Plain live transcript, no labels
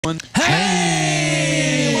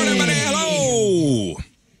Hey! Everybody, hello!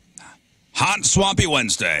 Hot and swampy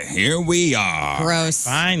Wednesday. Here we are. Gross.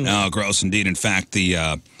 Fine. No, gross indeed. In fact,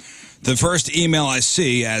 the first email I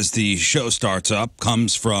see as the show starts up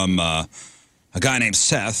comes from a guy named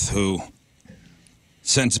Seth who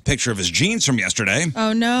sends a picture of his jeans from yesterday.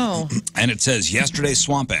 Oh, no. And it says, yesterday's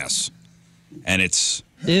swamp ass. And it's...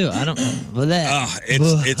 Ew, I don't... Well, that...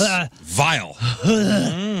 it's vile.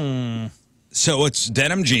 So it's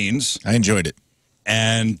denim jeans. I enjoyed it.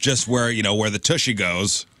 And just where, where the tushy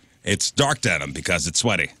goes, it's dark denim because it's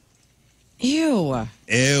sweaty. Ew.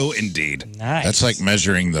 Ew, indeed. Nice. That's like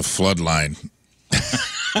measuring the flood line.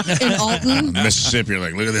 In Alton? Mississippi, you're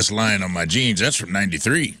like, look at this line on my jeans. That's from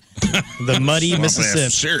 93. The muddy Swamp ass Mississippi.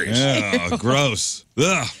 Serious. Oh, gross.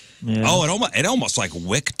 Ugh. Yeah. Oh, it almost like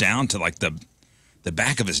wicked down to like the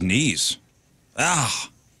back of his knees. Ah.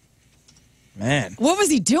 Man. What was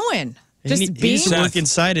he doing? Just He being? used to work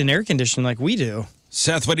inside an air conditioning like we do.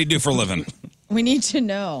 Seth, what do you do for a living? We need to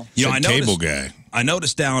know. I cable guy. I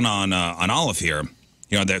noticed down on Olive here,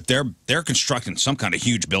 they're constructing some kind of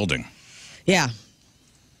huge building. Yeah.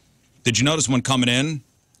 Did you notice when coming in,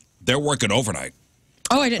 they're working overnight?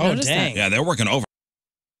 Oh, I didn't notice dang. Yeah, they're working overnight.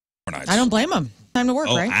 that. I don't blame him. Time to work,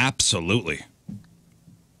 Oh, right? absolutely.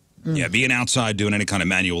 Yeah, being outside doing any kind of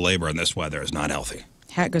manual labor in this weather is not healthy.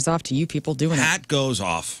 Hat goes off to you people doing it. Hat goes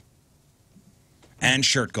off. And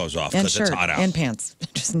shirt goes off And because it's shirt hot out. and pants.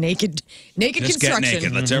 Just naked Just construction. get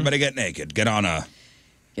naked. Let's everybody get naked. Get on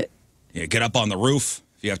get up on the roof.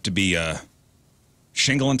 If you have to be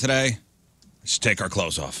shingling today, just take our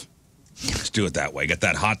clothes off. Just do it that way. Get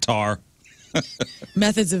that hot tar.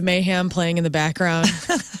 Methods of Mayhem playing in the background.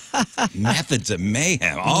 Methods of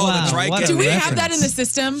Mayhem. Oh, Wow, that's right. what Do we reference. have that in the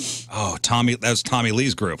system? Oh, Tommy. That was Tommy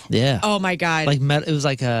Lee's group. Yeah. Oh, my God. It was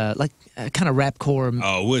like a kind of rapcore.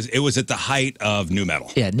 Oh, it was at the height of new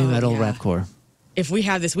metal. Yeah, new metal yeah. rapcore. If we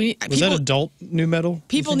have this, we need, Was that adult new metal?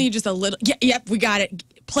 people need just a little. Yeah, yep, we got it.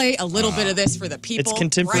 Play a little bit of this for the people. It's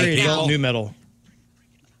contemporary right now. adult new metal.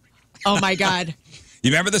 Oh, my God. You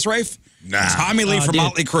remember this, Rafe? Nah. Tommy Lee from dude.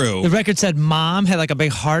 Motley Crue. The record said "Mom" had like a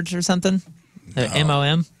big heart or something.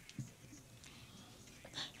 MOM.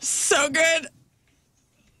 So good.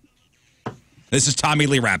 This is Tommy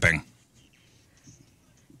Lee rapping.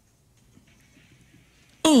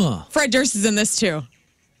 Fred Durst is in this, too.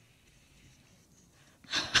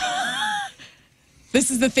 This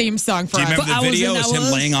is the theme song for Do you us. remember the video? It's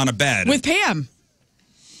him laying on a bed. With Pam.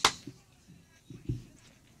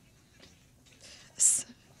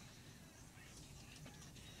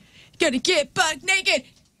 Gonna get buck naked.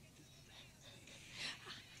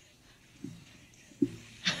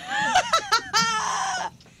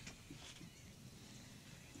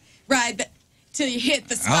 Ride till you hit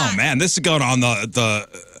the spot. Oh man, this is going on the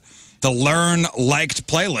Lern liked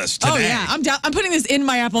playlist today. Oh yeah, I'm down. I'm putting this in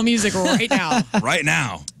my Apple Music right now. Right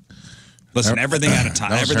now. Listen, everything at a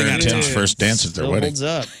time. That was Everything Harry at a time. Tim's first dance at their Still wedding. holds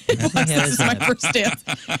up. This is my first dance.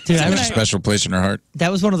 Dude, I There's a was, special place in her heart. that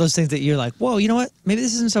was one of those things that you're like, whoa, you know what? Maybe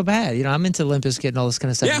this isn't so bad. I'm into Limp Bizkit and all this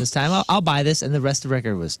kind of stuff Yeah. this time. I'll buy this, and the rest of the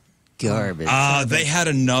record was garbage. They had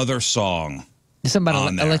another song, Something on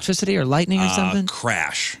about there. electricity or lightning or something.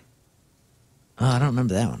 Crash. Oh, I don't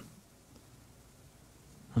remember that one.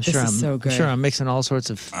 I'm This sure is I'm so good. sure I'm mixing all sorts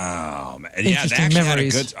of Oh man, yeah, they interesting actually had a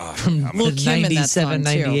memories good. from I'm- Lil' the Kim in that song, 97, too.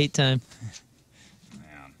 98 time.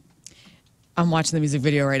 I'm watching the music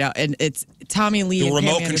video right now, and it's Tommy Lee. the and Pam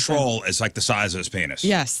remote Anderson. control is like the size of his penis.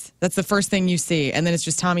 Yes, that's the first thing you see, and then it's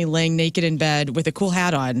just Tommy laying naked in bed with a cool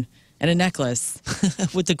hat on and a necklace.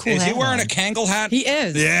 With the cool Is he hat wearing on. a Kangol hat? He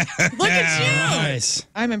is. Yeah. Look at you. Nice.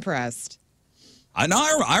 I'm impressed. I know.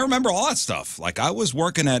 I remember all that stuff. Like I was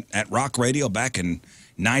working at Rock Radio back in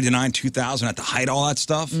 '99, 2000 at the height of all that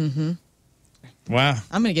stuff. Wow.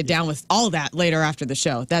 I'm going to get down with all that later after the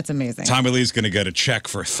show. That's amazing. Tommy Lee's going to get a check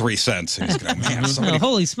for 3 cents. And he's going to, man, Oh, somebody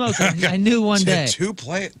holy smokes. I knew one day two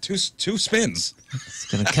spins. it's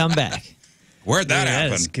going to come back. Where'd that That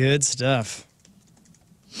happen? is good stuff.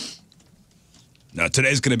 No,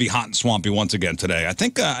 today's going to be hot and swampy once again today. I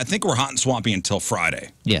think we're hot and swampy until Friday.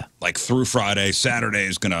 Yeah. Like through Friday. Saturday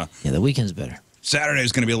is going Yeah, the weekend's better.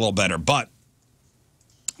 to be a little better. But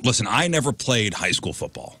listen, I never played high school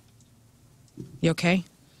football. You okay?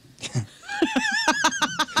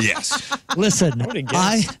 Yes. Listen, would have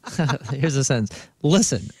guessed. here's a sentence.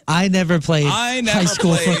 Listen, I never played I never high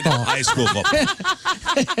school played football. high school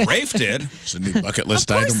football. Rafe did. It's a new bucket list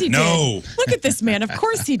Of course item. he did. No. Look at this man. Of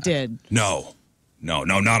course he did. No,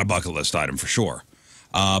 not a bucket list item for sure.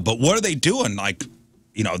 But what are they doing? Like,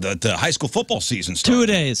 the high school football season started. 2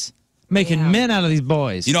 days. Making Yeah. men out of these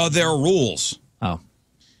boys. There are rules. Oh.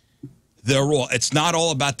 the rule. It's not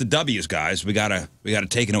all about the W's, guys. We gotta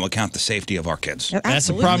take into account the safety of our kids. That's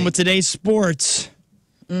the problem with today's sports.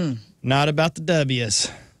 Not about the W's.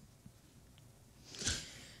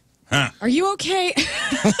 Huh. Are you okay?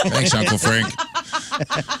 Thanks, Uncle Frank.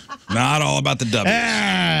 Not all about the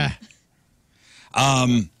W's.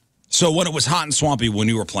 So when it was hot and swampy when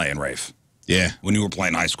you were playing, Rafe, Yeah. when you were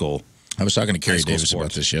playing high school, I was talking to Kerry school Davis sports.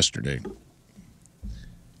 about this yesterday.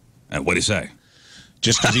 and what do you say?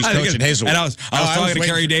 Just because he's I think coaching it- Hazelwood. and I was talking to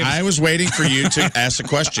Kerry Davis. I was waiting for you to ask a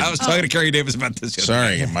question. I was talking to Kerry Davis about this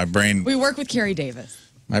yesterday. Sorry, my brain We work with Kerry Davis.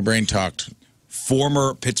 talked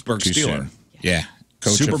Former Pittsburgh too Steeler, soon. Yeah.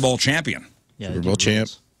 Coach Super of- Bowl champion. Yeah, Super Bowl champ,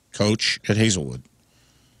 coach at Hazelwood.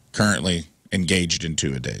 Currently engaged in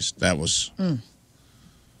two-a-days. That was...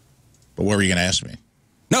 But what were you going to ask me?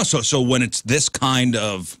 No, so when it's this kind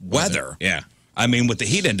of weather, Yeah. I mean, with the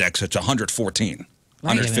heat index, it's 114,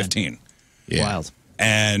 115. Yeah. Wild.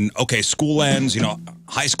 And, okay, school ends,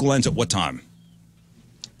 high school ends at what time?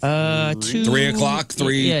 2 3 o'clock?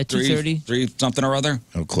 3? Yeah, 2:30. 3 something or other?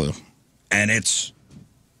 No clue. And it's,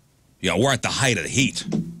 we're at the height of the heat.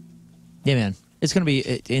 Yeah, man. It's going to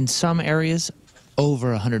be, in some areas,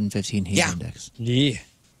 over 115 heat Yeah. index. Yeah.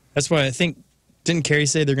 That's why I think, didn't Kerry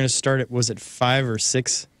say they're going to start at, was it 5 or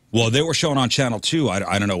 6? Well, they were showing on Channel 2,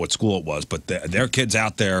 I don't know what school it was, but their kids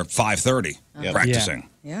out there 5:30 practicing.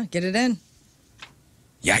 Yeah, get it in.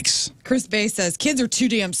 Yikes. Chris Bay says kids are too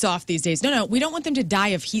damn soft these days. No, we don't want them to die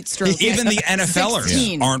of heat stroke. Even the at NFLers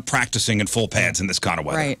 16. aren't practicing in full pads in this kind of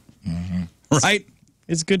weather. Right. Right?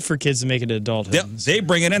 It's good for kids to make it to adulthood. They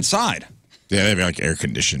bring it inside. Yeah, they'd be like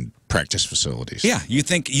air-conditioned practice facilities. Yeah, you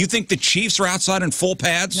think the Chiefs are outside in full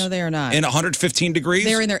pads? No, they are not. In 115 degrees?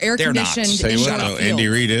 They're in their air-conditioned Tell you what, Shut though, up. Andy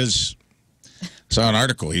Reid is... Saw an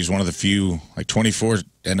article. He's one of the few, 24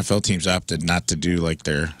 NFL teams opted not to do,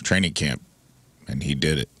 their training camp. And he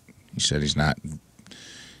did it. He said he's not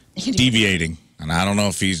deviating. And I don't know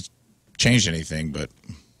if he's changed anything, but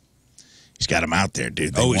he's got them out there,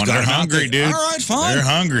 dude. He's got They're 'em out hungry, there. dude. All right, fine. They're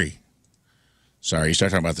hungry. Sorry, you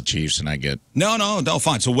start talking about the Chiefs, and I get... No,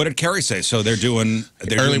 fine. So what did Kerry say? So they're doing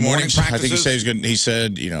early doing mornings. morning I think he practices? said he's good. He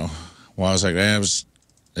said, well, I was like, it's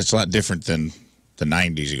a lot different than the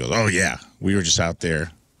 90s. He goes, oh, yeah. We were just out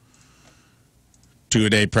there.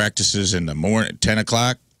 2-a-day practices in the morning, 10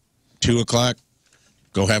 o'clock, 2 o'clock,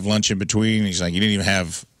 go have lunch in between. He's like, you didn't even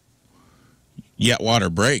have yet water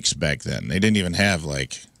breaks back then. They didn't even have,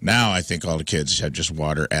 now I think all the kids have just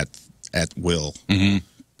water at will. Mm-hmm.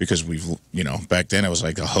 Because we've, back then it was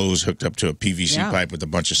like a hose hooked up to a PVC pipe with a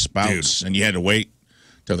bunch of spouts. And you had to wait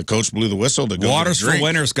till the coach blew the whistle to go Water's get a drink. for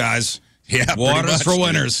winners, guys. Yeah, pretty Water's much, for dude.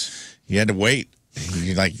 winners. You had to wait.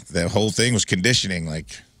 The whole thing was conditioning.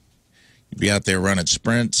 You'd be out there running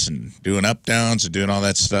sprints and doing up downs and doing all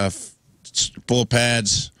that stuff. Full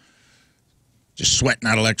pads, just sweating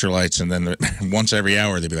out electrolytes. And then once every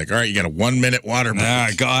hour, they'd be like, all right, you got a 1-minute water break. All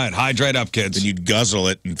right, go ahead. Hydrate up, kids. Then you'd guzzle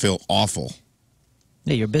it and feel awful.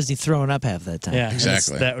 Yeah, you're busy throwing up half that time. Yeah, and it's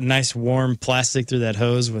Exactly. that nice warm plastic through that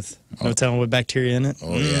hose with no telling what bacteria in it.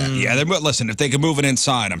 Oh, yeah. Yeah, listen, if they can move it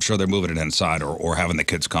inside, I'm sure they're moving it inside or having the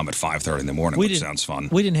kids come at 5:30 in the morning, which sounds fun.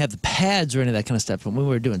 We didn't have the pads or any of that kind of stuff. But when we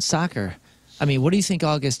were doing soccer, I mean, what do you think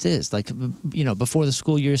August is? Before the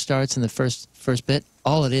school year starts and the first bit,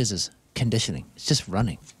 all it is conditioning. It's just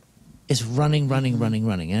running. It's running.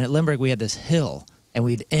 And at Limburg, we had this hill, and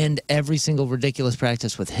we'd end every single ridiculous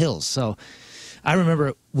practice with hills. So I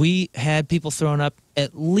remember we had people throwing up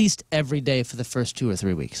at least every day for the first 2 or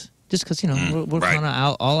 3 weeks. Just because, we're right. kind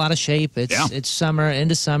of all out of shape. It's summer,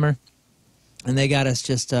 into summer. And they got us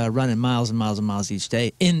just running miles and miles and miles each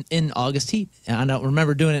day in August heat. And I don't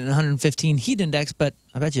remember doing it in 115 heat index, but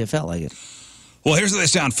I bet you it felt like it. Well, here's what they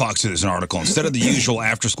say on Fox News, an article. Instead of the usual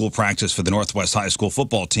after-school practice for the Northwest High School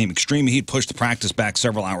football team, extreme heat pushed the practice back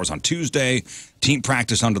several hours on Tuesday. Team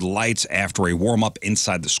practice under the lights after a warm-up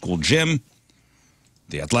inside the school gym.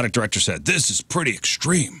 The athletic director said, this is pretty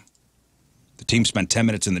extreme. The team spent 10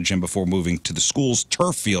 minutes in the gym before moving to the school's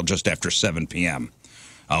turf field just after 7 p.m.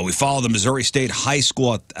 We follow the Missouri State High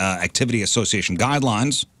School Activity Association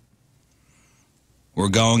guidelines. We're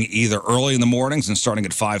going either early in the mornings and starting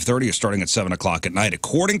at 5:30 or starting at 7 o'clock at night.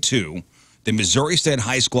 According to the Missouri State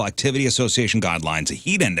High School Activity Association guidelines, a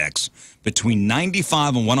heat index between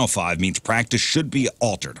 95 and 105 means practice should be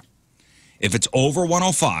altered. If it's over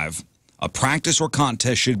 105, a practice or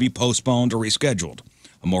contest should be postponed or rescheduled.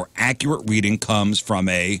 A more accurate reading comes from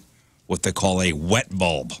what they call a wet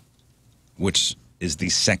bulb, which is the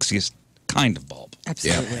sexiest kind of bulb.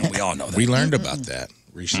 Absolutely. Yeah, we all know that. We learned about that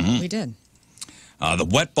recently. We did. The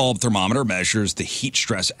wet bulb thermometer measures the heat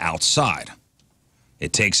stress outside.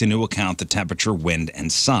 It takes into account the temperature, wind,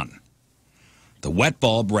 and sun. The wet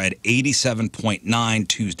bulb read 87.9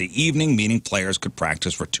 Tuesday evening, meaning players could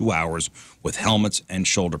practice for 2 hours with helmets and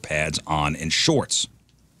shoulder pads on and shorts.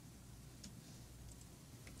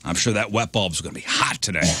 I'm sure that wet bulb's going to be hot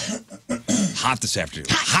today. Hot this afternoon.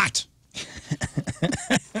 Hot.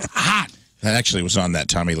 Hot. That actually was on that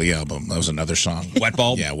Tommy Lee album. That was another song. Wet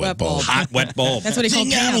bulb? Yeah, wet bulb. Hot wet bulb. That's what he called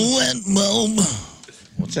Sing out Pam. a wet bulb.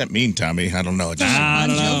 What's that mean, Tommy? I don't know. I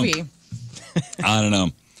don't know. Jovi. I don't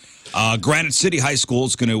know. Granite City High School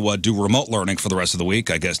is going to do remote learning for the rest of the week.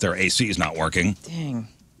 I guess their AC is not working. Dang.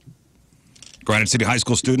 Granite City High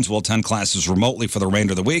School students will attend classes remotely for the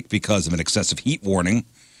remainder of the week because of an excessive heat warning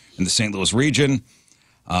in the St. Louis region.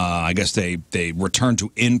 I guess they return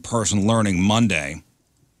to in-person learning Monday.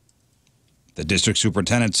 The district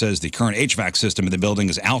superintendent says the current HVAC system in the building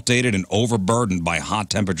is outdated and overburdened by hot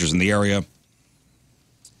temperatures in the area.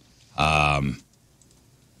 Yeah,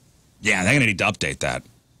 they're going to need to update that.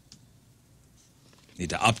 Need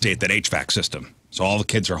to update that HVAC system. So all the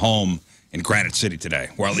kids are home in Granite City today,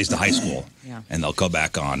 or at least the high school, and they'll go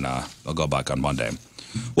back on Monday.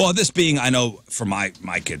 Well, this being, I know for my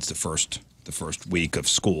kids, the first week of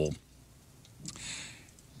school.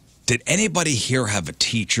 Did anybody here have a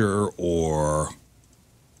teacher or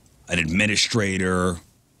an administrator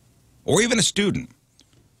or even a student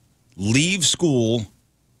leave school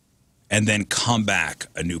and then come back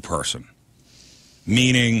a new person?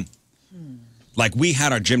 Meaning, like we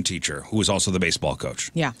had our gym teacher who was also the baseball coach.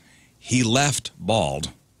 Yeah. He left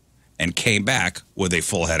bald and came back with a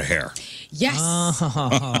full head of hair. Yes.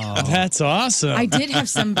 That's awesome. I did have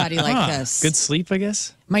somebody like this. Good sleep, I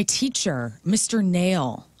guess. My teacher, Mr.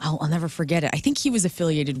 Nail, I'll never forget it. I think he was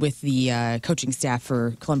affiliated with the coaching staff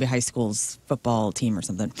for Columbia High School's football team or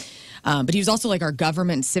something. But he was also like our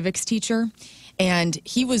government and civics teacher. And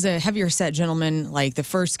he was a heavier set gentleman like the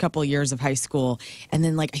first couple of years of high school. And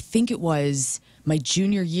then like I think it was my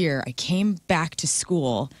junior year, I came back to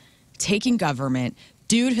school taking government.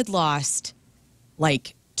 Dude had lost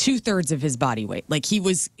like 2/3 of his body weight. Like he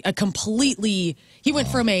was he went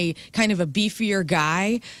from a kind of a beefier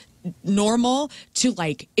guy, normal, to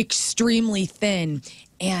like extremely thin.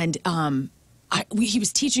 And he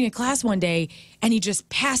was teaching a class one day and he just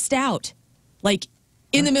passed out like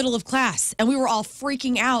in the middle of class. And we were all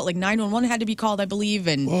freaking out. Like 911 had to be called, I believe.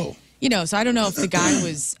 And, so I don't know if the guy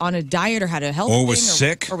was on a diet or had a health Or thing was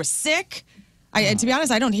sick. Or was sick. And to be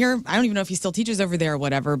honest, I don't even know if he still teaches over there or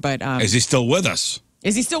whatever. But Is he still with us?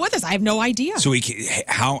 Is he still with us? I have no idea. So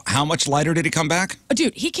how much lighter did he come back? Oh,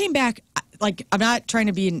 dude, he came back, like, I'm not trying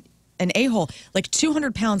to be an a-hole, like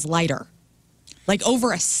 200 pounds lighter, like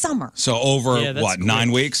over a summer. So over, that's what, quick.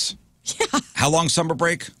 9 weeks? Yeah. How long summer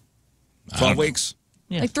break? 12 weeks?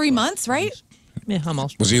 Yeah. Like 3 months, right? Yeah,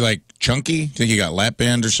 almost. Was he like chunky? Think he got lap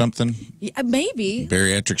band or something? Yeah, maybe.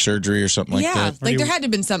 Bariatric surgery or something like Yeah, that? like there had to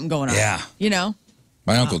have been something going on. Yeah. You know?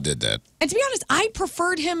 My uncle did that. And to be honest, I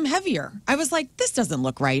preferred him heavier. I was like, this doesn't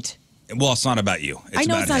look right. Well, it's not about you. I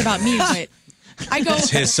know it's not him. about me, but I go. It's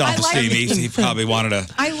his self-esteem. I liked- He probably wanted to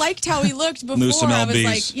I liked how he looked before. lose some I was LBs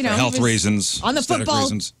like, for health he was reasons, on the aesthetic football.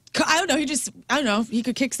 reasons. I don't know. He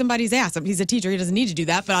could kick somebody's ass. He's a teacher. He doesn't need to do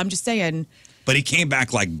that. But I'm just saying, But he came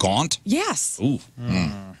back like gaunt. yes. Ooh.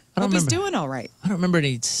 Hope he's doing all right. I don't remember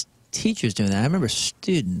any teachers doing that. I remember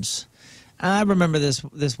students. I remember this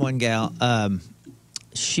one gal.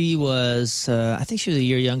 She was, I think she was a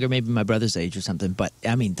year younger, maybe my brother's age or something. But,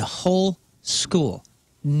 I mean, the whole school,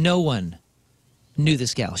 no one knew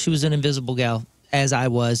this gal. She was an invisible gal, as I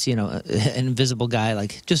was, an invisible guy,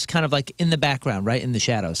 like just kind of like in the background, right, in the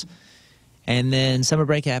shadows. And then summer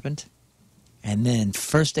break happened. And then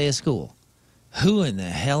first day of school. Who in the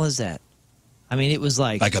hell is that? I mean, it was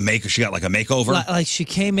like She got like a makeover. like she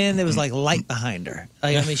came in, there was like light behind her.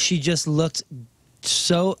 Like, I mean, she just looked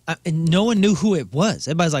so. And no one knew who it was.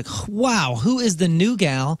 Everybody's like, "Wow, who is the new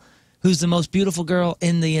gal? Who's the most beautiful girl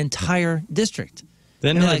in the entire district?"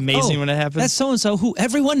 Isn't And it they're amazing when it happens? That's so and so who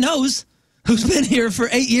everyone knows, who's been here for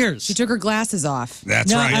 8 years. She took her glasses off.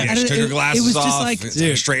 That's No, right. I Yeah, she took her it glasses was just off,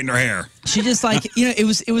 like- straightened her hair. She just like it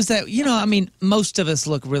was that I mean, most of us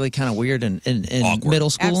look really kind of weird in Awkward. middle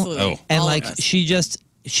school. Absolutely. Oh. And All of like us.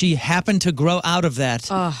 she happened to grow out of that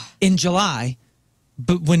in July,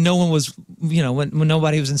 but when no one was when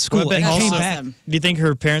nobody was in school Well, I and bet came also- back. Awesome. Do you think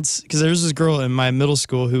her parents? Because there was this girl in my middle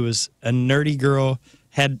school who was a nerdy girl.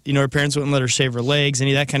 Had her parents wouldn't let her shave her legs,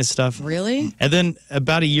 any of that kind of stuff. Really? And then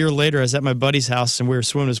about a year later, I was at my buddy's house and we were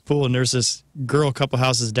swimming his pool, and there's this girl a couple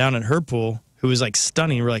houses down at her pool who was like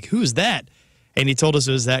stunning. We're like, "Who's that?" And he told us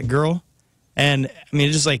it was that girl. And I mean,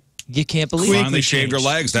 it just like You can't believe Quick. it. Finally shaved her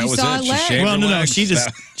legs. That You was saw it. a She leg. shaved well, her no, legs. she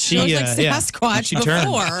She was like Sasquatch she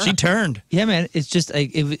before. turned. She turned. Yeah, man. It's just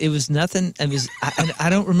like, it was nothing. I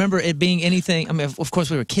don't remember it being anything. I mean, of course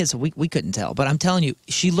we were kids, so we couldn't tell. But I'm telling you,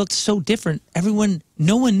 she looked so different.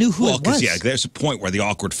 No one knew who it was. Yeah, there's a point where the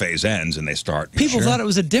awkward phase ends and they start. People thought it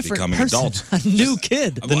was a different becoming person, adults. a new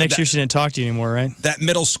kid. The next year she didn't talk to you anymore, right? That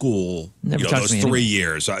middle school, Never talked those to me 3 anymore.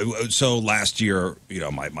 years. So last year,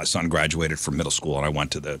 my son graduated from middle school, and I went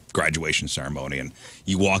to the graduation ceremony. And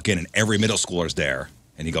you walk in, and every middle schooler's there,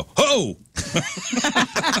 and you go, "Ho!" There's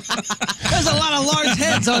a lot of large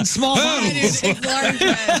heads on small bodies. I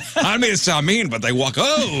don't mean to sound mean, but they walk,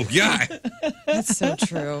 "Oh, yeah." That's so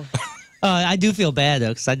true. I do feel bad though,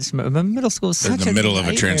 because I just remember middle school was such In the middle of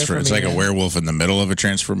a nightmare transfer, for it's me, like a man. werewolf in the middle of a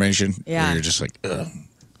transformation. Yeah. Where you're just like, ugh.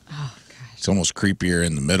 Oh, gosh. It's almost creepier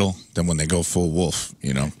in the middle than when they go full wolf.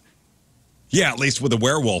 Yeah, at least with a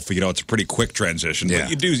werewolf, it's a pretty quick transition. Yeah. But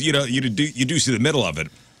you do see the middle of it.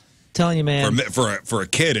 Telling you, man. For a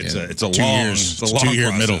kid, it's a 2 long, years. it's a It's long 2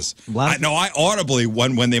 year process. middle. I audibly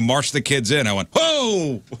when they marched the kids in, I went,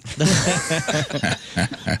 "Oh!" A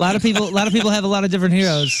lot of people have a lot of different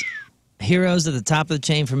heroes. Heroes at the top of the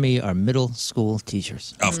chain for me are middle school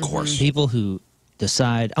teachers. Of course. People who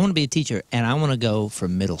decide, I want to be a teacher, and I want to go for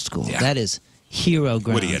middle school. Yeah. That is hero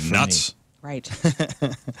ground. What are you, for nuts? Right.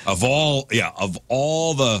 Of all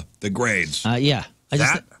the grades. Yeah. I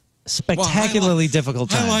just That- spectacularly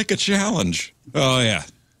difficult time. I like a challenge. Oh yeah.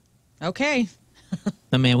 Okay.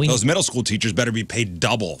 Oh, man, Those middle school teachers better be paid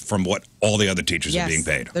double from what all the other teachers are being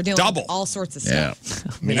paid. They're dealing Double. with all sorts of Yeah.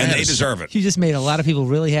 stuff. And they deserve it. You just made a lot of people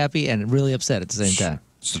really happy and really upset at the same time.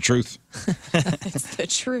 It's the truth. It's the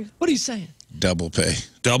truth. What are you saying? Double pay.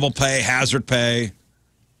 Double pay, hazard pay,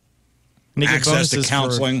 And they get access to bonuses for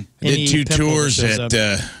counseling. I did any 2 pimple that tours shows at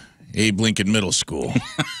up. Abe Lincoln Middle School.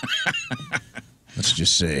 Let's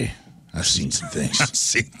just say I've seen some things. I've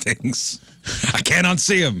seen things. I can't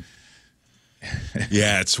unsee them.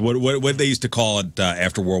 Yeah, it's what they used to call it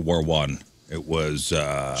after World War I. It was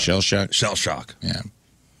Shell shock. shell shock. Yeah.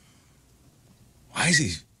 Why is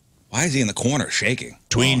he in the corner shaking?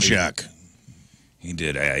 Tween Oh, shock. He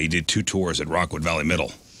did 2 tours at Rockwood Valley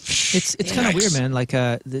Middle. It's kind of weird, man. Like,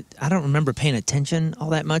 I don't remember paying attention all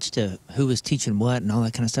that much to who was teaching what and all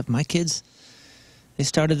that kind of stuff. My kids, they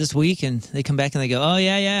started this week, and they come back and they go, "Oh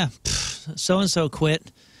yeah, so and so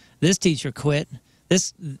quit. This teacher quit.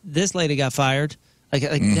 This lady got fired." Like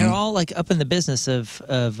they're all like up in the business of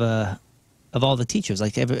all the teachers.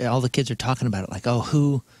 Like all the kids are talking about it. Like, oh,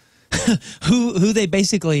 who they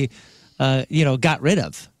basically got rid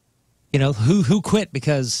of. Who quit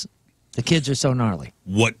because the kids are so gnarly.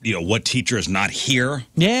 What teacher is not here?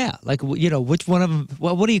 Yeah, like which one of them?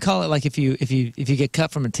 What do you call it? Like if you get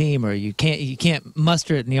cut from a team, or you can't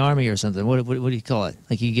muster it in the army or something. What do you call it?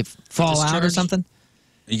 Like you fall out or Discharged? something?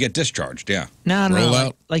 You get discharged. Yeah. No. Roll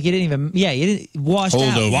out? Like you didn't even. Yeah, you didn't washed Hold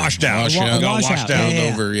out. over. Washed out. Wash Wa- out. wash washed out. out. Yeah.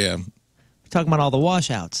 Held over, yeah. We're talking about all the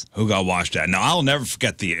washouts. Who got washed out? No, I'll never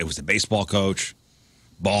forget it was the baseball coach,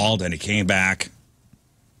 bald, and he came back,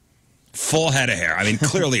 full head of hair. I mean,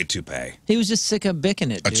 clearly a toupee. He was just sick of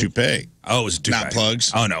bicking it. A Dude. toupee. Oh, it was a toupee. Not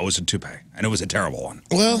plugs? Oh, no, it was a toupee. And it was a terrible one.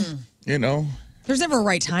 Well, There's never a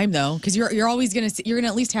right time though, because you're always gonna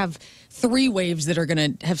at least have 3 waves that are gonna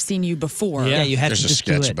have seen you before. Yeah, you have there's to a just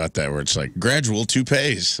do sketch it. about that where it's like gradual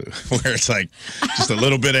toupees, where it's like just a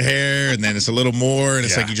little bit of hair and then it's a little more, and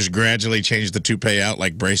it's Yeah. like you just gradually change the toupee out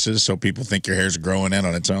like braces so people think your hair's growing in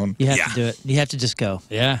on its own. You have Yeah. to do it. You have to just go.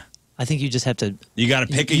 Yeah. I think you just have to. You got to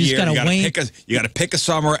pick a You just year. gotta You got to wait. pick a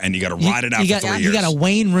summer, and you got to ride it out for 3 years. You got to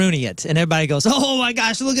Wayne Rooney it, and everybody goes, "Oh my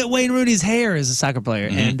gosh, look at Wayne Rooney's hair as a soccer player,"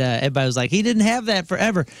 Mm-hmm. and everybody was like, "He didn't have that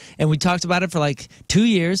forever," and we talked about it for like 2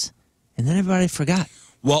 years, and then everybody forgot.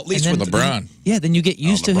 Well, at least And with LeBron. Yeah, then you get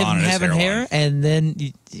used to LeBron him and his having hair, hairline. and then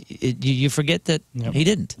you forget that he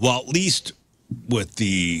didn't. Well, at least with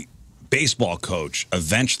the baseball coach,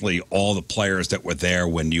 eventually all the players that were there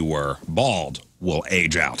when you were bald will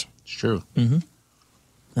age out. It's true. And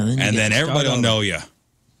then, you And get then to everybody start will over. know you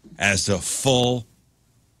as the full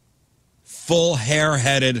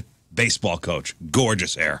hair-headed baseball coach.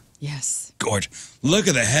 Gorgeous hair. Yes. Gorgeous. Look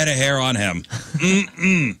at the head of hair on him.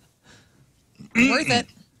 Worth it.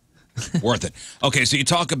 Worth it. Okay, so you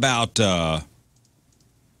talk about,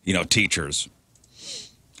 teachers.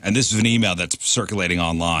 And this is an email that's circulating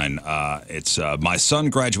online. It's, my son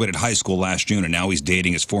graduated high school last June, and now he's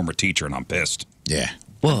dating his former teacher, and I'm pissed. Yeah.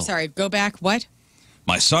 Whoa. I'm sorry. Go back. What?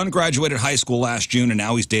 My son graduated high school last June, and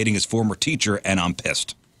now he's dating his former teacher, and I'm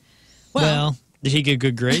pissed. Well, Did he get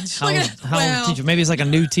good grades? How old teacher? Maybe he's like a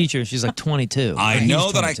new teacher. She's like 22. I He's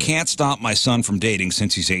know that I 22. can't stop my son from dating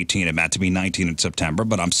since he's 18. I'm about to be 19 in September,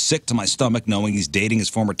 but I'm sick to my stomach knowing he's dating his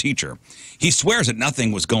former teacher. He swears that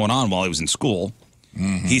nothing was going on while he was in school.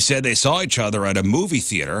 He said they saw each other at a movie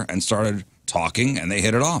theater and started talking, and they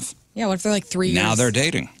hit it off. Yeah, what if they're like 3 years? Now they're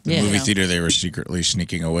dating. The movie theater they were secretly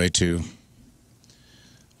sneaking away to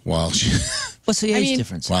while What's the age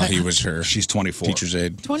difference? while he was her She's 24. teacher's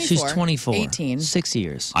aide. 24. She's 24. 18. 6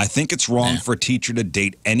 years. I think it's wrong for a teacher to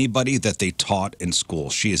date anybody that they taught in school.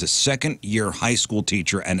 She is a second-year high school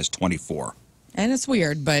teacher and is 24. And it's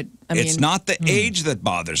weird, but I mean, It's not the age that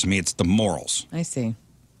bothers me, it's the morals. I see.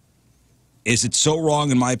 Is it so wrong,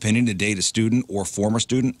 in my opinion, to date a student or former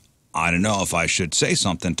student? I don't know if I should say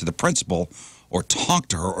something to the principal or talk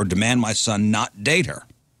to her or demand my son not date her.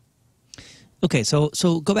 Okay, so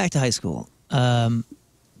go back to high school. Do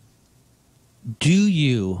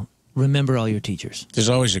you remember all your teachers? There's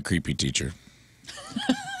always a creepy teacher.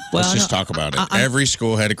 Well, Let's just talk about it. Every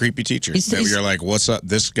school had a creepy teacher. You're like, what's up?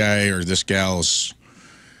 This guy or this gal's.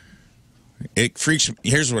 It freaks.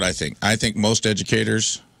 Here's what I think. I think most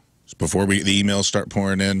educators, before the emails start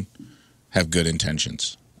pouring in, have good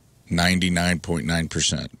intentions.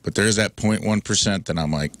 99.9%. But there's that 0.1% that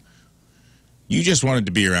I'm like, you just wanted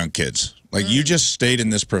to be around kids. Like, you just stayed in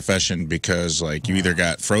this profession because, like, you either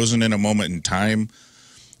got frozen in a moment in time.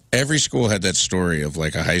 Every school had that story of,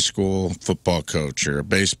 like, a high school football coach or a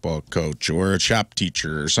baseball coach or a shop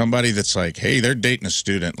teacher or somebody that's like, hey, they're dating a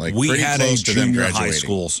student, like, We pretty had a close to them junior graduating. high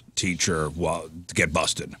school teacher get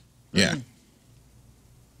busted. Yeah.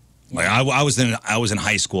 Like I was in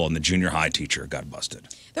high school and the junior high teacher got busted.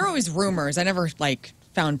 There are always rumors. I never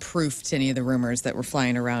found proof to any of the rumors that were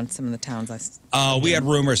flying around some of the towns. We had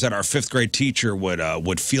rumors that our 5th grade teacher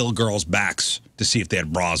would feel girls' backs to see if they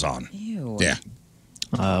had bras on. Ew. Yeah.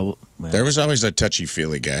 Well, There was always a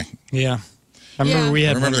touchy-feely guy. Yeah. I remember we I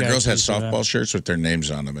had remember one the guy girls had who said that. softball shirts with their names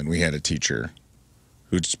on them, and we had a teacher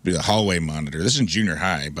who'd be a hallway monitor. This is in junior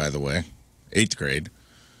high, by the way, 8th grade.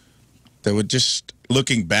 That would just,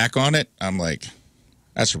 looking back on it, I'm like,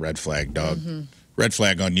 that's a red flag, dog. Red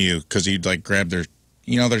flag on you, because he'd like grab their,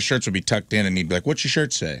 their shirts would be tucked in, and he'd be like, what's your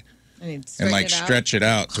shirt say? And like stretch it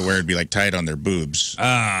out to where it'd be like tight on their boobs.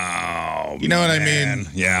 Oh, You know what I mean?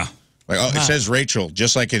 Yeah. Like, oh, it says Rachel,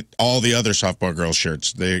 just like all the other softball girls'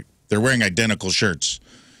 shirts. They're wearing identical shirts.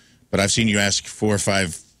 But I've seen you ask 4 or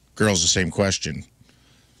 5 girls the same question.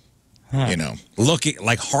 Looking,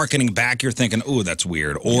 like hearkening back, you're thinking, ooh, that's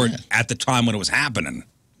weird. Or at the time when it was happening,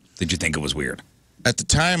 did you think it was weird? At the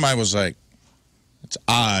time, I was like, it's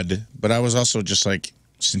odd. But I was also just like,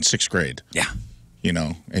 it's in 6th grade. Yeah.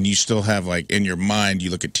 And you still have, like, in your mind, you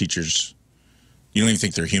look at teachers, you don't even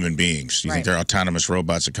think they're human beings. You think they're autonomous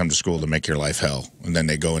robots that come to school to make your life hell. And then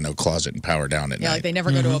they go into a closet and power down at night. like they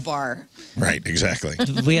never go to a bar. Right, exactly.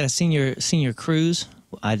 we had a senior cruise.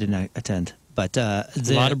 I did not attend, but A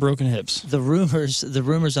lot of broken hips. The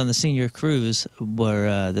rumors on the senior cruise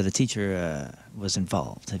were that a teacher was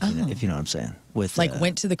involved. If you know what I'm saying. With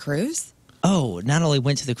Went to the cruise? Oh, not only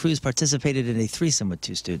went to the cruise, participated in a threesome with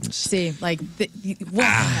 2 students. See, what the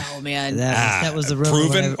hell, man? That was the rumor.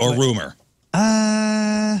 Proven or rumor?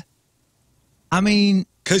 I mean,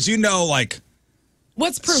 because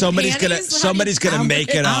what's proof? Somebody's gonna make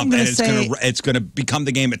it up, and it's gonna become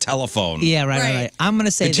the game of telephone. Yeah, right. I'm gonna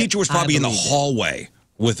say the teacher was probably in the hallway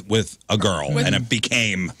with a girl, and it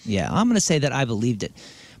became. Yeah, I'm gonna say that I believed it,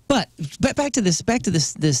 but back to this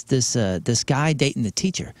guy dating the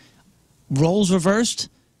teacher. Roles reversed.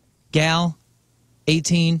 Gal,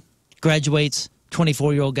 18, graduates.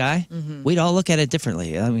 24-year-old guy, we'd all look at it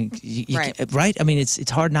differently. I mean, right? I mean, it's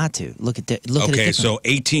hard not to look at it. Okay, so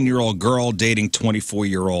 18-year-old girl dating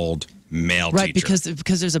 24-year-old male right, teacher.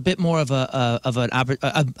 because there's a bit more of a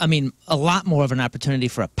lot more of an opportunity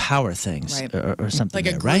for a power thing or something, like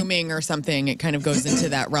there, a grooming or something. It kind of goes into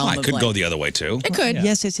that realm. It could go the other way too. It could.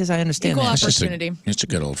 Yes, I understand Equal that. opportunity. It's a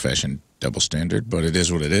good old-fashioned double standard, but it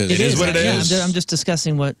is what it is. It is what it is. I'm just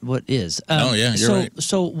discussing what is. You're right.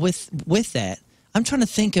 So with that, I'm trying to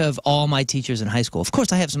think of all my teachers in high school. Of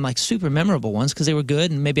course, I have some super memorable ones because they were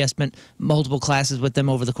good, and maybe I spent multiple classes with them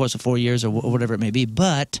over the course of 4 years or whatever it may be.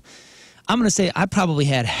 But I'm going to say I probably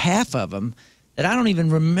had half of them that I don't even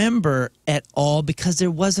remember at all because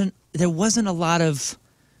there wasn't a lot of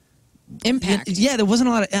impact. Yeah, there wasn't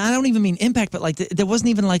a lot of. I don't even mean impact, but there wasn't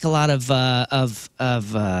even a lot of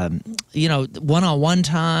one-on-one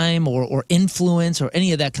time or influence or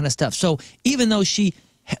any of that kind of stuff. So even though she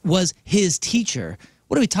was his teacher,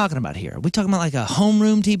 what are we talking about here? Are we talking about like a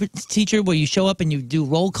homeroom teacher where you show up and you do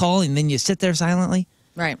roll call and then you sit there silently?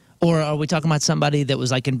 Right. Or are we talking about somebody that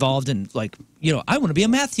was like involved in like, you know, I want to be a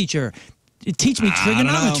math teacher. Teach me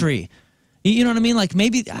trigonometry. You know what I mean? Like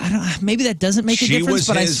maybe maybe that doesn't make a difference,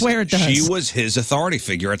 but I swear it does. She was his authority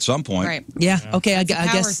figure at some point. Right. Yeah. Okay. I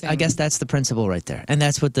thing. guess that's the principle right there, and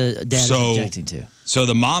that's what the dad is objecting to. So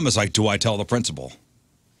the mom is like, "Do I tell the principal?"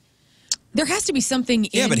 There has to be something.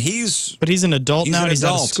 Yeah, but he's an adult now. an He's out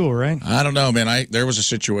of adult. school, right? I don't know, man. There was a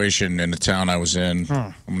situation in the town I was in.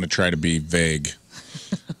 I'm going to try to be vague,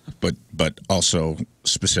 but also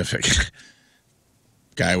specific.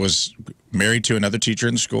 Guy was married to another teacher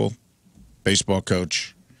in the school, baseball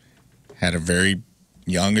coach, had a very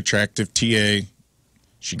young, attractive TA.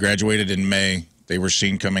 She graduated in May. They were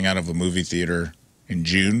seen coming out of a movie theater in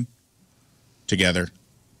June together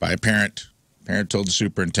by a parent. Parent told the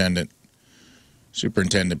superintendent.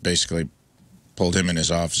 Superintendent basically pulled him in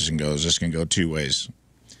his office and goes, this can go two ways.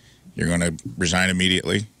 You're going to resign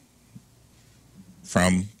immediately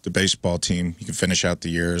from the baseball team. You can finish out the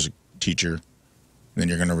year as a teacher. Then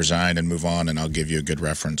you're going to resign and move on, and I'll give you a good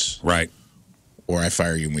reference. right. Or I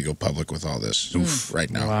fire you and we go public with all this right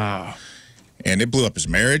now. Wow. And it blew up his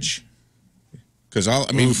marriage. Because,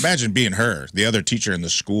 imagine being her, the other teacher in the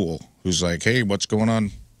school, who's like, hey, what's going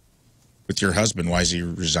on with your husband? Why is he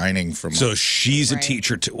resigning from... So she's a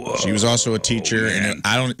teacher too. Whoa, she was also a teacher, man. and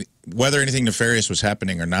I don't... Whether anything nefarious was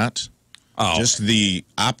happening or not, just the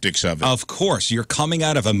optics of it. Of course, you're coming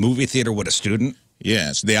out of a movie theater with a student.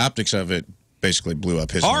 Yes, the optics of it basically blew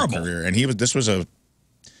up his whole Horrible. career. And this was a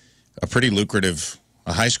pretty lucrative,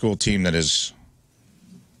 a high school team that is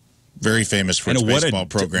very famous for its baseball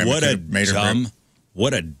program. What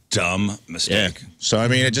a dumb mistake. Yeah. So, I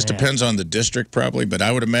mean, it just depends on the district probably, but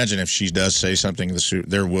I would imagine if she does say something,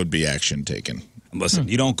 there would be action taken. Listen,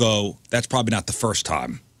 you don't go, that's probably not the first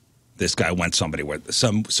time this guy went somewhere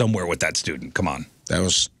with that student. Come on. That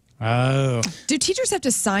was... Oh. Do teachers have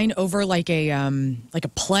to sign over like a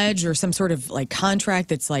pledge or some sort of like contract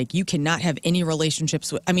that's like you cannot have any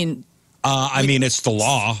relationships with? I mean, it's the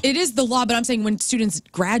law. it is the law, but I'm saying when students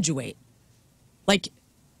graduate, like,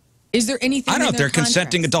 is there anything? I don't know in if their they're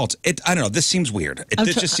consenting contracts? adults. I don't know. This seems weird.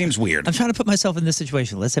 This just seems weird. I'm trying to put myself in this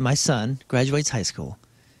situation. Let's say my son graduates high school,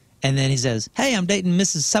 and then he says, "Hey, I'm dating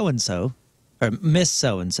Mrs. So and So, or Miss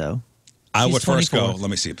So and So." I She's would first 24. go, let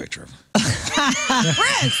me see a picture of him.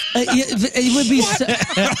 It would be.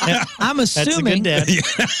 I'm That's a assuming. good dad.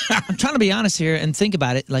 I'm trying to be honest here and think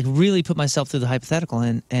about it, like really put myself through the hypothetical,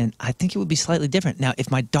 and I think it would be slightly different. Now, if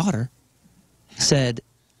my daughter said,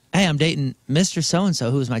 "Hey, I'm dating Mr. So and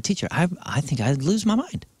So, who is my teacher," I think I'd lose my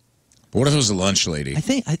mind. What if it was a lunch lady? I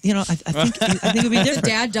think it'd be different.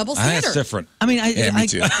 Dad double I think standard. it's different. I mean, Yeah, me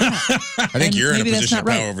too. I think you're in a maybe that's position not of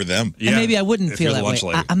power right. over them. And maybe I wouldn't if feel you're the that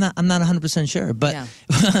way. lunch lady. I'm not 100% sure, but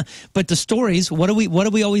Yeah. but the stories. What do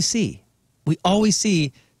we always see? We always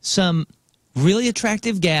see some really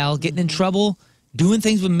attractive gal getting in trouble, doing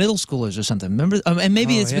things with middle schoolers or something. Remember? And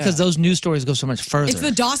maybe it's because those news stories go so much further. It's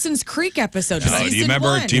the Dawson's Creek episode. No, season do you remember?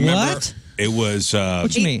 1. Do you remember? What? It was.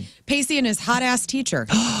 What you mean? Pacey and his hot ass teacher.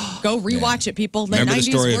 Go rewatch it, people. The Remember 90s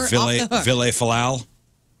the story were of Ville off the hook. Falal?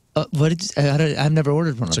 What did you, I've never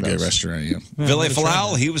ordered one It's of a those. good restaurant, yeah. Ville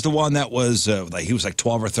Falal, he was the one that was, he was like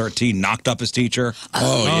 12 or 13, knocked up his teacher.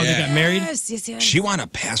 Oh, Oh, they yeah. got married? Yes. She wound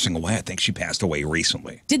up passing away. I think she passed away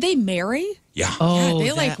recently. Did they marry? Yeah. Oh, Yeah,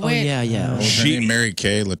 they, like, that- went- yeah. Her name Mary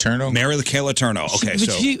Kay Letourneau? Mary Kayla Turno. Okay, But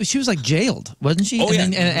so. she was like jailed, wasn't she? Oh, and yeah.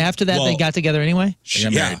 then, and after that, they Well, got together anyway. They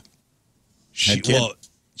got Yeah. married. Had kid? Well,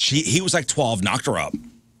 he was like 12, knocked her up.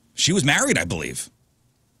 She was married, I believe.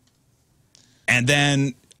 And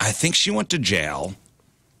then I think she went to jail.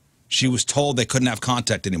 She was told they couldn't have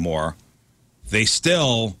contact anymore. They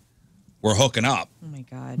still were hooking up. Oh my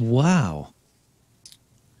God. Wow.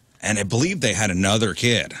 And I believe they had another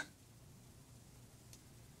kid.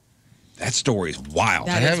 That story is wild.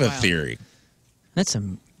 That I have is a wild. theory That's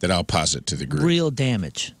some that I'll posit to the group. real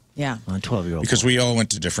damage Yeah. on a 12-year-old. Because we all went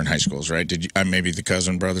to different high schools, right? Did you? Maybe the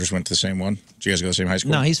cousin brothers went to the same one? Did you guys go to the same high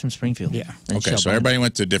school? No, he's from Springfield. Yeah. And Okay, so Shelburne. everybody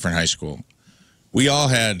went to a different high school. We all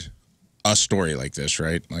had a story like this,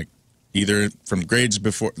 right? Like either from grades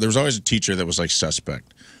before. There was always a teacher that was like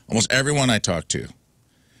suspect. Almost everyone I talked to,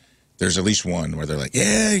 there's at least one where they're like,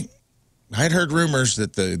 yeah, I'd heard rumors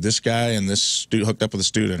that this guy and this student hooked up with a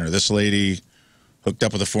student, or this lady hooked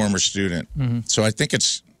up with a former student. So I think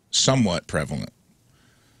it's somewhat prevalent.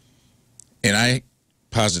 And I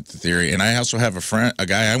posit the theory, and I also have a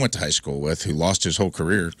guy I went to high school with who lost his whole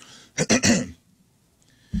career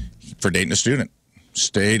for dating a student.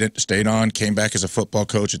 Stayed on, came back as a football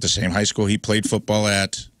coach at the same high school he played football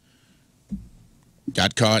at.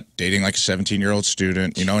 Got caught dating like a 17-year-old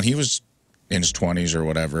student, and he was in his 20s or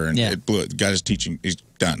whatever, and it blew. The guy's teaching. He's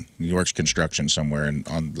done. He works construction somewhere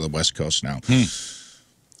on the West Coast now.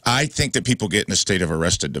 I think that people get in a state of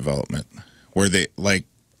arrested development where they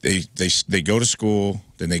go to school,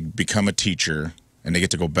 then they become a teacher, and they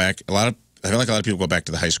get to go back. I feel like a lot of people go back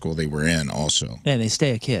to the high school they were in also. Yeah, they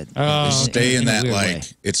stay a kid. They stay in that, a weird like, way.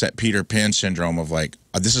 it's that Peter Pan syndrome of, like,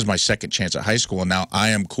 this is my second chance at high school, and now I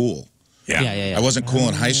am cool. Yeah. I wasn't cool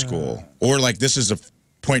in high school. Or, like, this is a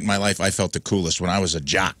point in my life I felt the coolest when I was a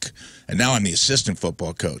jock, and now I'm the assistant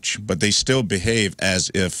football coach. But they still behave as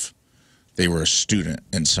if they were a student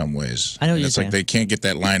in some ways. I know what and you're it's saying. like they can't get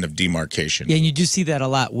that line of demarcation. Yeah, and you do see that a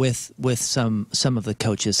lot with some of the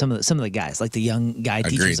coaches, some of the guys, like the young guy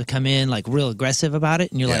teachers Agreed. that come in like real aggressive about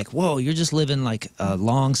it, and you're like, whoa, you're just living like a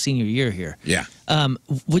long senior year here. Yeah.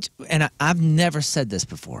 I've never said this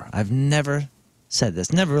before. I've never said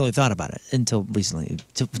this. Never really thought about it until recently,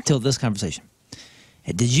 till this conversation.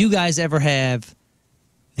 Did you guys ever have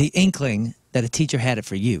the inkling that a teacher had it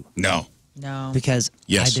for you? No. No. Because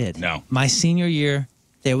Yes. I did. No. My senior year,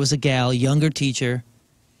 there was a gal, younger teacher,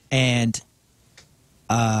 and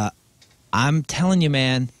I'm telling you,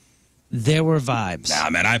 man, there were vibes. Nah,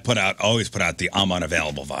 man, I always put out the I'm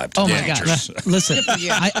unavailable vibe to Oh the my teachers. gosh! Listen,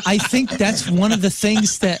 I think that's one of the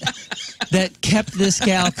things that kept this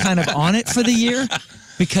gal kind of on it for the year,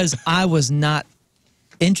 because I was not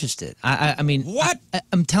interested. I mean, What?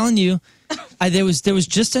 I'm telling you, there was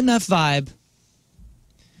just enough vibe.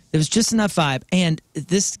 There was just enough vibe, and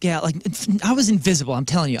this gal, like, I was invisible. I'm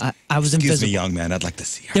telling you, I was Excuse invisible. me, young man. I'd like to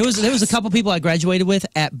see her. There was a couple people I graduated with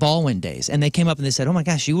at Ballwind days, and they came up and they said, "Oh my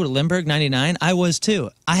gosh, you were Lindbergh '99." I was too.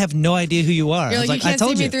 I have no idea who you are. You're I was like, like, you I can't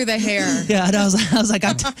told see you. me through the hair. Yeah, and I was like,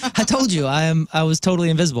 I told you, I was totally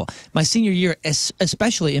invisible. My senior year,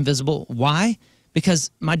 especially invisible. Why?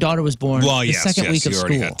 Because my daughter was born the second week of you school.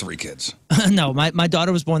 already had 3 kids. No, my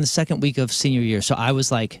daughter was born the second week of senior year, so I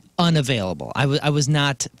was like unavailable. I was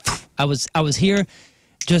not. I was here,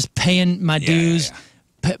 just paying my dues.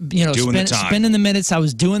 Doing the time. Spending the minutes. I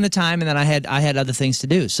was doing the time, and then I had other things to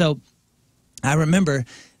do. So I remember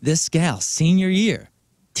this gal, senior year,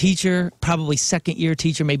 teacher, probably second year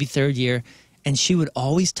teacher, maybe third year, and she would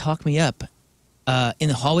always talk me up in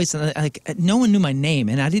the hallways. And like, no one knew my name,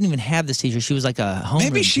 and I didn't even have this teacher. She was like a homeroom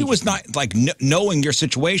Maybe she teacher. was not, like, knowing your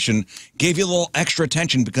situation, gave you a little extra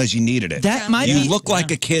attention because you needed it. That might You be. look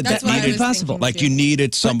like a kid That's that what I needed, was possible. thinking, like too. you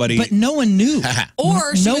needed somebody. But no one knew.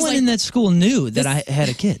 Or she no was one like, in that school knew that I had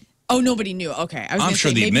a kid. oh, nobody knew. Okay. I was I'm gonna sure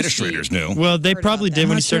say, the maybe administrators she- knew. Well, they Heard probably about did that.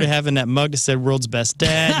 when I'm he started sure. having that mug that said "World's Best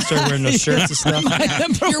Dad." He started wearing those shirts and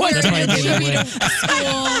stuff. You're wearing That's my your baby giveaway. to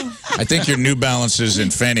school. I think your New Balances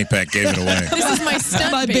and fanny pack gave it away. This is my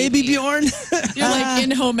stunt My baby Bjorn. You're like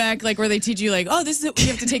in home ec, like where they teach you, like, oh, this is it. You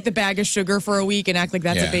have to take the bag of sugar for a week and act like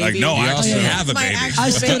that's Yeah. a baby. Like, no, I also- actually have a My baby. actual I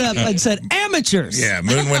stood up and said, "Amateurs." Yeah,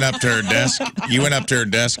 Moon went up to her desk. You went up to her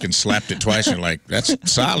desk and slapped it twice. And you're like, that's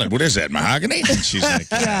solid. What is that, mahogany? And she's like,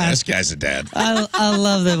 yeah, this guy's a dad. I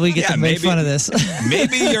love that we get Yeah, to make maybe- fun of this.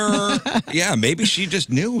 Maybe she just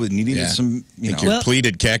knew and you needed Yeah. some, I think know. your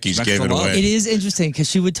pleated khakis Some gave extra it love. away. It is interesting because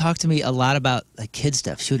she would talk to me a lot about like kid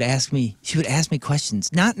stuff. She would ask me questions,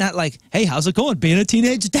 not like, "Hey, how's it going being a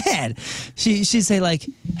teenage dad?" She'd say like,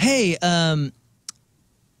 "Hey,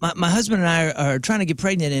 my husband and I are trying to get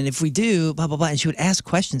pregnant, and if we do, blah blah blah." And she would ask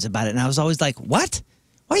questions about it, and I was always like, "What?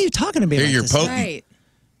 Why are you talking to me Here, like you're this?" potent. Right.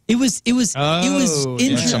 It was Oh, yeah.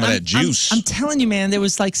 interesting. Some of that juice. I'm telling you, man, there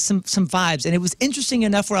was like some vibes, and it was interesting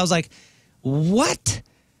enough where I was like, "What?"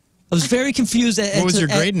 I was very confused. What was your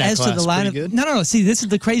grade in that as to class? the line Pretty of good? no. See, this is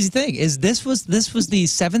the crazy thing: is this was the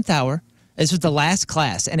 7th hour. This was the last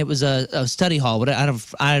class, and it was a study hall. What I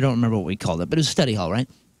don't remember what we called it, but it was a study hall, right?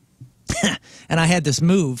 And I had this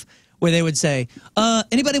move where they would say,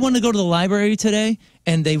 "Anybody want to go to the library today?"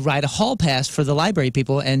 And they write a hall pass for the library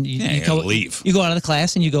people, and you you go gotta leave. You go out of the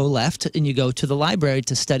class and you go left, and you go to the library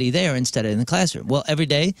to study there instead of in the classroom. Well, every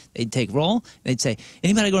day they'd take roll. They'd say,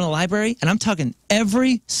 "Anybody go to the library?" And I'm talking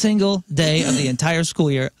every single day of the entire school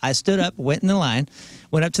year. I stood up, went in the line,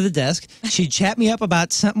 went up to the desk. She'd chat me up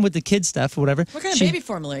about something with the kid stuff or whatever. What kind of She- baby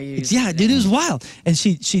formula are you using? Yeah, dude, it was wild. And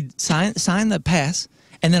she'd sign the pass,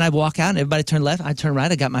 and then I'd walk out, and everybody turned left. I turned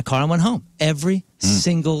right. I got my car and went home every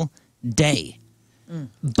single day.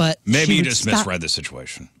 But Maybe she you would just stop misread the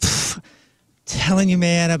situation. telling you,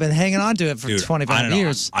 man, I've been hanging on to it for Dude, I 25 don't know.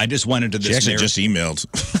 years. I just went into this She actually narrative. just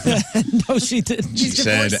emailed. No, she didn't. She She's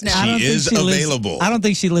said divorced now. I don't she think is she lives- available. I don't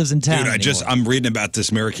think she lives in town. Dude, I'm reading about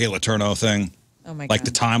this Mary Kay Letourneau thing. Oh my Like God.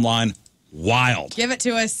 the timeline. Wild. Give it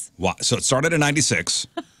to us. So it started in 96.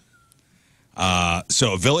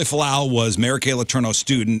 So Billy Falau was Mary Kay Letourneau's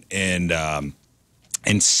student in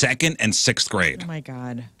 2nd and 6th grade. Oh my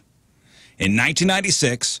God. In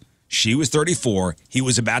 1996, she was 34. He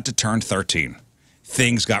was about to turn 13.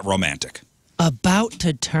 Things got romantic. About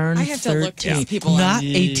to turn I have 13. to look these people Not up.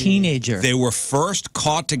 a teenager. They were first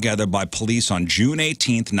caught together by police on June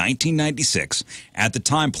 18th, 1996. At the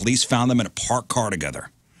time, police found them in a parked car together.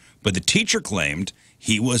 But the teacher claimed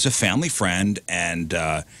he was a family friend, and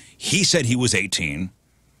he said he was 18.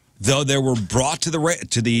 Though they were brought to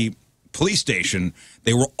the police station,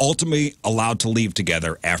 they were ultimately allowed to leave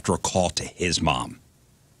together after a call to his mom.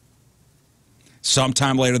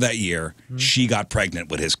 Sometime later that year, she got pregnant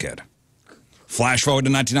with his kid. Flash forward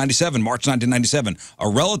to 1997, March 1997. A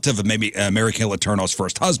relative of Mary Kay Letourneau's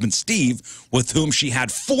first husband, Steve, with whom she had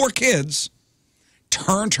 4 kids,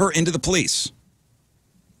 turned her into the police.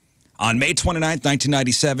 On May 29,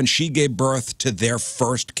 1997, she gave birth to their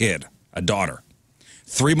first kid, a daughter.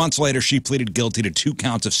 3 months later, she pleaded guilty to 2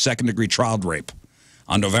 counts of second-degree child rape.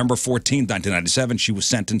 On November 14, 1997, she was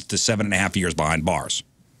sentenced to 7.5 years behind bars.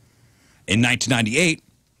 In 1998,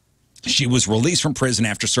 she was released from prison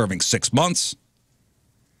after serving 6 months.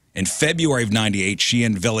 In February of 98, she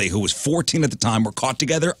and Billy, who was 14 at the time, were caught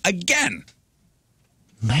together again.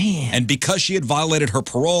 Man. And because she had violated her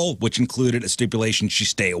parole, which included a stipulation she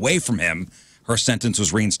stay away from him, her sentence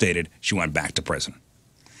was reinstated. She went back to prison.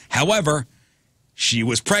 However, she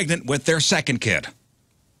was pregnant with their second kid,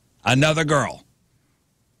 another girl.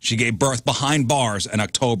 She gave birth behind bars in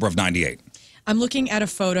October of 98. I'm looking at a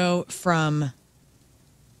photo from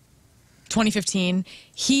 2015.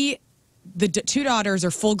 The 2 daughters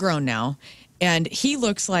are full grown now, and he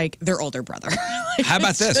looks like their older brother. How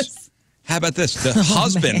about this? How about this? The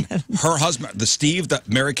husband, her husband, the Steve,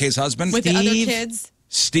 Mary Kay's husband. With the other kids?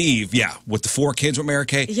 Steve, yeah, with the 4 kids with Mary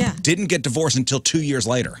Kay. Yeah. Didn't get divorced until 2 years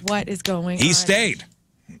later. What is going on? He stayed.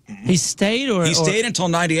 He stayed, or He stayed until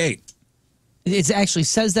 98. It actually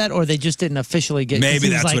says that, or they just didn't officially get. Maybe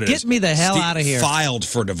he was that's like, what it is. Get me the hell Steve out of here. Filed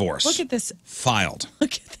for divorce. Look at this. Filed.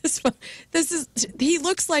 Look at this one. He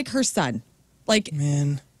looks like her son. Like,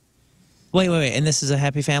 Man. Wait. And this is a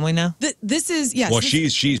happy family now? this is, yes. Well,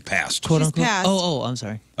 this- she's passed. Quote She's unquote. passed. Oh, I'm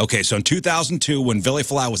sorry. Okay, so in 2002, when Billy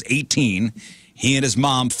Falau was 18, he and his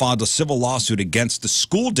mom filed a civil lawsuit against the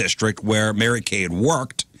school district where Mary Kay had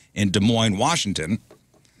worked in Des Moines, Washington,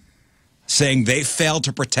 saying they failed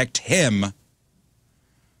to protect him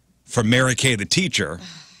from Mary Kay, the teacher,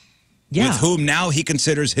 Yeah. with whom now he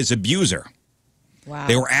considers his abuser. Wow.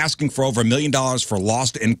 They were asking for over $1 million for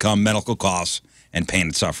lost income, medical costs, and pain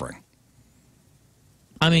and suffering.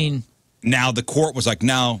 I mean, Now, the court was like,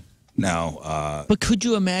 no. but could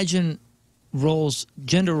you imagine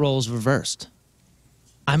gender roles reversed?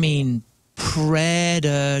 I mean,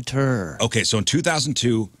 predator. Okay, so in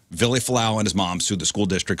 2002, Billy Falau and his mom sued the school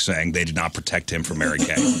district saying they did not protect him from Mary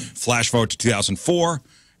Kay. Flash forward to 2004,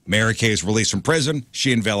 Mary Kay is released from prison.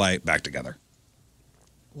 She and Billy back together.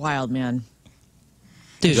 Wild, man.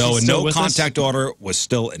 Dude, Though a she's still no with us? contact order was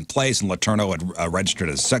still in place and Letourneau had registered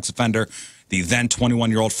as a sex offender, the then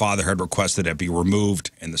 21-year-old father had requested it be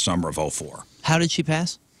removed in the summer of 04. How did she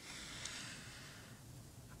pass?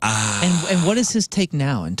 And what is his take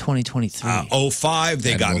now in 2023? 05,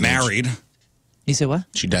 they Had got old age. married. You said what?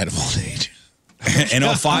 She died of old age. In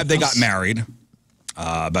 05, they got married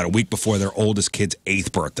about a week before their oldest kid's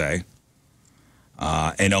 8th birthday.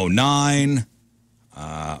 In 09,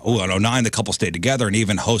 the couple stayed together and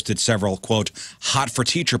even hosted several, quote, hot for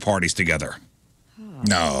teacher parties together.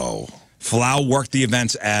 No. Falau worked the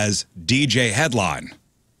events as DJ Headline.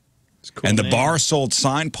 Cool And the name. bar sold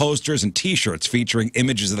signed posters and T-shirts featuring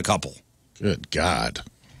images of the couple. Good God.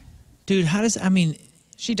 Dude, how does, I mean,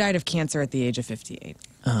 She died of cancer at the age of 58.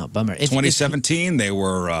 oh, bummer. If- 2017, they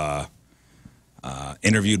were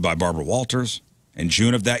interviewed by Barbara Walters. In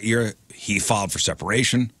June of that year, he filed for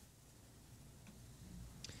separation.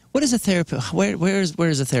 What is a therapist? Where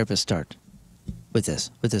does a therapist start with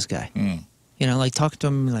this guy? You know, like talk to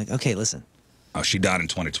him, like, okay, listen, She died in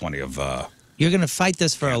 2020 of... you're gonna fight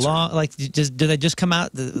this for Cancer. a long. Like, do they just come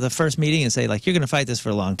out the first meeting and say, like, you're gonna fight this for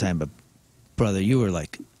a long time, but brother, you were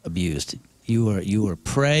like abused. You were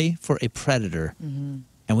prey for a predator, and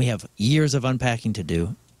we have years of unpacking to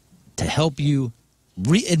do to help you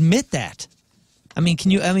admit that. I mean,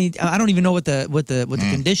 I don't even know what the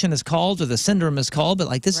condition is called or the syndrome is called, but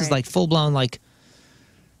like this is Right. like full blown like,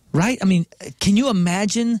 right? I mean, can you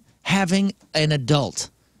imagine having an adult,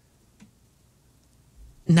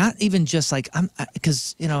 not even just like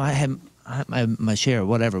because you know I had my share of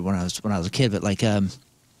whatever when I was a kid, but like, can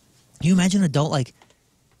you imagine an adult like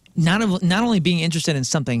not only being interested in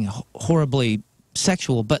something horribly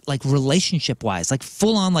sexual, but like relationship wise, like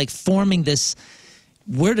full on like forming this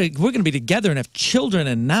we're going to be together and have children,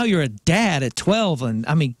 and now you're a dad at 12, and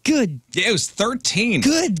I mean, good. Yeah, it was 13.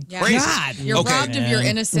 Good Yeah. God. You're robbed of your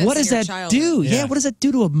innocence. What does and your that childhood. do? Yeah, what does that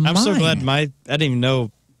do to a mind? I'm so glad I didn't even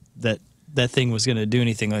know that thing was going to do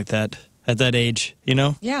anything like that at that age, you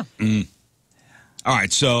know? Yeah. All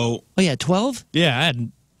right, so Oh, yeah, 12? Yeah, I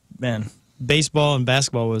had, man, baseball and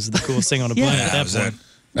basketball was the coolest thing on the planet that at was that point. it.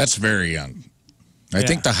 That's very young. I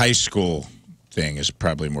think the high school thing is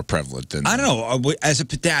probably more prevalent than. I don't know. As a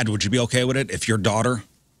dad, would you be okay with it if your daughter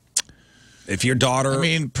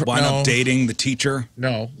wound up dating the teacher?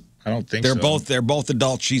 No, I don't think They're so. both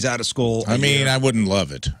adults. She's out of school. I mean, I wouldn't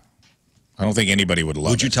love it. I don't think anybody would love it.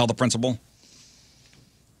 Would you tell the principal?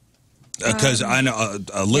 Because I know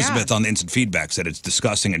Elizabeth on the instant feedback said it's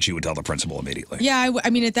disgusting, and she would tell the principal immediately. Yeah,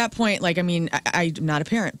 I mean, at that point, like, I mean, I'm not a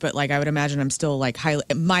parent, but like, I would imagine I'm still like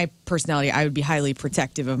my personality, I would be highly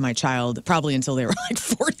protective of my child probably until they were like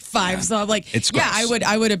 45. Yeah. So I'm like, it's yeah, gross.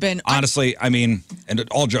 I would have been. Honestly, I mean, and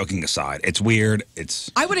all joking aside, it's weird.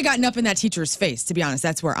 I would have gotten up in that teacher's face, to be honest.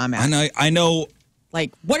 That's where I'm at. I know.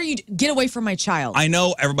 Like, what are you? Get away from my child. I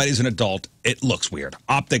know everybody's an adult. It looks weird.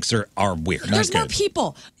 Optics are weird. There's more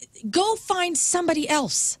people. Go find somebody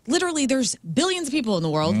else. Literally, there's billions of people in the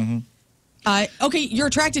world. Okay, you're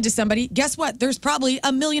attracted to somebody. Guess what? There's probably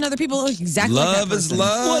a million other people exactly like that Love is person.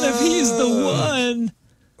 love. What if he's the one?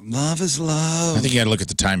 Love is love. I think you got to look at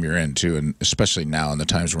the time you're in too, and especially now, in the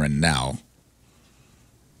times we're in now.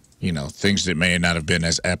 You know, things that may not have been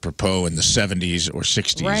as apropos in the 70s or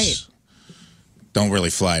 60s. Right. Don't really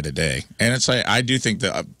fly today. And it's like, I do think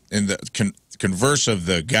that in the converse of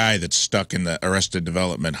the guy that's stuck in the Arrested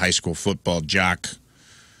Development high school football jock,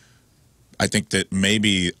 I think that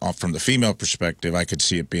maybe from the female perspective, I could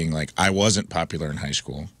see it being like, I wasn't popular in high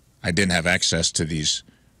school. I didn't have access to these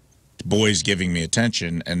boys giving me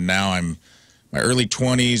attention. And now I'm my early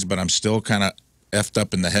 20s, but I'm still kind of effed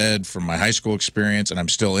up in the head from my high school experience. And I'm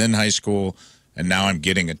still in high school. And now I'm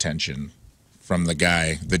getting attention from the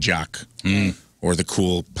guy, the jock. Or the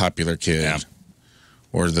cool, popular kid,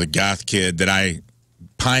 or the goth kid that I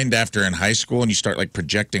pined after in high school, and you start like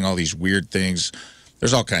projecting all these weird things.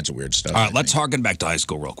 There's all kinds of weird stuff. All right, let's harken back to high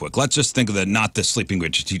school real quick. Let's just think of not the sleeping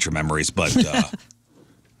with your teacher memories, but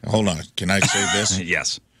Hold on, can I say this?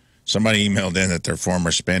 Yes. Somebody emailed in that their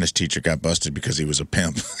former Spanish teacher got busted because he was a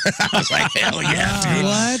pimp. I was like, hell yeah, dude.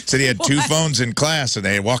 What? Said he had two phones in class, and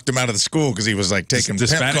they walked him out of the school because he was like taking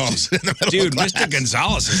pimp calls in the middle Dude, of class. Mr.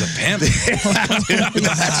 Gonzalez is a pimp. Dude,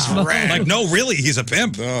 that's rad. Like, no, really, he's a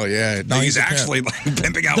pimp. Oh, yeah. No, he's a pimp. actually like,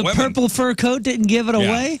 pimping out The women. purple fur coat didn't give it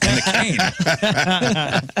away? And a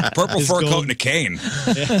cane. Purple fur coat and a cane.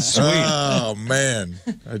 Sweet. Oh, man.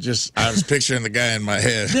 I was picturing the guy in my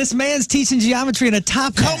head. This man's teaching geometry in a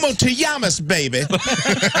top hat. Como te llamas, baby?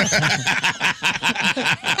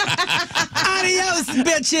 Adios,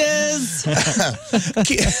 bitches.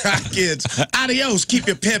 Kids, adios. Keep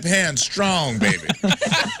your pimp hand strong, baby.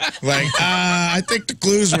 Like, I think the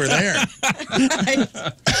clues were there.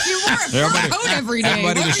 You wear a fur coat every day.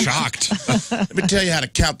 Everybody What was are you- shocked. Let me tell you how to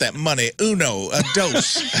count that money. Uno, a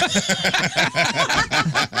dos.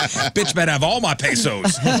 Bitch better have all my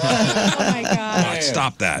pesos. Oh my god.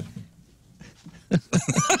 Stop that.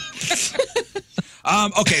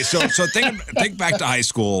 Okay, so think back to high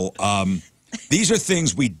school. These are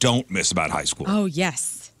things we don't miss about high school. Oh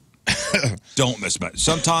yes. Don't miss about it.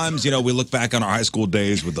 Sometimes, we look back on our high school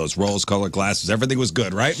days with those rose-colored glasses. Everything was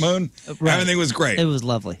good, right, Moon? Right. Everything was great. It was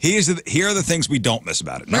lovely. Here are the things we don't miss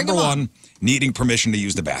about it. Bring Number them on. one, needing permission to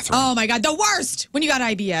use the bathroom. Oh my god, the worst when you got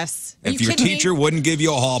IBS. Are If you your kidding me? teacher wouldn't give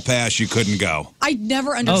you a hall pass, you couldn't go. I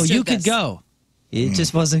never Oh, understood you could this. go. It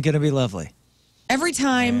just wasn't going to be lovely. Every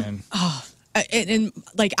time, and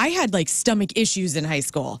like I had like stomach issues in high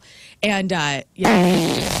school, and yeah,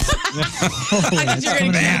 I thought you were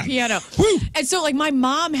gonna get a piano. And so like my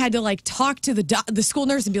mom had to like talk to the school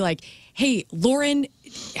nurse and be like, "Hey, Lauren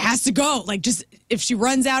has to go. Like, just if she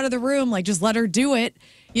runs out of the room, like just let her do it."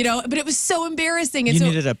 But it was so embarrassing. And You so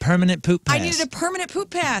needed a permanent poop pass. I needed a permanent poop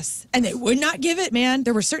pass, and they would not give it, man.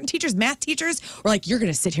 There were certain teachers, math teachers, were like, "You're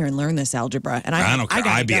going to sit here and learn this algebra," and I don't care.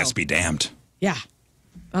 gotta IBS go. be damned. Yeah.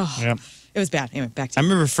 Oh, Yep. it was bad. Anyway, back to I you.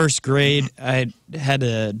 remember first grade, I had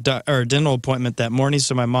a dental appointment that morning,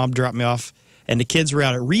 so my mom dropped me off, and the kids were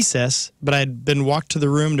out at recess, but I'd been walked to the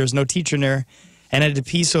room. There was no teacher in there, and I had to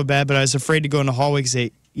pee so bad, but I was afraid to go in the hallway because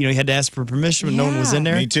you had to ask for permission, but no one was in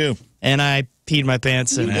there. Me too. And I peed my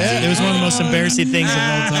pants, and it was one of the most embarrassing things of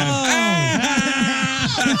all time.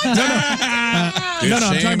 No,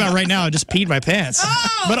 I'm talking about right now. I just peed my pants.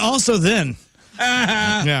 But also then.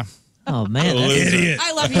 Yeah. Oh, man. That's, Idiot.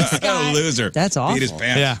 I love you, Scott. Loser. That's awful. Beat his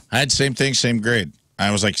pants. Yeah. I had same thing, same grade.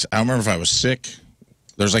 I was like, I remember if I was sick,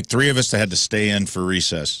 there's like 3 of us that had to stay in for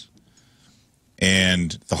recess.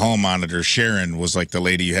 And the hall monitor, Sharon, was like the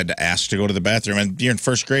lady you had to ask to go to the bathroom. And you're in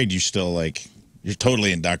first grade, you still like, you're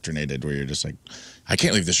totally indoctrinated where you're just like, I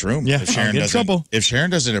can't leave this room. Yeah, if Sharon I'll get in trouble. If Sharon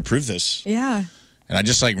doesn't approve this. Yeah. And I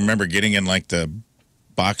just like remember getting in like the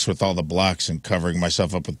box with all the blocks and covering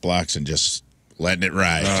myself up with blocks and just letting it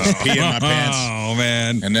ride. Just peeing my pants. Oh,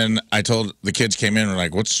 man. And then I told the kids came in and were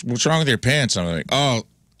like, what's wrong with your pants? I'm like, oh,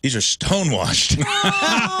 these are stonewashed.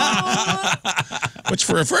 Which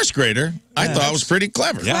for a first grader, I thought was pretty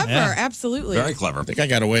clever. Yeah. Clever, absolutely. Very clever. I think I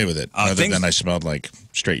got away with it. Other than I smelled like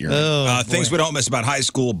straight urine. Things we don't miss about high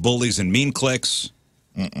school, bullies and mean cliques.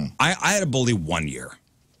 I had a bully 1 year.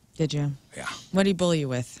 Did you? Yeah. What did he bully you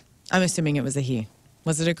with? I'm assuming it was a he.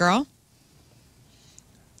 Was it a girl?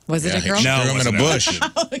 Was it a girl? He No, threw him in a bush.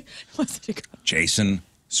 Was it a girl? Jason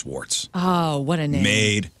Swartz. Oh, what a name.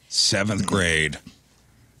 Made 7th grade.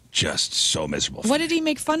 Just so miserable. What did he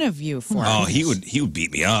make fun of you for? Oh, he would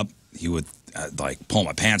beat me up. He would like pull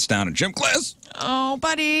my pants down in gym class. Oh,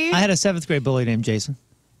 buddy. I had a 7th grade bully named Jason.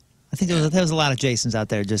 I think there was a lot of Jasons out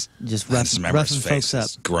there just I just roughing remember his folks face, up.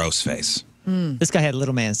 his gross face. This guy had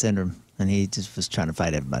little man syndrome, and he just was trying to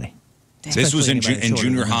fight everybody. This was in Especially anybody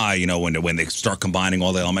junior shorter than high, you know, when they start combining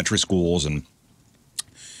all the elementary schools, and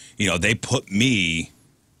you know they put me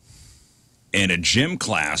in a gym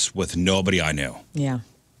class with nobody I knew, Yeah.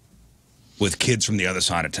 with kids from the other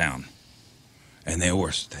side of town, and there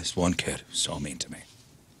was this one kid who was so mean to me.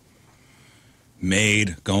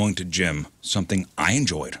 Made going to gym something I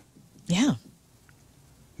enjoyed. Yeah.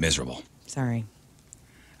 Miserable. Sorry.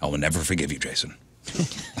 I will never forgive you, Jason.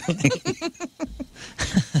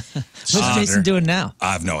 What's Jason doing now?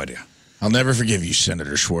 I have no idea. I'll never forgive you,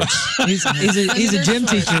 Senator Schwartz. He's a gym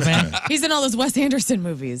teacher, man. He's in all those Wes Anderson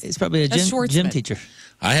movies. He's probably a That's gym Schwartzman. teacher.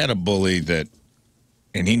 I had a bully that,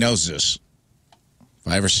 and he knows this.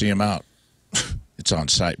 If I ever see him out, it's on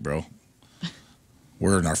site, bro.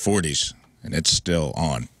 We're in our 40s, and it's still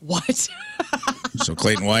on. What? So,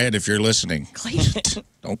 Clayton Wyatt, if you're listening, Clayton.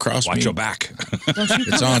 don't cross me. Watch your back. Don't you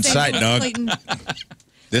It's come on say site, that, dog. Clayton.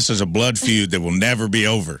 This is a blood feud that will never be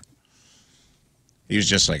over. He was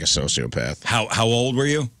just like a sociopath. How old were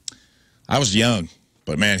you? I was young,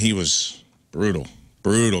 but man, he was brutal.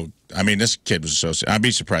 Brutal. I mean, this kid was a sociopath. I'd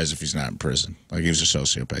be surprised if he's not in prison. Like, he was a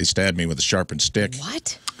sociopath. He stabbed me with a sharpened stick.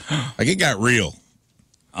 What? Like, it got real.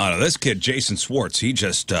 Oh, no, this kid, Jason Swartz, he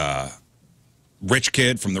just, rich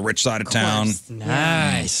kid from the rich side of town.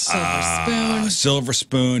 Nice. Silver spoon. Silver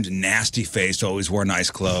spooned, nasty faced, always wore nice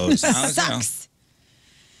clothes. Sucks.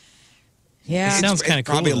 Yeah. It sounds kind of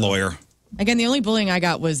cool. Probably a lawyer. Again, the only bullying I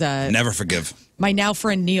got was Never forgive. my now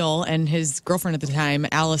friend Neil and his girlfriend at the time,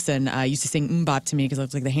 Allison, used to sing Mbop to me because I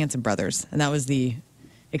was like the Hanson brothers. And that was the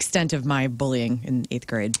extent of my bullying in 8th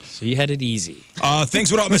grade. So you had it easy. Things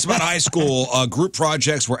we don't miss about high school, group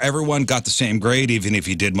projects where everyone got the same grade, even if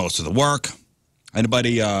you did most of the work.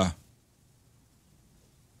 Anybody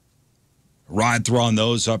ride through on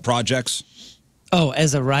those projects? Oh,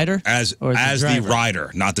 as a rider? As Or as the the driver?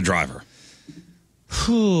 rider, not the driver.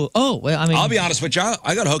 Whew. Oh, well, I mean, I'll be honest with you.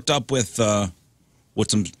 I got hooked up with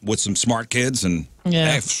some smart kids, and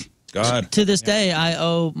Yeah. hey, God. to this day, I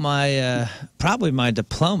owe my probably my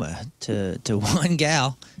diploma to one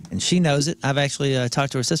gal, and she knows it. I've actually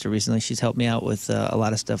talked to her sister recently. She's helped me out with a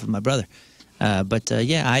lot of stuff with my brother. But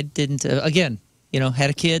yeah, I didn't. Again, had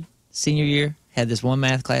a kid senior year, had this one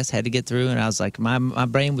math class, had to get through, and I was like, my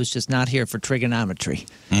brain was just not here for trigonometry.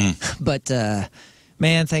 But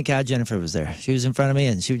man, thank God Jennifer was there. She was in front of me,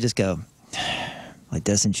 and she would just go like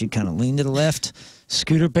this, and she'd kind of lean to the left,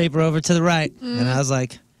 scoot her paper over to the right, and I was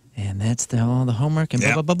like, and that's all the homework, and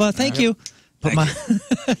blah, blah, blah, blah. Thank you. But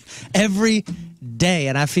every day,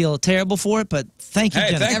 and I feel terrible for it, but thank you, Hey,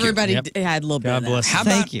 Jennifer. thank you. Everybody Yep. had a little bit God of that. bless you.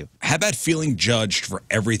 Thank you. How about feeling judged for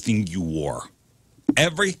everything you wore?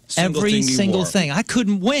 Every single Every thing you single wore. thing. I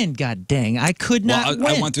couldn't win, god dang. I could not Well, win.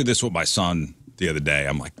 I went through this with my son the other day.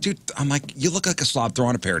 I'm like, dude, you look like a slob. Throw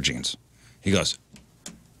on a pair of jeans. He goes,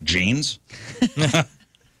 jeans?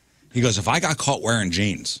 He goes, if I got caught wearing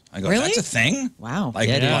jeans, I go, Really? that's a thing? Wow. Like,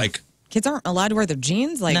 Yeah. like Kids aren't allowed to wear their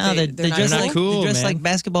jeans? Like, no, they're they're not just not like cool, they're just man. like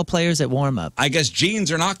basketball players at warm up. I guess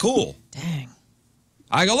jeans are not cool. Dang.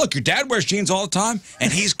 I go, look, your dad wears jeans all the time,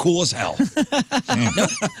 and he's cool as hell.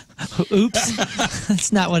 Oops.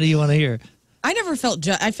 That's not what you want to hear. I never felt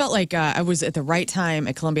I felt like I was at the right time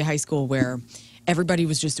at Columbia High School where everybody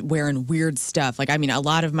was just wearing weird stuff. Like, I mean, a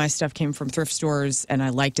lot of my stuff came from thrift stores, and I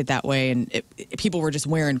liked it that way. And people were just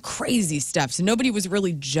wearing crazy stuff. So nobody was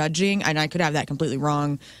really judging, and I could have that completely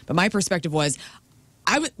wrong. But my perspective was,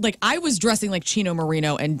 I was dressing like Chino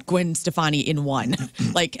Marino and Gwen Stefani in one.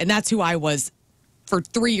 And that's who I was for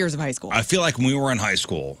 3 years of high school. I feel like when we were in high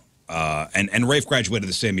school, and Rafe graduated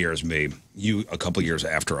the same year as me, you a couple years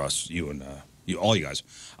after us, all you guys.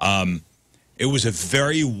 It was a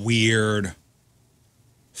very weird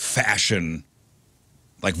fashion,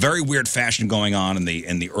 like very weird fashion going on in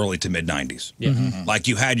the early to mid 90s. Yeah. Like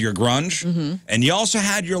you had your grunge, and you also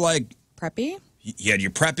had your like Preppy? you had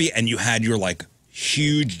your preppy, and you had your like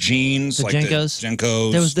huge jeans, The like Jenkos. the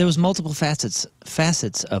Jenkos. There was multiple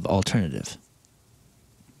facets of alternative.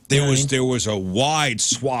 There was a wide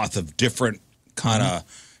swath of different kind of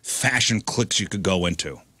fashion cliques you could go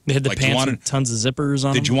into. They had the Like, pants with tons of zippers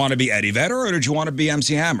on Did them. you want to be Eddie Vedder or did you want to be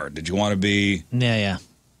MC Hammer? Did you want to be Yeah.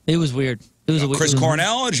 It was weird. It was Chris it was-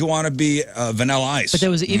 Cornell or did you want to be Vanilla Ice? But there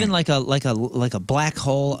was even like a black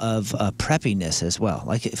hole of preppiness as well.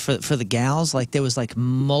 Like for the gals, like there was like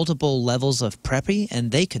multiple levels of preppy, and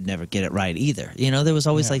they could never get it right either. You know, there was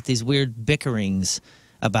always like these weird bickerings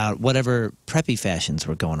about whatever preppy fashions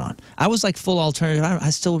were going on. I was like full alternative. I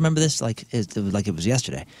still remember this like it was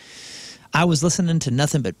yesterday. I was listening to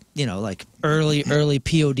nothing but, like early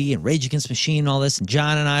POD and Rage Against the Machine and all this. And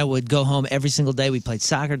John and I would go home every single day. We played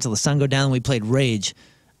soccer until the sun go down. And we played Rage,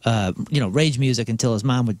 Rage music until his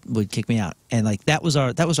mom would kick me out. And like that was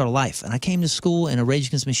our life. And I came to school in a Rage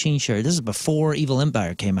Against the Machine shirt. This is before Evil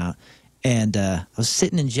Empire came out. And I was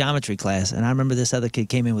sitting in geometry class, and I remember this other kid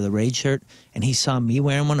came in with a Rage shirt, and he saw me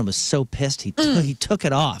wearing one and was so pissed he took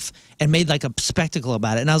it off and made like a spectacle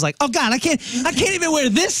about it. And I was like, "Oh God, I can't even wear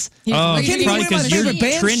this. I can't even probably wear my 'cause you're favorite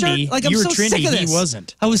band trendy. shirt. Like I'm You were so sick trendy, of he this."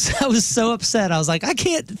 wasn't. I was so upset. I was like, I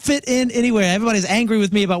can't fit in anywhere. Everybody's angry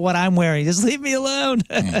with me about what I'm wearing. Just leave me alone.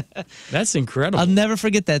 That's incredible. I'll never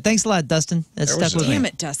forget that. Thanks a lot, Dustin. That There stuck was with Damn me.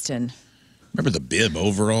 it, Dustin. Remember the bib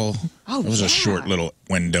overall? Oh, It was yeah. a short little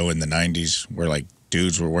window in the 90s where like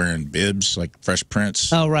dudes were wearing bibs, like Fresh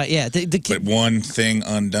Prince. Oh right, yeah. The But kid, one thing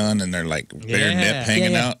undone and they're like bare Yeah. nip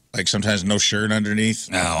hanging Yeah. out. Like sometimes no shirt underneath.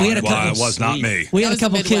 No, We had a well, couple- it was not me. we had That a was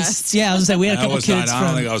couple the kids. Midwest. Yeah, I was gonna say we had a That couple was not, kids I don't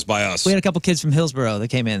from. think that was by us. We had a couple kids from Hillsborough that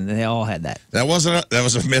came in, and they all had that. That was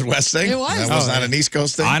a Midwest thing. It was. That was Oh, not yeah. an East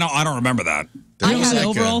Coast thing. I don't remember that. There You was had like a-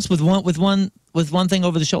 overalls with one thing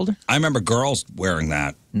over the shoulder. I remember girls wearing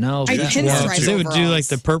that. No, I that's pinstripe wild. Because they would do like overalls.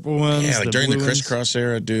 the purple ones. Yeah, like during the blue ones. crisscross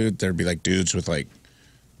era, dude, there'd be like dudes with like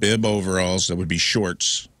bib overalls that would be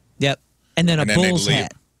shorts. Yep, and then a And then they'd bull's leave-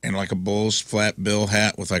 hat. And like a bull's flat bill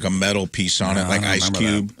hat with like a metal piece on it, No, like I Ice don't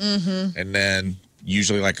Cube. Mm-hmm. And then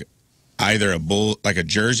usually like either a bull, like a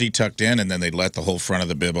jersey tucked in, and then they'd let the whole front of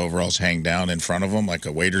the bib overalls hang down in front of them like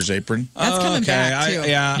a waiter's apron. That's coming back, too.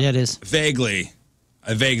 Yeah, Yeah, it is. Vaguely.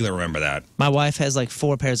 I vaguely remember that. My wife has like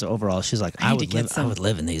 4 pairs of overalls. She's like, I I need to would get live. I some. would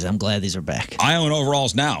live in these. I'm glad these are back. I own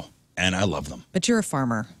overalls now, and I love them. But you're a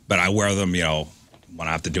farmer. But I wear them, when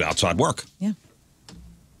I have to do outside work. Yeah.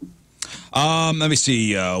 Let me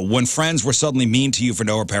see. When friends were suddenly mean to you for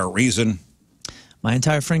no apparent reason. My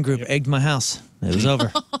entire friend group egged my house. It was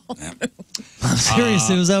over. I'm serious.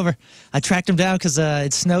 It was over. I tracked them down because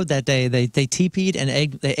it snowed that day. They TP'd and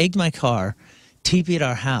they egged my car, TP'd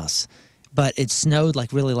our house, but it snowed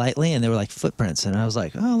like really lightly, and they were like footprints. And I was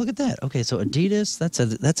like, oh, look at that. Okay, so Adidas,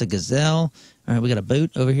 that's a Gazelle. All right, we got a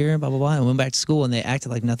boot over here, blah blah blah. And went back to school, and they acted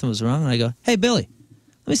like nothing was wrong. And I go, hey Billy,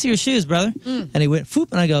 let me see your shoes, brother. And he went,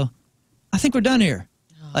 foop, and I go, I think we're done here.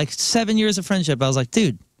 Like 7 years of friendship. I was like,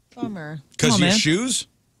 dude, Bummer. Because Come of on, your man. shoes?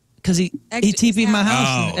 because he Egged his TP'd my house.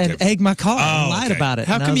 house Oh, and okay. egged my car and Oh, lied okay. about it.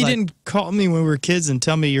 How And I come was you like, didn't call me when we were kids and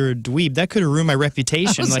tell me you're a dweeb? That could have ruined my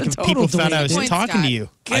reputation. I was Like a if total people found dweeb. I was Point, talking Scott. to you.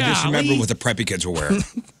 I just remember Golly. what the preppy kids were wearing.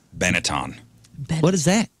 Benetton. What is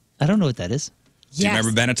that? I don't know what that is. Do you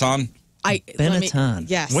remember Benetton? Benetton.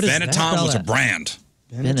 Yes. What is Benetton that? was a that? brand.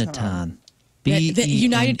 Benetton. The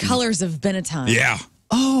United B-E-N-E. Colors of Benetton. Yeah.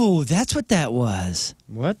 Oh, that's what that was.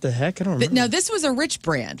 What the heck? I don't remember. Now, this was a rich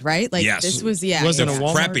brand, right? Like, Yes. this was, yeah. Was it yeah. a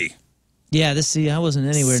Walmart? Preppy. Yeah, I wasn't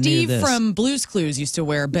anywhere Steve near this. from Blue's Clues used to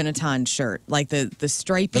wear a Benetton shirt, like the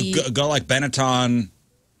stripy. Go like Benetton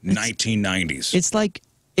 1990s.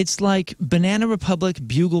 It's like Banana Republic,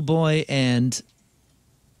 Bugle Boy, and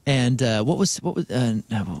what was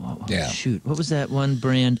Yeah. shoot, what was that one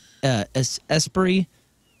brand? Esprit.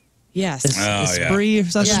 Yes. Oh, Esprit or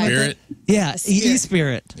something like that? Spirit. Yeah, Spirit.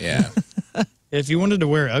 E-Spirit. Yeah. If you wanted to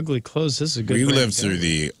wear ugly clothes, this is a good. We brand lived to go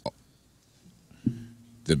through with.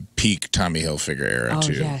 the peak Tommy Hilfiger era Oh,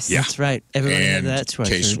 too. yes. Yeah. That's right. Everybody had And that. That's right.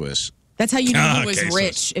 K-Swiss. That's how you knew Ah, he was okay, so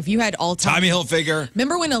rich. If you had all Tommy Hilfiger.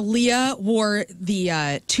 Remember when Aaliyah wore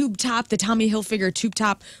the tube top, the Tommy Hilfiger tube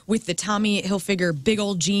top with the Tommy Hilfiger big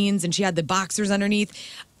old jeans, and she had the boxers underneath?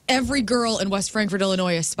 Every girl in West Frankfort,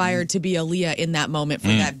 Illinois aspired to be Aaliyah in that moment for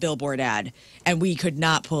that billboard ad. And we could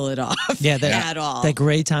not pull it off at all. That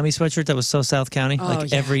gray Tommy sweatshirt that was so South County.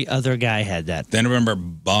 Every other guy had that. Then remember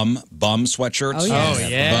bum sweatshirts? Oh,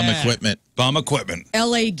 yes. Bum equipment.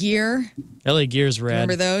 LA Gear. LA Gear's rad.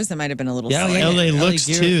 Remember those? That might have been a little LA Looks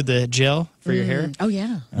Gear. too, the gel for your hair. Oh,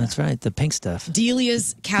 yeah. That's right, the pink stuff.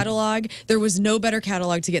 Delia's catalog. There was no better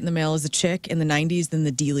catalog to get in the mail as a chick in the 90s than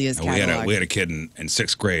the Delia's catalog. We had a kid in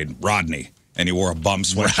 6th grade, Rodney, and he wore a bum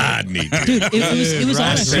sweatshirt. Rodney, dude. It was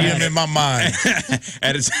I awesome. see him in my mind.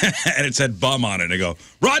 and it said bum on it. And I go,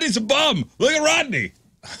 Rodney's a bum. Look at Rodney.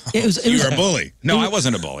 It was You were a bully. No, I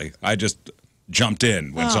wasn't a bully. I just jumped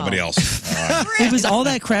in when somebody else. It was all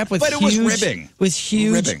that crap with But it was ribbing. With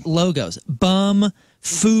huge Ribbing. logos. Bum,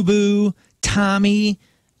 FUBU, Tommy.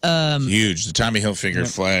 Huge. The Tommy Hilfiger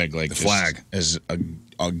flag, like The flag. is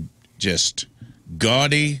a just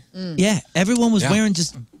gaudy. Yeah, everyone was Yeah. wearing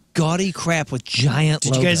just gaudy crap with giant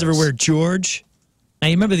Did logos. you guys ever wear George? Now,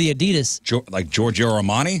 you remember the Adidas? Like Giorgio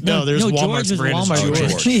Armani? No, there's George Walmart's was brand is Walmart.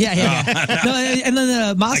 George. yeah. No, and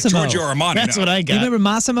then Massimo. Like Giorgio Armani. That's no. what I You got. remember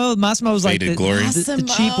Massimo? Massimo was like Faded the, Glory.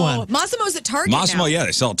 the cheap one. Massimo's at Target Massimo, now. yeah,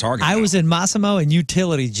 they sell at Target. I now. was in Massimo and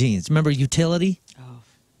utility jeans. Remember utility?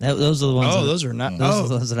 Those are the ones. Oh, that, those are not. Those are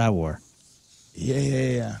the ones that I wore.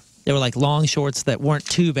 Yeah. They were like long shorts that weren't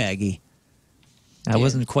too baggy. I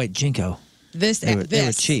wasn't quite Jinko. They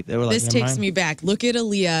were cheap. They were like this takes me back. Look at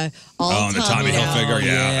Aaliyah. All Oh, and the Tommy Hilfiger,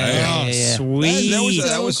 yeah. yeah. Sweet.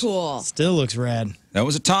 That was cool. Still looks rad. That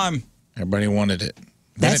was a time. Everybody wanted it. Then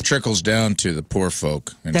That's- it trickles down to the poor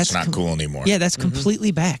folk, and it's not cool anymore. Yeah, that's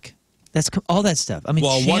completely back. That's all that stuff. I mean,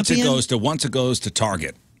 Well, once it Champion- goes to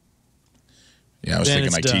Target. Yeah, I was Then thinking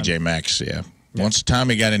it's like done. TJ Maxx. Yeah. Once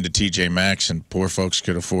Tommy got into TJ Maxx and poor folks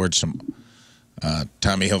could afford some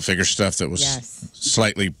Tommy Hilfiger stuff that was Yes.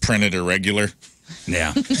 slightly printed or regular.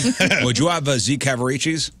 Yeah. Would you have Z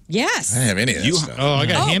Cavaricci's? Yes. I didn't have any of that stuff. Oh, I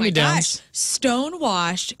got Oh my gosh. hand-me-downs.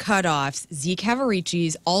 Stonewashed cutoffs. Z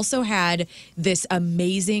Cavaricci's also had this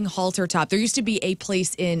amazing halter top. There used to be a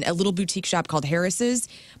place in a little boutique shop called Harris's.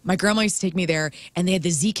 My grandma used to take me there, and they had the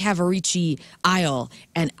Z Cavaricci aisle.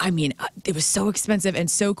 And I mean, it was so expensive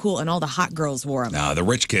and so cool, and all the hot girls wore them. No, the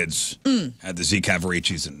rich kids had the Z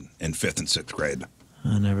Cavaricci's in 5th and 6th grade.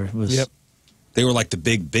 I never was. Yep. They were like the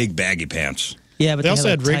big baggy pants. Yeah, but They they, also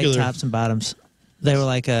had, had like, regular- tight tops and bottoms. They were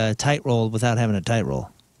like tight rolled without having a tight roll.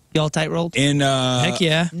 Y'all tight rolled? In Heck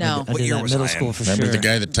yeah. No. I What did year that was middle I school in? for Remember sure. the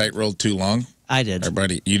guy that tight rolled too long? I did.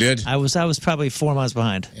 Everybody, you did? I was probably 4 months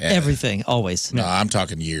behind. Yeah. Everything, always. No, I'm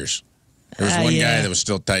talking years. There was one guy that was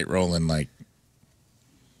still tight rolling, like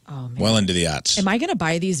Oh, man. well into the aughts. Am I going to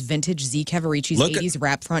buy these vintage Z Cavaricci's Look at- 80s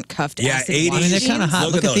wrap front cuffed Yeah, acid 80s. wash I mean, they're jeans? kinda hot.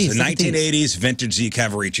 Look, Look at at those. these, The look at these. 1980s vintage Z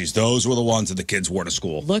Cavaricci's. Those were the ones that the kids wore to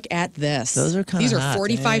school. Look at this. Those are kind of These are hot.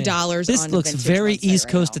 $45 This on looks the vintage very website East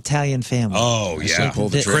right Coast now. Italian family. Oh, yeah. pull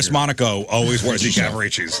the Chris trigger. Monaco always wears Z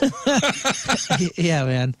Cavaricci's. Yeah,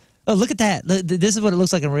 man. Oh, look at that. This is what it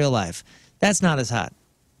looks like in real life. That's not as hot.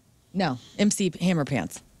 No, MC Hammer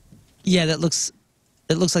pants. Yeah, it looks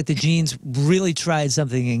like the jeans really tried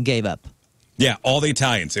something and gave up. Yeah, all the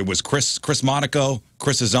Italians. It was Chris Monaco,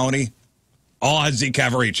 Chris Azzoni, all had Z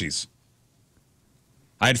Cavaricci's.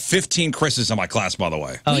 I had 15 Chris's in my class, by the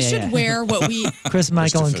way. Oh, we yeah, should yeah. wear what we Chris,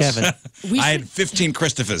 Michael, and Kevin. we I should, had 15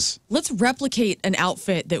 Christophers. let's replicate an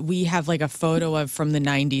outfit that we have like a photo of from the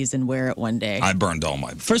 90s and wear it one day. I burned all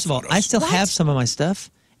my First of all, photos. I still What? have some of my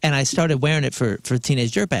stuff, and I started wearing it for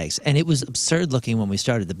teenage dirtbags, and it was absurd looking when we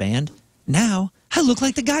started the band. Now I look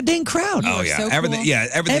like the goddamn crowd. Oh, are yeah. so Everything, cool. yeah,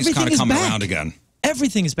 everything's Everything kind of is coming back. around again.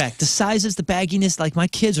 Everything is back. The sizes, the bagginess. Like my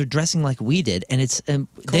kids are dressing like we did, and it's they Cool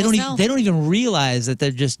don't as hell. they don't even realize that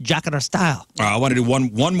they're just jocking our style. I want to do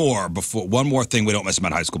one more thing we don't miss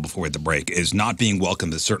about high school before we hit the break is not being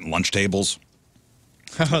welcome to certain lunch tables.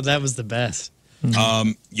 Oh, that was the best.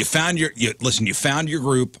 You found your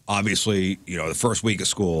group, obviously, the first week of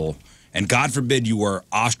school, and God forbid you were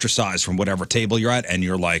ostracized from whatever table you're at and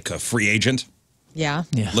you're like a free agent yeah.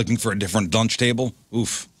 Yeah, looking for a different lunch table.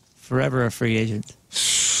 Oof. forever a free agent.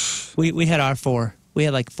 We had our 4. We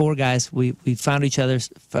had like 4 guys. We found each other's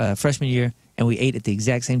freshman year, and we ate at the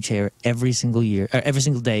exact same chair every single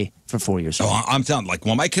day for 4 years. So I'm telling you, like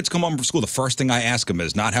when my kids come home from school, the first thing I ask them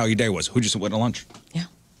is not how your day was. Who'd you sit with at lunch? Yeah.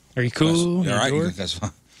 Are you cool? You all right? You guys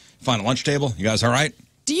find a lunch table? You guys all right?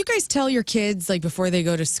 Do you guys tell your kids like before they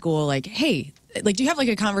go to school, like, hey, like, do you have like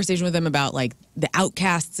a conversation with them about like the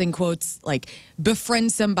outcasts in quotes, like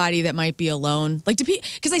befriend somebody that might be alone? Like,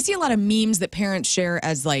 because I see a lot of memes that parents share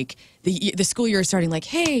as like the school year is starting, like,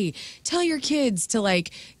 hey, tell your kids to like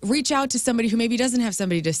reach out to somebody who maybe doesn't have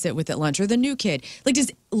somebody to sit with at lunch, or the new kid. Like, does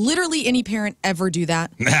literally any parent ever do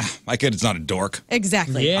that? Nah, my kid is not a dork.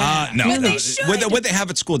 Exactly. Yeah. No, Yeah, no. they should. What they have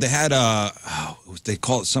at school, they had they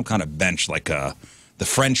call it some kind of bench, like the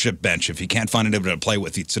friendship bench. If you can't find anybody to play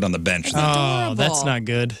with, you'd sit on the bench. Oh, that's not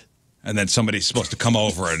good. And then somebody's supposed to come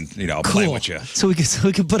over and play with you. So we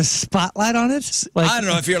could put a spotlight on it. Like, I don't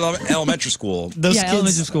know if you're in elementary school. Those yeah, kids,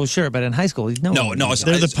 elementary school, sure, but in high school, no.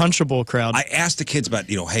 they're the punchable crowd. I asked the kids about,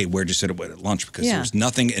 hey, where'd you sit at lunch? Because Yeah. there's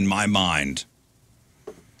nothing in my mind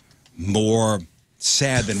more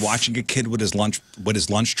sad than watching a kid with his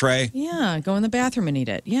lunch tray. Yeah, go in the bathroom and eat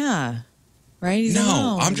it. Yeah. Right? He's No,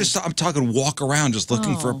 alone. I'm talking walk around just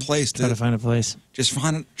looking for a place Try to find a place. just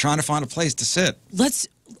trying to find a place to sit.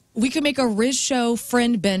 We could make a Riz Show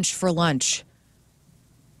friend bench for lunch.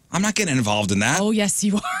 I'm not getting involved in that. Oh, yes,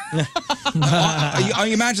 you are.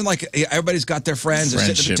 You imagine like everybody's got their friends, they're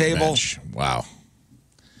sitting at the table. bench. Wow.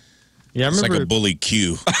 Yeah, I It's remember. like a bully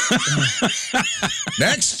cue.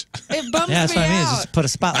 Next. It bums Yeah, that's me what I mean. Is out. just put a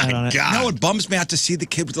spotlight on it. No, it bums me out to see the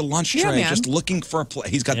kid with the lunch Yeah, tray, man. just looking for a place.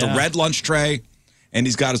 He's got the Yeah. red lunch tray, and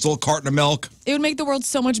he's got his little carton of milk. It would make the world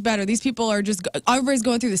so much better. These people are everybody's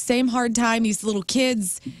going through the same hard time. These little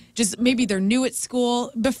kids, just maybe they're new at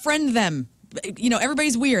school. Befriend them.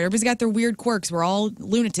 Everybody's weird. Everybody's got their weird quirks. We're all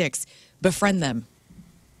lunatics. Befriend them.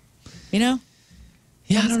 Yeah,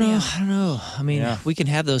 I don't know. Yeah. I don't know. I mean, Yeah. we can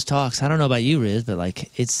have those talks. I don't know about you, Riz, but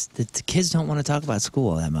like, it's the kids don't want to talk about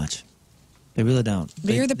school that much. They really don't.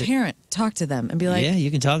 But you're the parent. Talk to them and be like, yeah,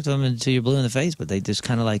 you can talk to them until you're blue in the face, but they just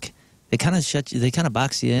kind of like they kind of shut you. They kind of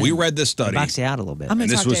box you in. We read this They study. box you out a little bit. I'm going And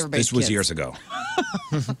to this talk to everybody's was kids. years ago.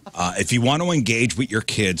 If you want to engage with your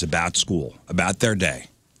kids about school, about their day,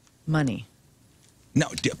 Money. no,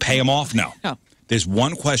 pay them off. No, No. There's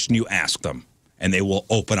one question you ask them, and they will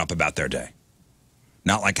open up about their day.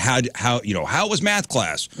 Not like how was math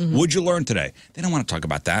class? Mm-hmm. What'd you learn today? They don't want to talk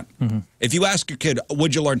about that. If you ask your kid,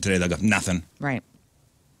 what'd you learn today? They'll go, nothing. Right.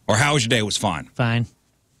 Or how was your day? It was fine. Fine.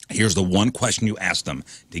 Here's the one question you ask them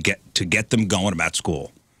to get them going about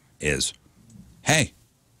school is, hey,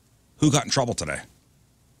 who got in trouble today?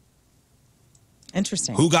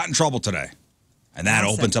 Interesting. Who got in trouble today? And that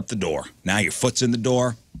Awesome. opens up the door. Now your foot's in the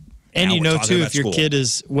door. And Now you we're know, talking too, about if your school. kid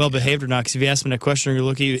is well behaved or not, because if you ask them a question or you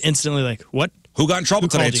look at you instantly like, what? Who got in trouble Who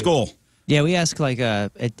today called at you? school? Yeah, we ask like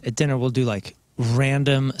at dinner. We'll do like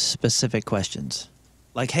random specific questions,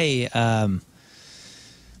 like, hey, oh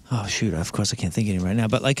shoot, of course I can't think of any right now.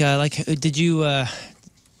 But like did you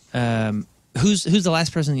who's the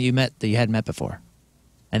last person that you hadn't met before?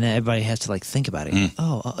 And then everybody has to like think about it.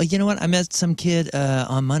 Oh, you know what? I met some kid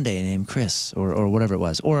on Monday named Chris or whatever it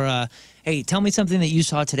was. Or hey, tell me something that you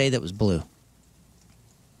saw today that was blue.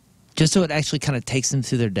 Just so it actually kind of takes them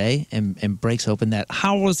through their day and breaks open that,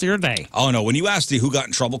 how was your day? Oh, no. When you ask the who got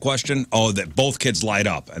in trouble question, that both kids light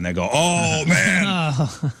up and they go, oh, man.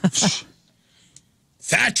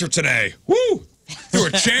 Thatcher today. Woo! Threw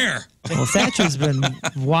a chair. Well, Thatcher's been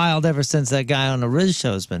wild ever since that guy on the Riz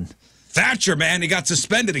show's been Thatcher, man, he got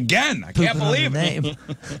suspended again. I can't pooping on the believe it.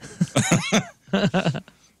 name.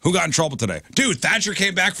 Who got in trouble today? Dude, Thatcher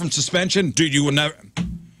came back from suspension. Dude, you would never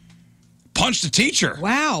punched a teacher.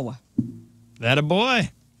 Wow. That a boy.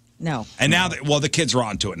 No. And now, the kids are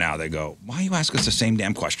on to it now. They go, why you ask us the same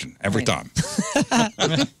damn question every Right.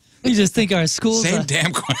 time? You just think our school's Same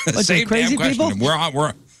damn question. bunch of Same crazy damn question. people?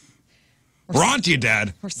 We're on to you,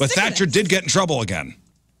 Dad. We're But sick of Thatcher this. did get in trouble again.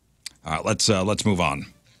 All right, let's move on.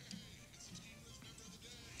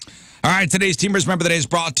 All right, today's Team Riz Member of the Day is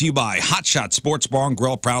brought to you by Hot Shots Sports Bar and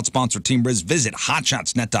Grill, proud sponsor of Team Riz. Visit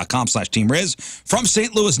hotshotsnet.com/Team Riz. From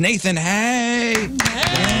St. Louis, Nathan. Hey.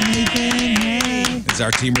 This is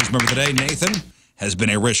our Team Riz Member of the Day. Nathan has been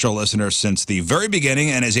a Riz Show listener since the very beginning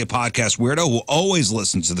and is a podcast weirdo who always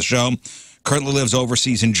listens to the show. Currently lives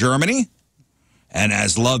overseas in Germany and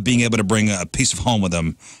has loved being able to bring a piece of home with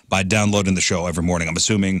him by downloading the show every morning. I'm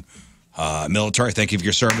assuming military. Thank you for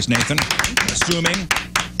your service, Nathan. Assuming.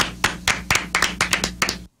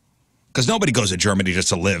 Because nobody goes to Germany just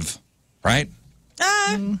to live, right?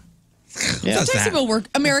 Yeah. Sometimes people work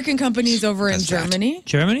American companies over in Does that. Germany.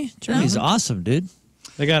 Germany? Germany's awesome, dude.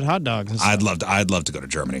 They got hot dogs. And stuff. I'd love to go to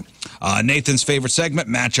Germany. Nathan's favorite segment,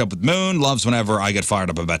 Match Up with Moon, loves whenever I get fired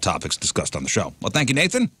up about topics discussed on the show. Well, thank you,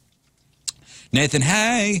 Nathan. Nathan,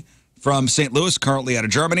 hey, from St. Louis, currently out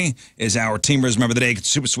of Germany, is our Team Riz Member of the Day.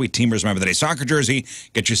 Super sweet Team Riz Member of the Day soccer jersey.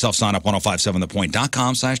 Get yourself signed up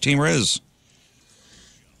 1057thepoint.com/Team Riz.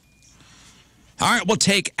 All right, we'll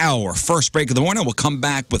take our first break of the morning. We'll come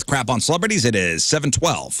back with Crap on Celebrities. It is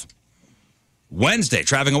 7:12. Wednesday,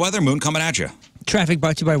 traffic and weather. Moon coming at you. Traffic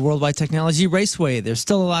brought to you by Worldwide Technology Raceway. There's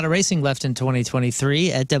still a lot of racing left in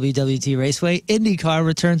 2023 at WWT Raceway. IndyCar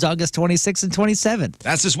returns August 26th and 27th.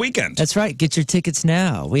 That's this weekend. That's right. Get your tickets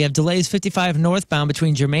now. We have delays 55 northbound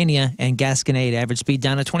between Germania and Gasconade. Average speed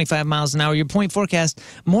down to 25 miles an hour. Your point forecast,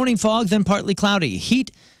 morning fog, then partly cloudy.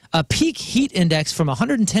 A peak heat index from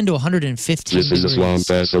 110 to 115 This is a Swan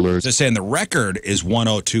Fast Alert. They're saying the record is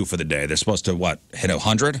 102 for the day. They're supposed to, hit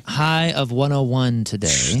 100? High of 101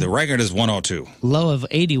 today. The record is 102. Low of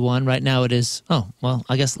 81. Right now it is,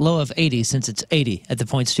 I guess low of 80 since it's 80 at the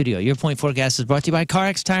Point Studio. Your point forecast is brought to you by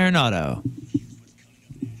CarX Tire and Auto.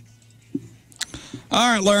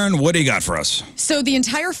 All right, Lern, what do you got for us? So the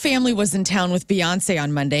entire family was in town with Beyonce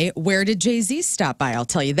on Monday. Where did Jay-Z stop by? I'll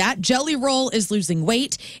tell you that. Jelly Roll is losing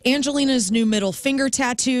weight. Angelina's new middle finger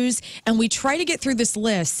tattoos. And we try to get through this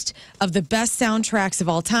list of the best soundtracks of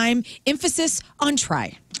all time. Emphasis on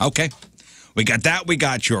try. Okay. We got that. We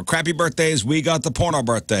got your crappy birthdays. We got the porno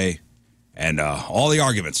birthday. And all the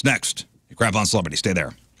arguments. Next. Crap on Celebrity. Stay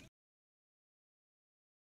there.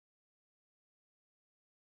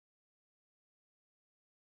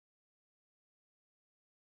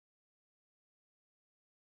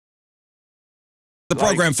 The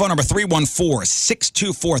program phone number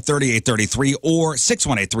 314-624-3833 or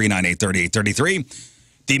 618-398-3833.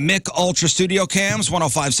 The Mick Ultra Studio Cams,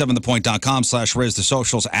 1057thepoint.com/Riz. The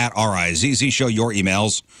socials at RIZZ Show. Your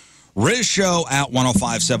emails, RizShow at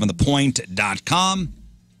 1057thepoint.com.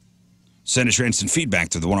 Send us your instant feedback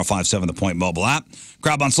through the 1057 The Point mobile app.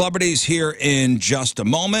 Crowd on Celebrities here in just a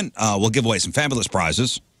moment. We'll give away some fabulous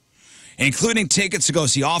prizes, including tickets to go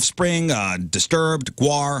see Offspring, Disturbed,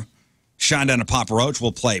 Guar, Shine Down to Papa Roach.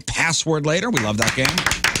 We'll play Password later. We love that game.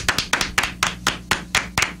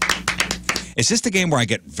 Is this the game where I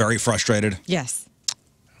get very frustrated? Yes.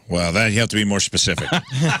 Well, that you have to be more specific.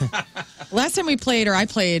 Last time we played, or I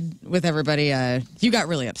played with everybody, you got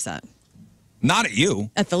really upset. Not at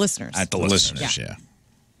you. At the listeners. At the listeners, yeah.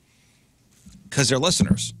 Because they're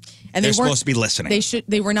listeners. And they're supposed to be listening.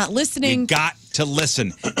 They were not listening. You got to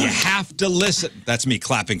listen. You have to listen. That's me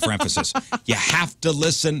clapping for emphasis. You have to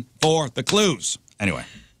listen for the clues. Anyway,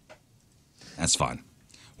 that's fine.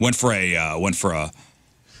 Went for a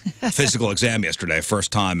physical exam yesterday,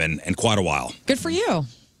 first time in quite a while. Good for you.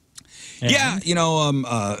 Yeah,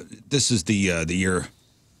 this is the year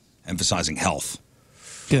emphasizing health.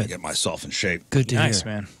 Good. Get myself in shape. Good to Nice,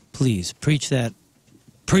 hear. man. Please, preach that.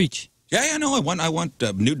 Preach. Yeah, no, I went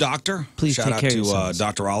new doctor. Please Shout take out care of to yourselves.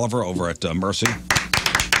 Dr. Oliver over at Mercy.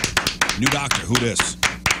 New doctor, who dis?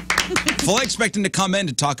 Fully expecting to come in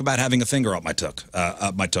to talk about having a finger up my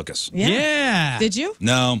tuchus. Yeah. Did you?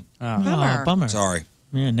 No, Bummer. Bummer. sorry.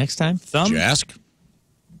 Yeah, next time. Did you ask?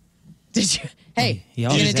 Did you? Hey, He you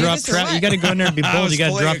always gonna do Drop this or trout. what? You got to go in there and be I bold. was You got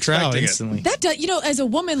to fully drop trout expecting it. instantly. That does, as a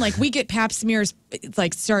woman, like we get pap smears,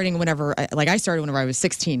 like starting whenever, like I started whenever I was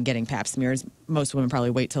 16 getting pap smears. Most women probably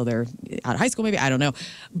wait till they're out of high school, maybe, I don't know.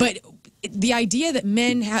 But the idea that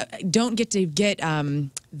men don't get to get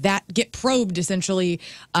probed essentially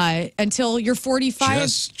until you're 45.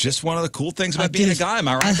 Just one of the cool things about being a guy. Am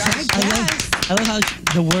I right, guys? I love how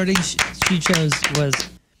the wording she chose was,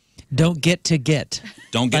 don't get to get.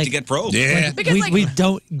 Don't get Like- to get probed. Yeah. Because, we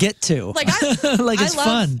don't get to. Like I, Like, it's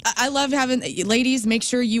fun. I love having ladies make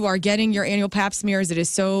sure you are getting your annual pap smears. It is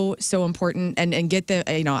so important, and get the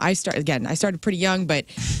I started pretty young, but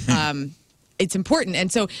it's important,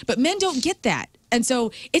 and so but men don't get that, and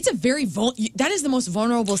so it's a very that is the most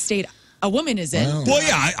vulnerable state a woman is in. Well,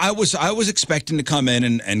 yeah, I was expecting to come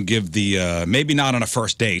in and give the maybe not on a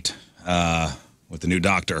first date with the new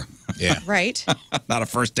doctor. Yeah. Right. Not a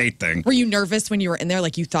first date thing. Were you nervous when you were in there?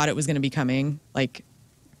 Like you thought it was going to be coming? Like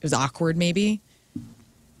it was awkward, maybe?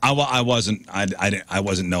 I wasn't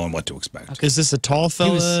knowing what to expect. Is this a tall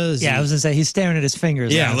fella? I was gonna say he's staring at his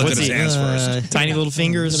fingers. Yeah, look what's at his he- hands first. Tiny little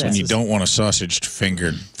fingers. And you don't want a sausaged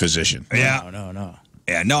fingered physician. Yeah. No.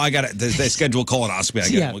 Yeah, no, I got it. They schedule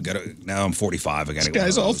colonoscopy. Yeah. Now I'm 45. I got to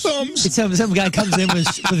Guy's all thumbs. Some guy comes in with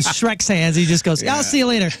Shrek's hands. He just goes, "I'll see you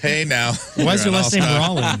later. Hey, now. Why is your last name All-star.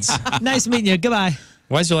 Rollins? Nice meeting you. Goodbye."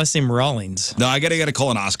 Why is your last name Rollins? No, I got to get a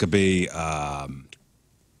colonoscopy. Got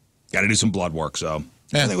to do some blood work. So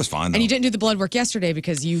I think it was fine. Though. And you didn't do the blood work yesterday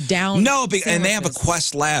because you downed. No, and they have a sandwiches.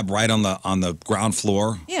 Quest lab right on the ground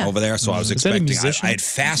floor Yeah. over there. So I was Is that a expecting. musician? I had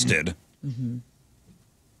fasted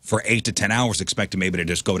for 8 to 10 hours, expecting maybe to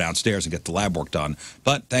just go downstairs and get the lab work done.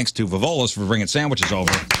 But thanks to Vivolas for bringing sandwiches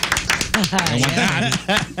over. There went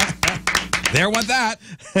that. There went that.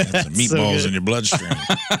 That's the meatballs good. in your bloodstream.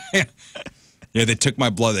 Yeah, they took my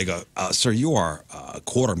blood. They go, sir, you are a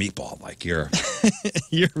quarter meatball. Like you're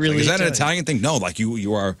really like, is that an Italian thing? No, like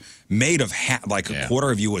you are made of like a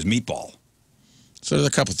quarter of you was meatball. So there's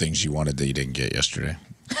a couple things you wanted that you didn't get yesterday.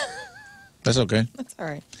 That's okay. That's all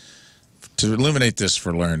right. To eliminate this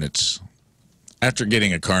for Lern, it's after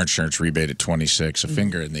getting a car insurance rebate at 26, a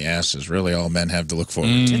finger in the ass is really all men have to look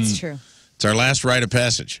forward to. It's true. It's our last rite of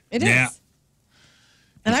passage. It is. Yeah.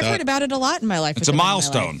 And I've heard about it a lot in my life. It's a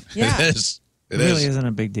milestone. Yeah. It is. It really isn't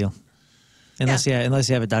a big deal. Unless you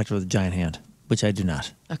have a doctor with a giant hand, which I do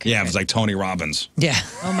not. Okay. Yeah, it was like Tony Robbins. Yeah.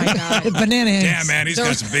 Oh my God. Banana hands. Damn, man, he's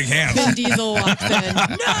got some big hands. Vin Diesel walks in.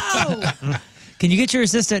 No. Can you get your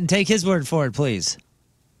assistant and take his word for it, please?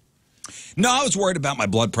 No, I was worried about my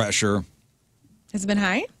blood pressure. Has it been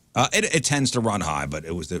high? It tends to run high, but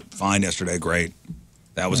it was fine yesterday. Great.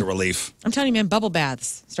 That was a relief. I'm telling you, man, bubble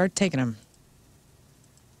baths. Start taking them.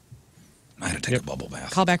 I had to take a bubble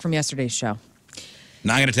bath. Call back from yesterday's show.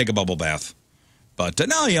 Now I'm going to take a bubble bath. But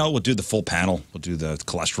no, we'll do the full panel. We'll do the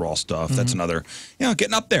cholesterol stuff. That's another,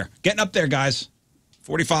 getting up there. Getting up there, guys.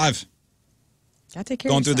 45. Gotta take care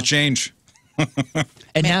Going of through the yourself. change.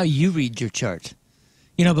 And now you read your chart.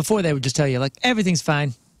 Before they would just tell you, like, everything's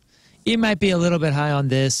fine. You might be a little bit high on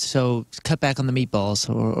this, so cut back on the meatballs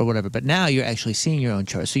or whatever. But now you're actually seeing your own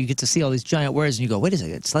chart. So you get to see all these giant words and you go, wait a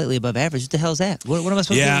second, it's slightly above average. What the hell's that? What am I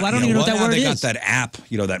supposed to do? I don't even know what that word they is. got that app,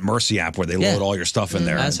 that Mercy app where they load all your stuff in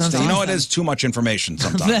there. That sounds You know, awesome. it is too much information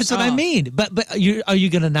sometimes. That's what I mean. But are you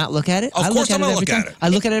going to not look at it? Of course I'm going to look at it. I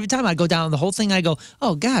look at it every time. I go down the whole thing. I go,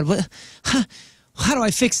 oh, God, what? How do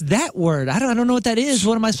I fix that word? I don't know what that is.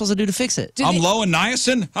 What am I supposed to do to fix it? I'm low in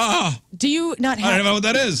niacin? Do you not have I don't even know what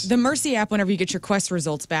that is. the Mercy app whenever you get your Quest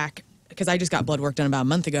results back? Because I just got blood work done about a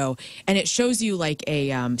month ago, and it shows you like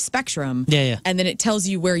a spectrum. Yeah. And then it tells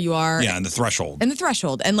you where you are. Yeah, and the threshold. And the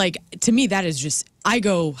threshold. And like, to me, that is just, I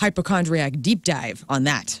go hypochondriac deep dive on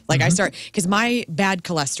that. Like I start, because my bad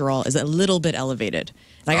cholesterol is a little bit elevated.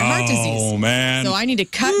 Like I have heart disease. Oh, man. So I need to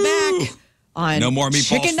cut back on No more meatballs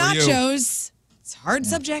chicken for you. nachos. It's a hard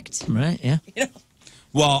subject. Right, yeah.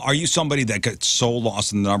 Well, are you somebody that gets so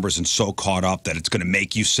lost in the numbers and so caught up that it's going to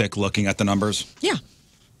make you sick looking at the numbers? Yeah.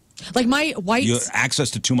 Like my white, You have access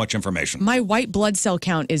to too much information. my white blood cell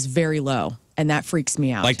count is very low, and that freaks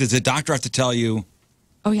me out. Like, does the doctor have to tell you,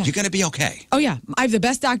 oh yeah, you're going to be okay? oh yeah, I have the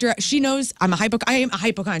best doctor. She knows I am a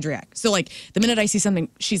hypochondriac. So like the minute I see something,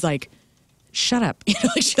 she's like, "Shut up!"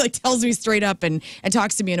 She like tells me straight up and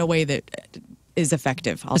talks to me in a way that is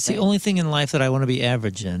effective. It's the only thing in life that I want to be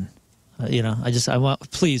average in. I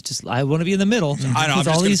want to be in the middle. I know. I'm with just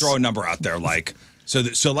all going to these- throw a number out there. Like,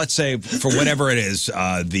 so let's say for whatever it is,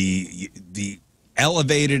 the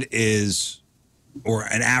elevated is, or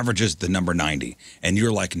an average is the number 90, and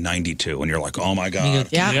you're like 92, and you're like, oh my You god. go,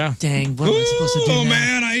 Yeah. Dang, what am I supposed to do Oh now?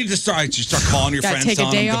 man, I need to start. You start calling your Gotta friends, take a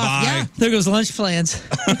telling them day off, goodbye. yeah. There goes lunch plans.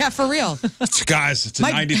 Yeah, for real. Guys, it's a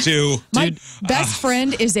My- 92. My best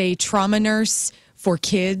friend is a trauma nurse for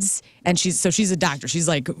kids, and she's a doctor. She's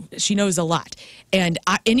like, she knows a lot. And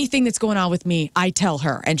anything that's going on with me, I tell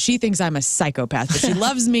her. And she thinks I'm a psychopath, but she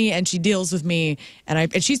loves me and she deals with me.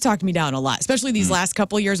 And she's talked me down a lot, especially these last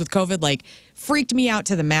couple of years with COVID, like freaked me out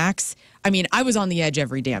to the max. I mean, I was on the edge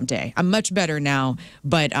every damn day. I'm much better now,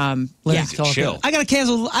 but yeah. Let's talk. chill. I gotta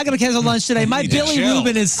cancel lunch today. My You need to Billy chill.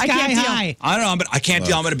 Rubin is I sky can't deal. high. I don't know, but I can't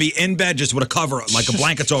deal. I'm going to be in bed just with a cover, like a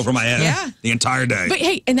blanket's over my head Yeah. the entire day. But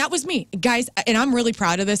hey, and that was me, guys, and I'm really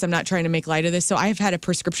proud of this. I'm not trying to make light of this. So I've had a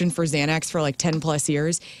prescription for Xanax for like 10 plus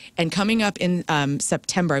years, and coming up in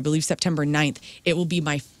September, I believe September 9th, it will be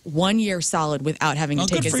my 1 year solid without having to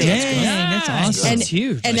take good a for Xanax. you. Dang, that's awesome. And That's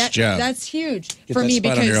huge. And Nice job. that's huge Get for that me spot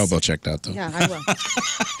because on your elbow checked out, though. yeah, I will.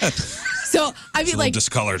 So I It's mean, a little like,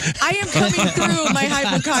 discolored. I am coming through my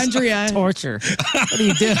hypochondria. Torture. What do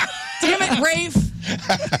you do? Damn it, Rafe.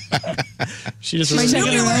 She just My was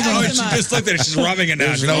nuclear Oh, organs she come up. just looked at it. She's rubbing it now.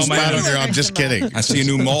 There's She's no like, oh, my spot on God. your. I'm just kidding. I see a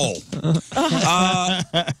new mole. I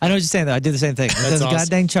know what you're saying, though. I do the same thing. Those awesome.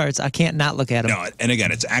 goddamn charts, I can't not look at them. No, and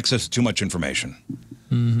again, it's access to too much information.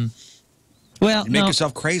 Well, You make no.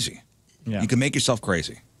 yourself crazy. Yeah. You can make yourself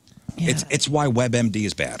crazy. Yeah. It's why WebMD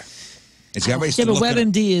is bad. It's everybody's Yeah, but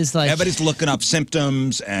looking- WebMD is like... Everybody's looking up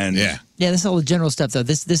symptoms and Yeah. Yeah, this is all the general stuff, though.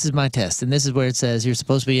 This is my test, and this is where it says you're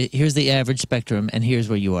supposed to be... Here's the average spectrum, and here's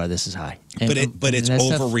where you are. This is high. And, But it's and that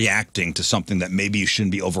stuff- overreacting to something that maybe you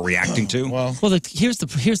shouldn't be overreacting to. Well, Well, here's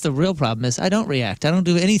the real problem is I don't react. I don't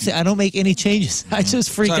do anything. I don't make any changes. I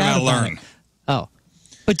just freak Talking out about about Lern. it. Oh.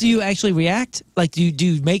 But do you actually react? Like, do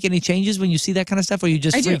you make any changes when you see that kind of stuff, or you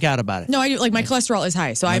just I do. freak out about it? No, I do. Like my cholesterol is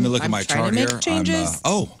high, so Let I'm, me look at I'm my trying chart to make here. changes.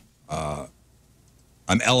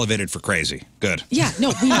 I'm elevated for crazy. Good. Yeah,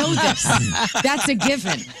 no, we know this. That's a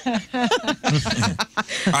given.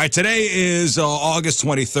 All right, today is August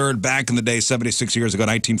 23rd. Back in the day, 76 years ago,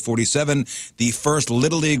 1947, the first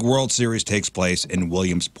Little League World Series takes place in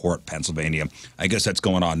Williamsport, Pennsylvania. I guess that's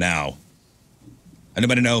going on now.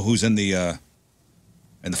 Anybody know who's in the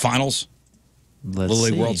finals? Little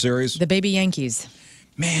League World Series? The baby Yankees.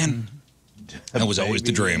 Man, that was always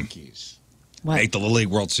the dream. What? Make the Little League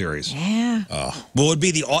World Series. Yeah. Well,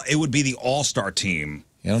 it would be the all-star team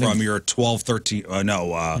from your 12, 13,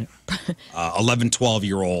 11,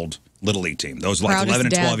 12-year-old Little League team. Those like Proudest 11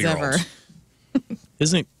 and dads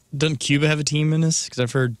 12-year-olds. Doesn't Cuba have a team in this? Because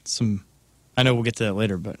I've heard some. I know we'll get to that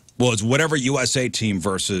later, but Well, it's whatever USA team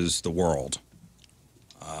versus the world.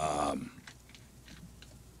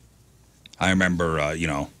 I remember,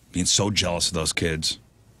 being so jealous of those kids.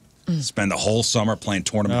 Spend the whole summer playing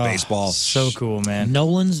tournament baseball. So cool, man.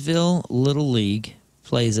 Nolensville Little League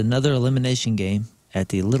plays another elimination game at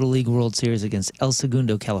the Little League World Series against El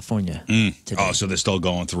Segundo, California. Today. Oh, so they're still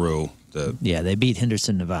going through the. Yeah, they beat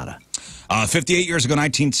Henderson, Nevada. 58 years ago,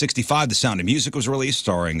 1965, The Sound of Music was released,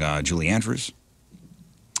 starring Julie Andrews.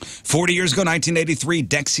 40 years ago, 1983,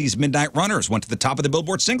 Dexy's Midnight Runners went to the top of the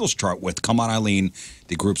Billboard singles chart with Come On Eileen,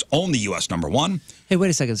 the group's only U.S. #1. Hey, wait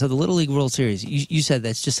a second. So the Little League World Series, you said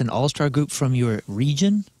that's just an all-star group from your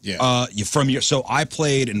region? Yeah. So I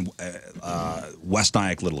played in West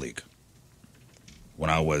Nyack Little League when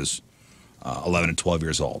I was 11 and 12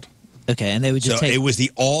 years old. Okay, and they would just So take... it was the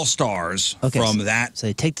all-stars from that. So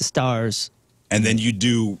they take the stars. And then you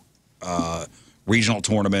do regional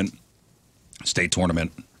tournament, state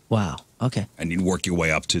tournament. Wow, okay. And you work your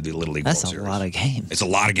way up to the Little League World Series. That's a lot of games. It's a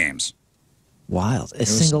lot of games. Wild. It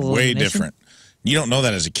was way different. You don't know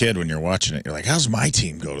that as a kid when you're watching it. You're like, how's my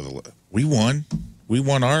team go to the... We won. We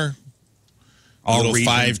won our little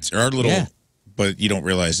region. But you don't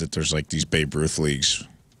realize that there's like these Babe Ruth leagues.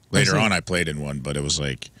 Later on, I played in one, but it was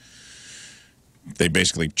like they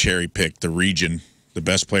basically cherry-picked the region, the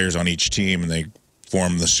best players on each team, and they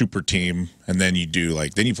form the super team, and then you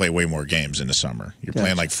play way more games in the summer. You're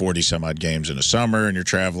playing like 40 some odd games in the summer, and you're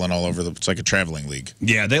traveling all over it's like a traveling league.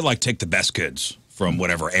 Yeah, they take the best kids from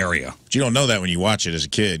whatever area. But you don't know that when you watch it as a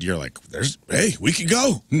kid. You're like, hey, we can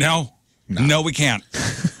go. No, we can't.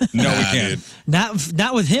 No, we can't. Dude.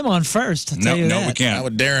 Not with him on first. No, we Not can't.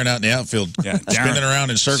 with Darren out in the outfield, spinning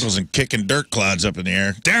around in circles and kicking dirt clods up in the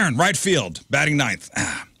air. Darren, right field, batting ninth.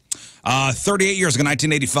 38 years ago,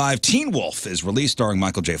 1985, Teen Wolf is released, starring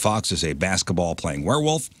Michael J. Fox as a basketball-playing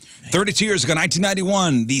werewolf. 32 years ago,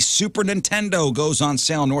 1991, the Super Nintendo goes on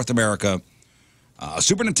sale in North America.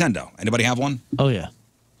 Super Nintendo. Anybody have one? Oh, yeah.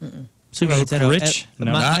 Super Nintendo. Rich?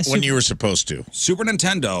 No. Not when you were supposed to. Super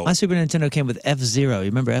Nintendo. My Super Nintendo came with F-Zero. You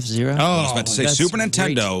remember F-Zero? I was about to say, that's Super great.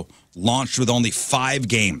 Nintendo launched with only 5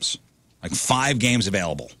 games. Like 5 games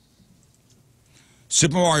available.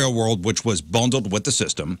 Super Mario World, which was bundled with the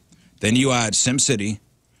system. Then you had SimCity,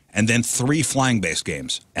 and then 3 flying-based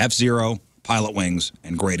games, F-Zero, Pilot Wings,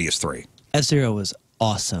 and Gradius 3. F-Zero was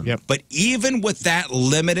awesome. Yep. But even with that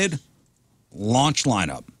limited launch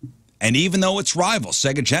lineup, and even though its rival,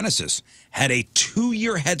 Sega Genesis, had a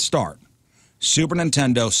 2-year head start, Super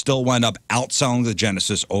Nintendo still wound up outselling the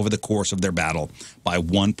Genesis over the course of their battle by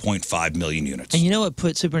 1.5 million units. And you know what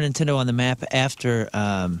put Super Nintendo on the map after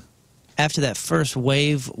that first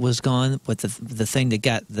wave was gone, with the thing that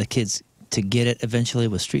got the kids to get it eventually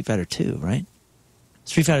was Street Fighter 2, right?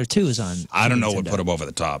 Street Fighter 2 is on I don't know Nintendo. what put them over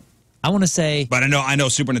the top. I want to say... But I know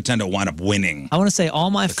Super Nintendo wound up winning. I want to say all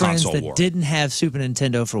my the friends console that war. didn't have Super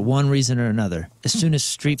Nintendo for one reason or another, as soon as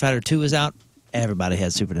Street Fighter 2 was out, everybody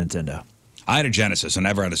had Super Nintendo. I had a Genesis. I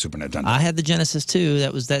never had a Super Nintendo. I had the Genesis too.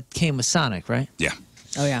 That came with Sonic, right? Yeah.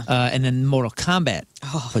 Oh, yeah. And then Mortal Kombat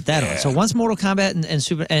put that on. So once Mortal Kombat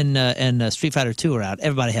and Street Fighter 2 were out,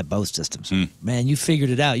 everybody had both systems. Man, you figured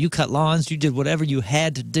it out. You cut lawns. You did whatever you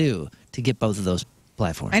had to do to get both of those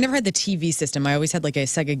platforms. I never had the TV system. I always had like a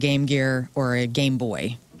Sega Game Gear or a Game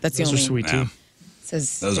Boy. That's the Those only are sweet, too.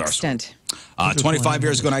 Says Those are extent. 25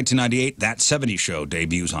 years ago, 1998, That 70s Show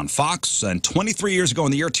debuts on Fox. And 23 years ago,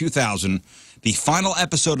 in the year 2000, the final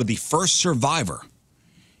episode of The First Survivor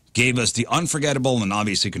gave us the unforgettable and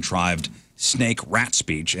obviously contrived snake rat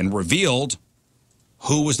speech and revealed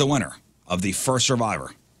who was the winner of The First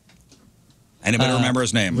Survivor. Anybody remember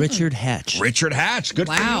his name? Richard Hatch. Richard Hatch. Good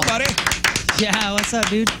for Wow. you, buddy. Yeah, what's up,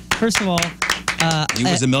 dude? First of all, He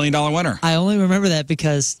was the $1 million winner. I only remember that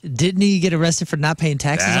because didn't he get arrested for not paying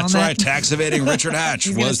taxes on That's that? right. Tax evading Richard Hatch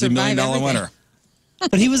He's gonna was the $1 million survive winner.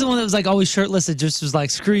 But he was the one that was like always shirtless and just was like,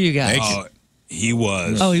 screw you guys. Oh, he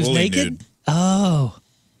was. Oh, he was fully naked? nude. Oh.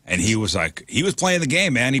 And he was like, he was playing the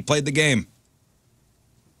game, man. He played the game.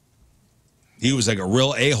 He was like a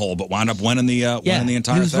real a-hole, but wound up winning the winning the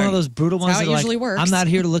entire he was thing. one of those brutal ones. how it that usually works. I'm not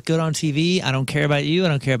here to look good on TV. I don't care about you. I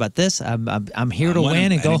don't care about this. I'm here to winning,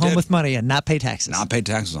 win and go he home did. with money and not pay taxes. Not pay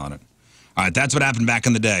taxes on it. All right, that's what happened back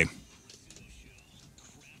in the day.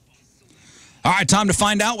 All right, time to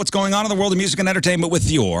find out what's going on in the world of music and entertainment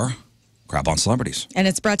with your Crap on Celebrities. And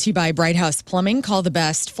it's brought to you by Bright House Plumbing. Call the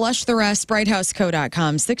best. Flush the rest.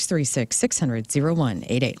 BrightHouseCo.com,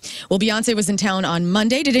 636-600-0188. Well, Beyonce was in town on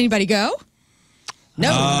Monday. Did anybody go?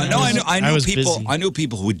 No. No, I was people. busy. I knew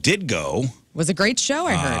people who did go. Was a great show,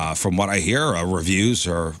 I heard. From what I hear, reviews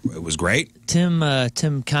it was great. Tim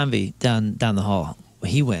Convey down the hall.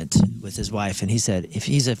 He went with his wife, and he said,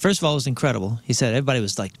 first of all, it was incredible. He said everybody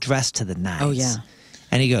was like dressed to the nines. Oh, yeah.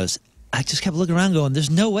 And he goes, I just kept looking around going, there's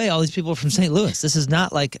no way all these people are from St. Louis. This is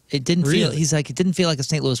not like, it didn't feel, Really? he's like, it didn't feel like a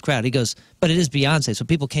St. Louis crowd. He goes, but it is Beyonce, so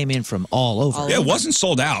people came in from all over. Yeah, it wasn't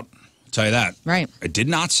sold out. I'll tell you that. Right. It did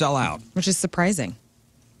not sell out. Which is surprising.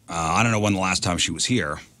 I don't know when the last time she was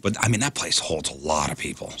here, but I mean, that place holds a lot of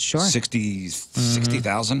people. Sure.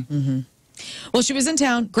 60,000? Well, she was in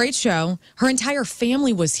town. Great show. Her entire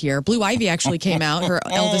family was here. Blue Ivy actually came out. Her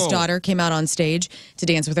eldest daughter came out on stage to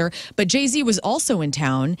dance with her. But Jay-Z was also in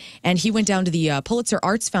town, and he went down to the Pulitzer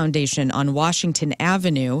Arts Foundation on Washington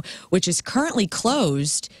Avenue, which is currently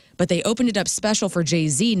closed, but they opened it up special for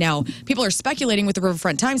Jay-Z. Now, people are speculating with the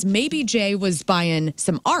Riverfront Times, maybe Jay was buying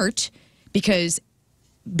some art because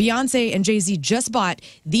Beyonce and Jay-Z just bought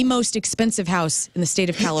the most expensive house in the state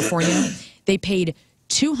of California. They paid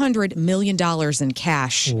 $200 million in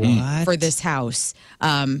cash for this house.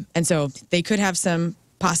 And so they could have some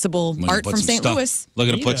possible art from St. Louis.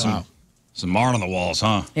 Looking to put some art on the walls,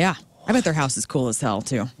 huh? Yeah. I bet their house is cool as hell,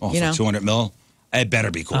 too. Oh, you for know? 200 mil? It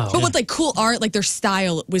better be cool. But with like cool art, like their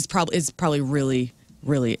style is probably really,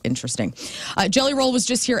 really interesting. Jelly Roll was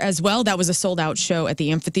just here as well. That was a sold-out show at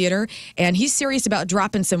the amphitheater. And he's serious about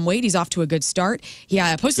dropping some weight. He's off to a good start. He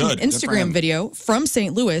posted an Instagram video from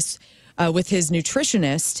St. Louis with his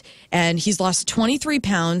nutritionist, and he's lost 23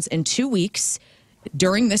 pounds in 2 weeks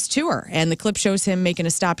during this tour. And the clip shows him making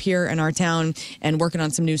a stop here in our town and working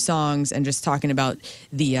on some new songs and just talking about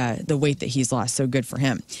the weight that he's lost. So good for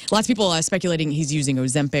him. Lots of people speculating he's using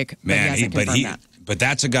Ozempic, but he hasn't confirmed that. But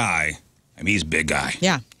that's a guy. I mean, he's a big guy.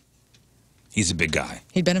 Yeah. He's a big guy.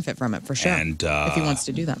 He'd benefit from it for sure, And, if he wants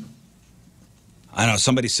to do that. I know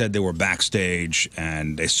somebody said they were backstage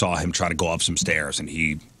and they saw him try to go up some stairs, and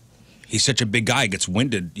he's such a big guy, he gets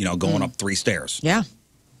winded, going up 3 stairs. Yeah.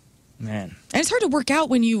 Man. And it's hard to work out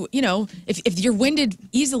when if you're winded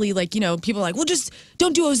easily, like, people are like, well, just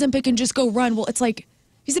don't do Ozempic and just go run. Well, it's like,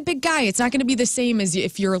 he's a big guy. It's not going to be the same as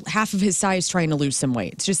if you're half of his size trying to lose some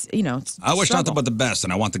weight. It's just, it's I wish struggle. nothing but the best,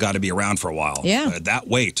 and I want the guy to be around for a while. Yeah. That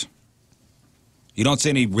weight. You don't see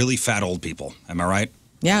any really fat old people. Am I right?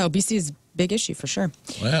 Yeah, obesity is a big issue for sure.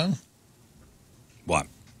 Well, What?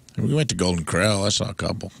 we went to Golden Corral. I saw a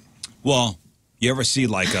couple. Well, you ever see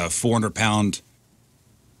like a 400-pound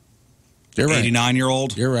You're right.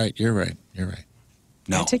 89-year-old? You're right. You're right. You're right.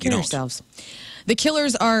 No, Take you care of don't. yourselves. The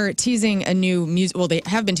Killers are teasing a new music. Well, they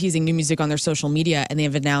have been teasing new music on their social media, and they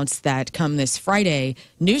have announced that come this Friday,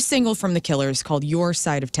 new single from The Killers called "Your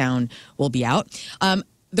Side of Town" will be out.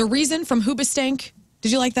 The Reason from Hoobastank.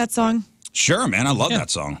 Did you like that song? Sure, man. I love that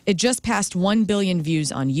song. It just passed 1 billion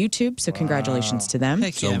views on YouTube, so congratulations to them.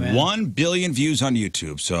 Heck So yeah, man. 1 billion views on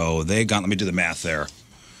YouTube. So they got, let me do the math there.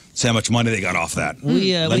 See how much money they got off that.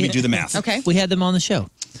 Let me do the math. Okay. We had them on the show.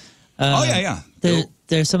 Oh, yeah.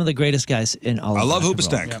 They're some of the greatest guys in all I of love rock and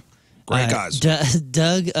roll. Hoobastank. Yep. Great guys.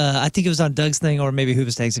 Doug, I think it was on Doug's thing or maybe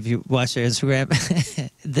Hoobastank's if you watch their Instagram.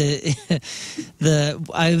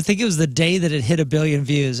 I think it was the day that it hit 1 billion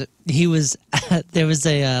views. He was there was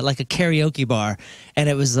a like a karaoke bar, and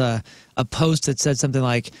it was a post that said something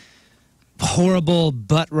like horrible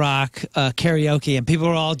butt rock karaoke, and people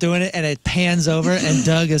were all doing it, and it pans over, and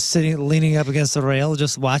Doug is leaning up against the rail,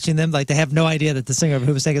 just watching them. Like they have no idea that the singer of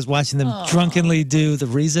Hoobastank is watching them drunkenly do The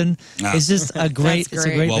Reason. It's just a great, That's it's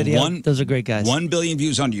a great Well, video. Those are great guys. 1 billion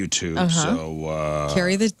views on YouTube. So,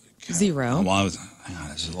 Carry the zero. well, hang on,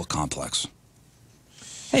 this is a little complex.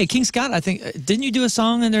 Hey, King Scott, I think, didn't you do a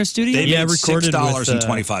song in their studio? They Yeah, made recorded with,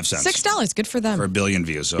 $6.25 $6. Good for them. for 1 billion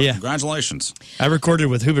views. So Yeah. congratulations. I recorded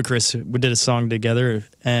with Huba Chris. We did a song together,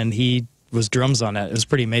 and he was drums on it. It was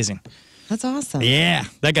pretty amazing. That's awesome. Yeah,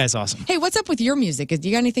 that guy's awesome. Hey, what's up with your music?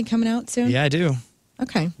 You got anything coming out soon? Yeah, I do.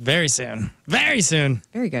 Okay. Very soon. Very soon.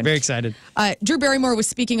 Very good. Very excited. Drew Barrymore was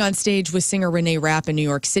speaking on stage with singer Renee Rapp in New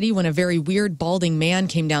York City when a very weird balding man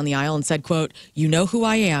came down the aisle and said, quote, "You know who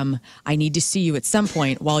I am. I need to see you at some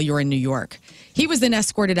point while you're in New York." He was then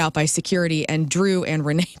escorted out by security, and Drew and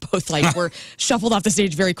Renee both were shuffled off the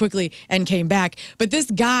stage very quickly and came back. But this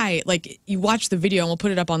guy, you watch the video and we'll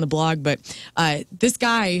put it up on the blog, but this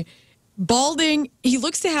guy, balding, he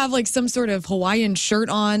looks to have some sort of Hawaiian shirt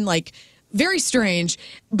on, very strange.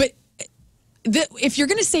 But if you're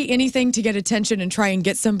going to say anything to get attention and try and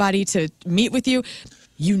get somebody to meet with you,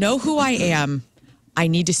 you know who I am. I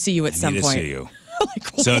need to see you at some point. I need to see you.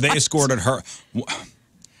 So they escorted her.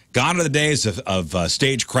 Gone are the days of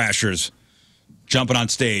stage crashers jumping on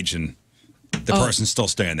stage and the person's still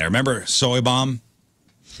staying there. Remember Soy Bomb?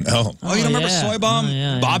 No. Oh, you don't remember Soy Bomb? Oh,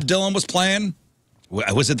 yeah, Bob Dylan was playing.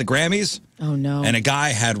 Was it the Grammys? Oh, no. And a guy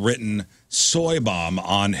had written Soy Bomb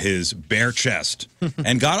on his bare chest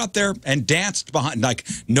and got up there and danced behind.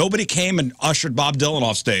 Nobody came and ushered Bob Dylan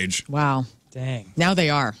off stage. Wow. Dang. Now they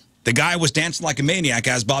are. The guy was dancing like a maniac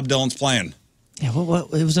as Bob Dylan's playing. Yeah, what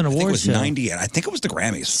it was an I think it award was show. 98. I think it was the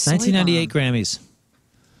Grammys. 1998 Grammys.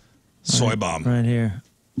 Soy Bomb. Right here.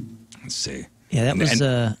 Let's see. Yeah, that was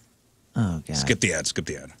oh god. Skip the ad. Skip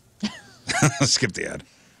the ad. Skip the ad.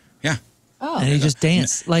 Yeah. Oh. And he just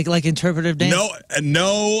danced like interpretive dance.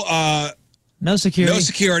 No security. No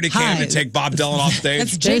security came Hi. to take Bob Dylan off stage.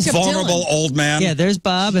 That's Jacob Vulnerable Dylan. old man. Yeah, there's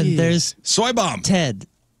Bob and there's Soy Bomb. Ted.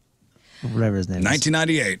 Whatever his name is.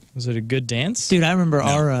 1998. Was it a good dance? Dude, I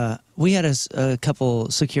remember we had a couple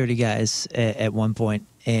security guys at one point,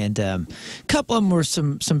 and a couple of them were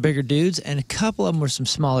some bigger dudes, and a couple of them were some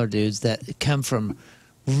smaller dudes that come from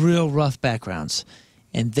real rough backgrounds,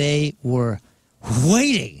 and they were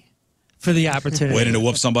waiting for the opportunity. Waiting to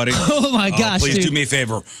whoop somebody. Oh my gosh! Please dude. do me a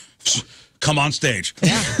favor. Come on stage.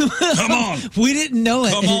 Come on. We didn't know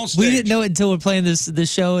it. Come on We stage. didn't know it until we're playing this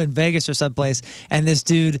show in Vegas or someplace, and this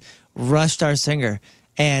dude rushed our singer.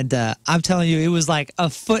 And I'm telling you, it was like a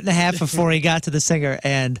foot and a half before he got to the singer,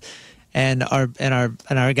 and our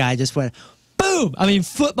guy just went boom. I mean,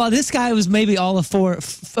 football. This guy was maybe all of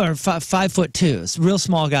 5'2", a real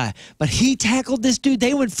small guy, but he tackled this dude.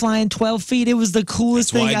 They went flying 12 feet. It was the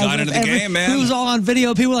coolest That's why thing I got I've into the ever. game, man. It was all on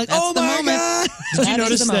video. People were like, That's "Oh the my moment. god!" Did you That is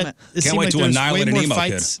notice the that moment. it Can't seemed wait like to there was annihilate way an more emo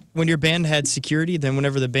fights when your band had security than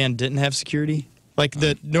whenever the band didn't have security?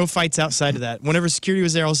 No fights outside of that. Whenever security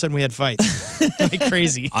was there, all of a sudden we had fights. Like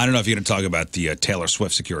crazy. I don't know if you're going to talk about the Taylor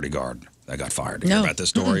Swift security guard that got fired. Did you hear about this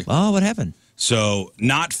story? Oh, what happened? So,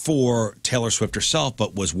 not for Taylor Swift herself,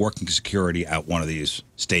 but was working security at one of these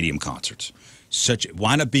stadium concerts.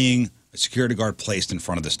 Wound up being a security guard placed in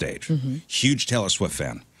front of the stage. Huge Taylor Swift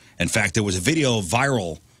fan. In fact, there was a video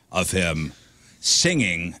viral of him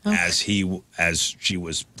singing as she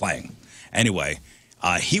was playing. Anyway,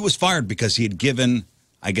 he was fired because he had given,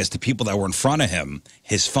 I guess, the people that were in front of him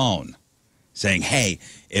his phone, saying, "Hey,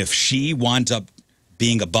 if she winds up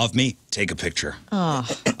being above me, take a picture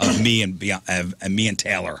of me and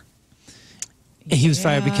Taylor." He was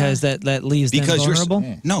fired because that leaves them vulnerable?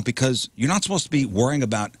 No, because you're not supposed to be worrying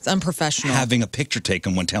about It's unprofessional. having a picture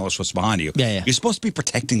taken when Taylor Swift's behind you. Yeah. You're supposed to be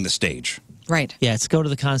protecting the stage. Right. Yeah, it's go to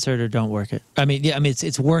the concert or don't work it.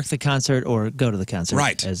 It's work the concert or go to the concert.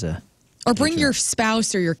 Right. Or bring your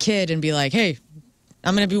spouse or your kid and be like, "Hey,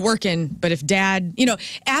 I'm going to be working, but if dad,"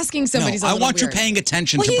 asking somebody's No, a I little want you weird. paying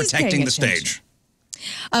attention Well, to he is protecting paying the attention. stage.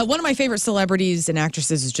 One of my favorite celebrities and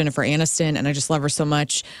actresses is Jennifer Aniston, and I just love her so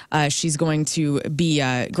much. She's going to be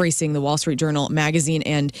gracing the Wall Street Journal magazine,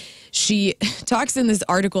 and she talks in this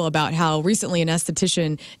article about how recently an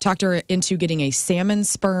esthetician talked her into getting a salmon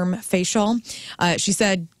sperm facial. She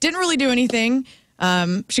said, didn't really do anything.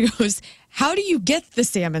 She goes, "How do you get the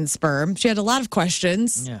salmon sperm?" She had a lot of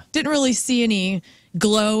questions. Yeah. Didn't really see any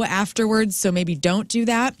glow afterwards, so maybe don't do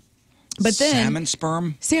that. But then Salmon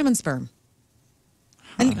sperm? salmon sperm.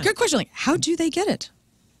 And good question, how do they get it?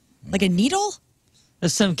 Like a needle?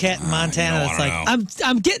 There's some cat in Montana I that's don't like,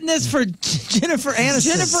 I'm getting this for Jennifer Aniston.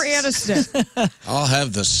 Jennifer Aniston. I'll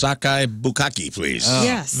have the sockeye bukkake, please.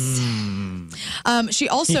 Yes. She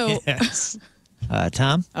also. Yes.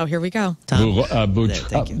 Tom? Oh, here we go.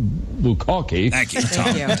 Thank you. Bukkake. Thank you,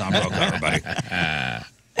 Tom. Thank you. Tom broke everybody.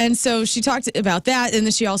 And so she talked about that, and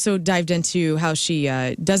then she also dived into how she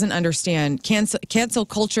doesn't understand cancel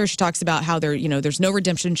culture. She talks about how there's no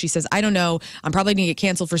redemption. She says, "I don't know. I'm probably going to get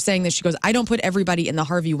canceled for saying this." She goes, "I don't put everybody in the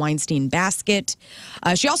Harvey Weinstein basket."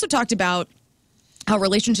 She also talked about how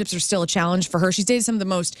relationships are still a challenge for her. She's dated some of the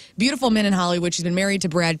most beautiful men in Hollywood. She's been married to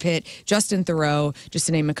Brad Pitt, Justin Theroux, just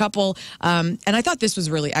to name a couple. And I thought this was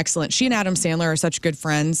really excellent. She and Adam Sandler are such good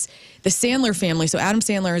friends. The Sandler family, so Adam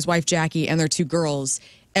Sandler, his wife Jackie, and their 2 girls,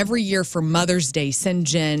 every year for Mother's Day send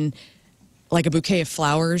Jen like a bouquet of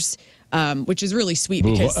flowers, which is really sweet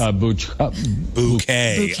because...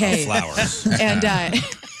 Bouquet of flowers.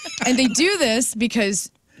 And they do this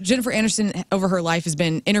because Jennifer Aniston, over her life, has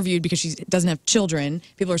been interviewed because she doesn't have children.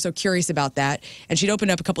 People are so curious about that. And she'd opened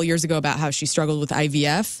up a couple of years ago about how she struggled with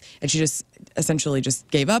IVF, and she just essentially just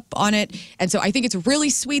gave up on it. And so I think it's really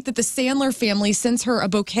sweet that the Sandler family sends her a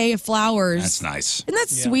bouquet of flowers. That's nice. Isn't that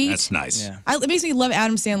sweet? That's nice. Yeah. It makes me love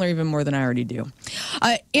Adam Sandler even more than I already do.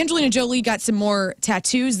 Angelina Jolie got some more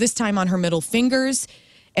tattoos, this time on her middle fingers.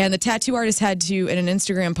 And the tattoo artist had to, in an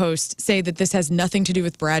Instagram post, say that this has nothing to do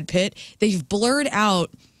with Brad Pitt. They've blurred out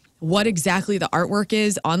what exactly the artwork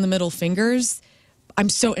is on the middle fingers. I'm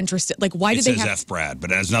so interested. Like, why did they have... It says F. Brad,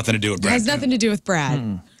 but it has nothing to do with Brad. It has nothing to do with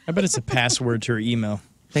Brad. I bet it's a password to her email.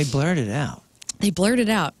 They blurred it out. They blurred it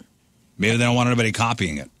out. Maybe they don't want anybody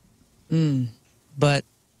copying it. But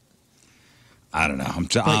I don't know. you're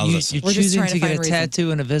We're just choosing trying to to get find a reason.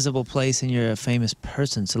 tattoo in a visible place, and you're a famous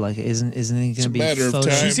person. So, like, isn't it going to be matter of photo-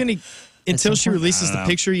 time. She's going to, until she important. releases the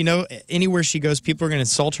picture, you know, anywhere she goes, people are going to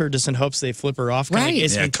insult her just in hopes they flip her off. Kinda Right. like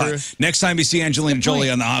Ace Yeah, Ventura. next time you see Angelina Jolie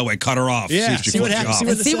on the highway, cut her off. Yeah, see if she see what flips you happens, off.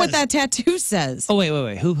 see And it see what says. that tattoo says. Oh,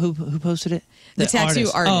 wait. Who posted it? The tattoo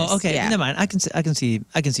artist. Oh, okay. Yeah. Never mind. I can see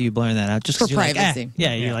you blurring that out just For 'cause you're like, privacy.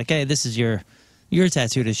 you're like, hey, this is your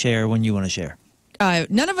tattoo to share when you want to share.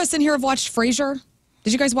 None of us in here have watched Frasier.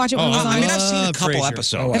 Did you guys watch it when it was on? I mean, I've seen a Love couple Frasier.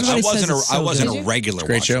 episodes. Everybody says it's I so wasn't good. a regular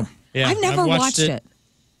Great watcher. show. Yeah, I've never watched it.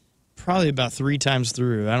 Probably about 3 times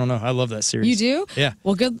through. I don't know. I love that series. You do? Yeah.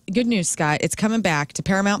 Well, good news, Scott. It's coming back to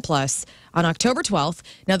Paramount Plus on October 12th.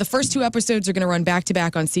 Now, the first 2 episodes are going to run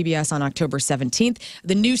back-to-back on CBS on October 17th.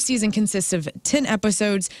 The new season consists of 10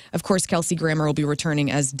 episodes. Of course, Kelsey Grammer will be returning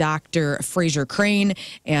as Dr. Fraser Crane.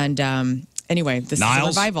 And anyway, this is a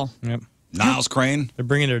Niles? revival. Yep. Niles Crane. They're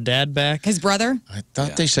bringing her dad back. His brother? I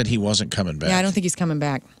thought they said he wasn't coming back. Yeah, I don't think he's coming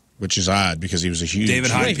back. Which is odd because he was a huge, David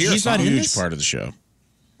Hyde Wait, Pierce. he's not in huge this? part of the show.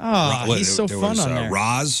 Oh, Well, he's so there fun was, on there.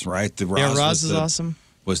 Roz, right? The Yeah, Roz was is awesome.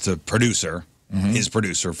 Was the producer, his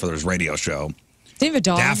producer for his radio show. David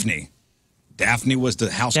Dog. Daphne was the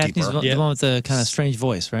housekeeper. Daphne's Yeah. the one with the kind of strange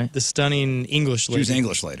voice, right? The stunning English She lady. was an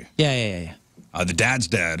English lady. Yeah. The dad's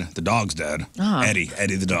dead. The dog's dead. Ah. Eddie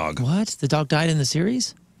the dog. What? The dog died in the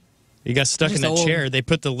series? He got stuck in Just that old. chair. They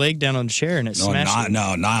put the leg down on the chair and it smashed him.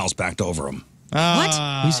 No, Niles backed over him.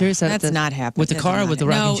 Ah. Are you serious? That's not happening. With the car or with the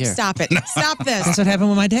rocking chair? No, stop it. Stop this. That's what happened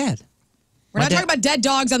with my dad. We're not talking about dead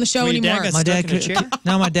dogs on the show Well, your dad anymore. got My stuck dad in a chair?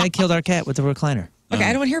 No, my dad killed our cat with the recliner. Okay,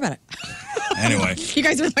 I don't want to hear about it. Anyway, You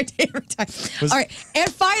guys are my favorite time. All right,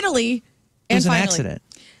 and finally, It was an accident.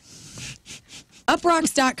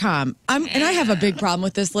 uprocks.com. And I have a big problem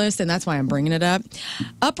with this list, and that's why I'm bringing it up.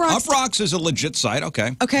 Uprocks. Uprocks is a legit site.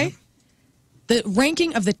 Okay. Okay. The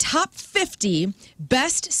ranking of the top 50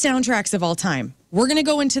 best soundtracks of all time. We're going to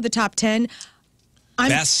go into the top 10.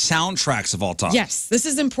 Best soundtracks of all time. Yes, this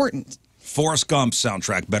is important. Forrest Gump's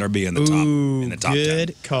soundtrack better be in the top. Ooh, In the top good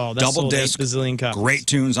 10. call. That Double sold 8 disc. bazillion copies. Great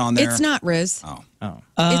tunes on there. It's not, Riz. Oh.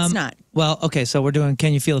 It's not. Well, okay, so we're doing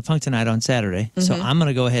Can You Feel the Punk Tonight on Saturday. So Mm-hmm. I'm going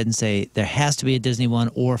to go ahead and say there has to be a Disney one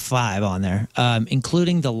or 5 on there,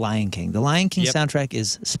 including The Lion King. The Lion King Yep. soundtrack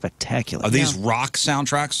is spectacular. Are these rock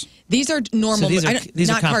soundtracks? These are normal. So these I are, don't- these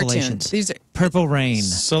are not compilations. cartoons. These are Purple Rain.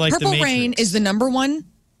 So like Purple the Matrix. Rain is the number one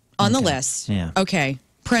on the list. Yeah. Okay.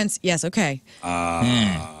 Prince. Yes. Okay.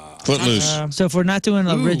 Footloose. So if we're not doing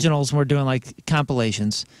originals and we're doing like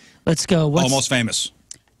compilations, let's go. What's, Almost Famous.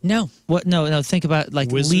 No. What? No. Think about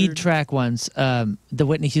like Wizard? lead track ones. The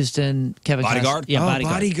Whitney Houston, Kevin Bodyguard? Costner. Yeah, Oh,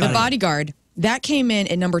 Bodyguard. Bodyguard. The Bodyguard. That came in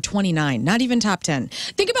at number 29. Not even top 10.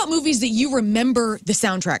 Think about movies that you remember the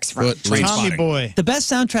soundtracks from. Trainspotting. Tommy Boy. The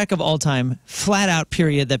best soundtrack of all time, flat out,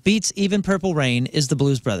 period, that beats even Purple Rain is the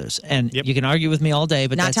Blues Brothers. And Yep. you can argue with me all day,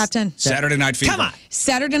 but Not that's top 10. Saturday Night Fever. Come on.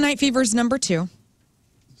 Saturday Night Fever is number 2.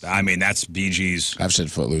 I mean, that's Bee Gees. I've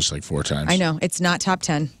said Footloose like 4 times. I know. It's not top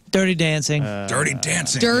 10. Dirty Dancing. Dirty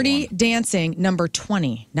Dancing. Dirty Dancing, number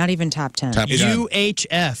 20. Not even top 10. Top Gun.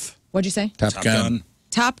 UHF. What'd you say? Top Top Gun. Gun.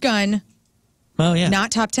 Top Gun, Oh, yeah. not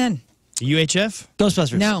top 10. UHF?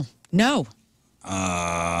 Ghostbusters. No.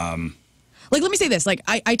 Like, let me say this. Like,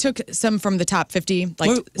 I took some from the top 50. Like,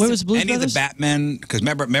 Where was Blues Any of Brothers? the Batman? Because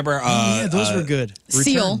remember. Yeah, those were good.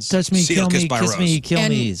 Seal. Returns. Touch Me, Seal, Kill Kissed Me, by Kiss Rose. Me, Kill and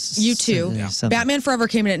Me. you too. Something. Batman Forever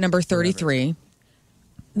came in at number 33.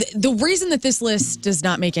 The reason that this list does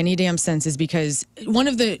not make any damn sense is because one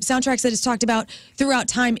of the soundtracks that is talked about throughout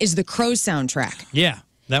time is the Crow soundtrack. Yeah,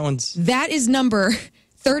 that one's. That is number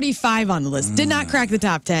 35 on the list. Did not crack the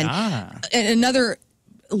top 10. And another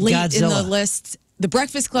late in the list, The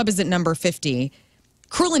Breakfast Club is at number 50.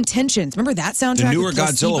 Cruel Intentions. Remember that soundtrack? The newer with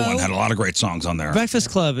Godzilla Placebo? one had a lot of great songs on there. Breakfast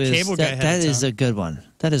Club is Cable Guy had that its is own. a good one.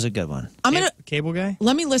 That is a good one. I'm gonna Cable Guy?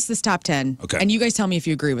 let me list this top 10. Okay. And you guys tell me if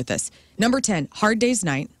you agree with this. Number 10, Hard Day's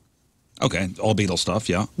Night. Okay, all Beatles stuff,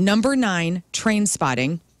 yeah. Number 9, Train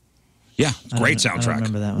Spotting. Yeah, great I don't soundtrack.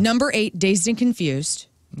 remember that one. Number 8, Dazed and Confused.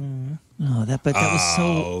 No, that was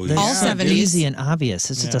so yeah. All so 70s. easy and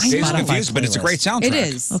obvious. It's just a Dazed and Spotify Confused, but it's a playlist. great soundtrack. It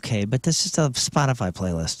is. Okay, but that's just a Spotify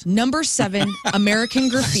playlist. Number 7, American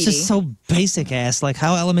It's Graffiti. just so basic ass. Like,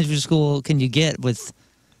 how elementary school can you get with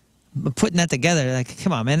putting that together? Like,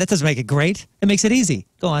 come on, man, that doesn't make it great. It makes it easy.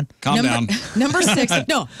 Go on. Calm down. Number 6,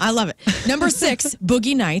 no, I love it. Number 6,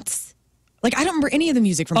 Boogie Nights. Like, I don't remember any of the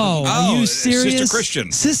music from Boogie Nights. Are you Sister serious?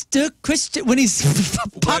 Christian. Sister Christian. When he's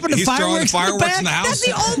popping the He's throwing fireworks, fireworks in the house? That's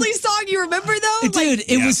the only song you remember, though? Dude,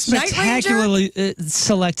 it was Night Ranger? spectacularly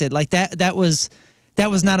selected. Like that was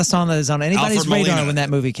not a song that is on anybody's Alfred radar Molina. when that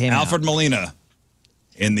movie came Alfred out. Molina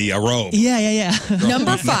in the robe. Yeah.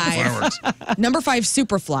 Number Fireworks. 5. Number 5,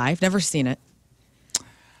 Superfly. I've never seen it.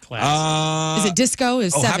 Classic. Is it disco?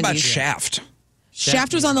 Is 70s? How about Shaft?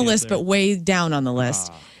 Shaft was on the list, but way down on the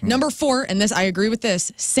list. Number 4, and this I agree with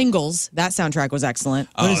this, Singles. That soundtrack was excellent.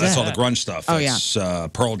 Oh, is that's that? all the grunge stuff. Oh, yeah. It's,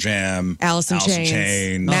 Pearl Jam, Alice in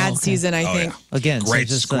Chains, Mad Season, I think. Yeah. Again, Great,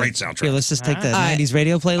 so just, great soundtrack. Here, let's just take the 90s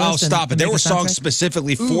radio playlist. Oh, stop it. and There make were a songs soundtrack?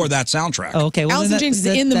 specifically for that soundtrack. Oh, okay. Well, Alice then in Chains is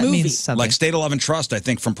that, in the that movie. means something. Like State of Love and Trust, I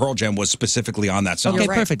think, from Pearl Jam was specifically on that soundtrack. Okay,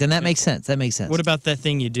 right. perfect. And that makes sense. That makes sense. What about That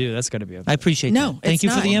Thing You Do? That's got to be okay. I appreciate No, that. Thank it's you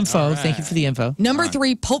for not. the info. All right. Thank you for the info. Number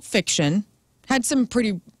 3, Pulp Fiction. Had some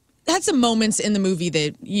moments in the movie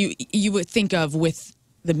that you would think of with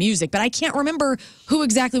the music, but I can't remember who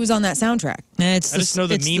exactly was on that soundtrack. I just know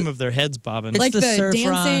the meme of their heads bobbing. It's Like the the surf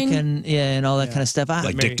dancing? rock and all that kind of stuff.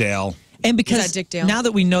 Like Dick Dale. And because Is that Dick Dale? now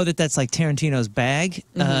that we know that that's like Tarantino's bag,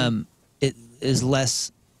 it is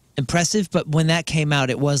less impressive. But when that came out,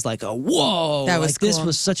 it was like a whoa! That was like, This cool.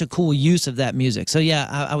 was such a cool use of that music. So yeah,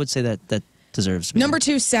 I would say that deserves to be Number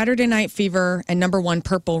 2, Saturday Night Fever, and number 1,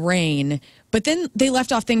 Purple Rain. But then they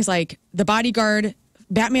left off things like The Bodyguard,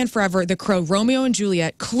 Batman Forever, The Crow, Romeo and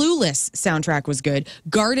Juliet, Clueless soundtrack was good,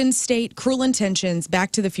 Garden State, Cruel Intentions,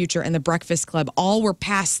 Back to the Future, and The Breakfast Club. All were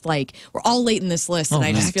past, we're all late in this list, and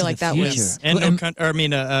I just Back feel to like the that Future. was...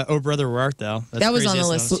 And Oh Brother, Where Art Thou? That's That was on the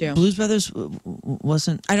craziest list, one. too. Blues Brothers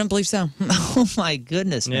wasn't. I don't believe so. Oh my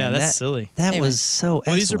goodness, man! Yeah, that's silly. That Anyway. was so.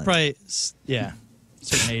 Well, these are excellent. probably,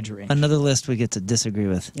 certain age range. Another list we get to disagree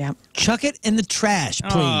with. Yeah. Chuck it in the trash,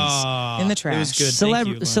 please. Aw, In the It was trash. good. Thank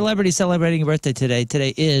you, Lern. Celebrity celebrating a birthday today.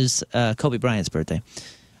 Today is Kobe Bryant's birthday,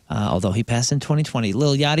 although he passed in 2020.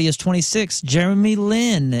 Lil Yachty is 26. Jeremy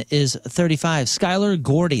Lin is 35. Skylar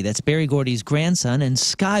Gordy, that's Barry Gordy's grandson, and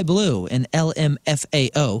Sky Blue in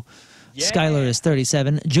LMFAO. Skylar is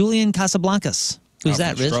 37. Julian Casablancas. Who's from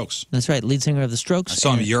that, the Riz? Strokes. That's right, lead singer of the Strokes. I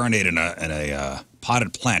saw him urinate in a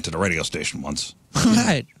potted plant at a radio station once. All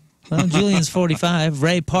right. Well, Julian's 45.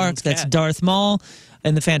 Ray Park, that's cat. Darth Maul.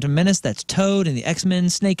 In The Phantom Menace, that's Toad. In the X-Men,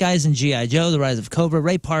 Snake Eyes and G.I. Joe, The Rise of Cobra.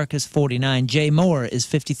 Ray Park is 49. Jay Moore is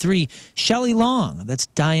 53. Shelley Long, that's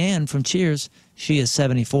Diane from Cheers. She is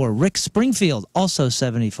 74. Rick Springfield, also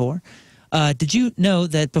 74. Did you know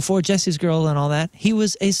that before Jesse's Girl and all that, he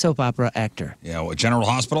was a soap opera actor? Yeah, what, General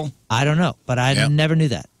Hospital? I don't know, but I Yep. never knew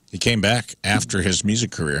that. He came back after his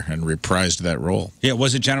music career and reprised that role. Yeah,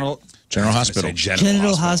 was it General? General I was gonna Hospital. say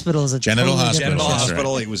Genital Hospital is a Genital totally Hospital. different General show. That's right.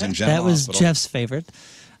 Hospital. He was in General That was Hospital. Jeff's favorite.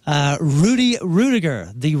 Rudy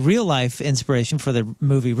Rudiger, the real life inspiration for the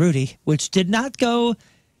movie Rudy, which did not go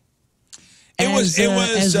as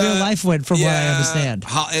real life went, from what I understand.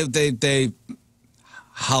 They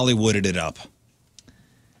Hollywooded it up.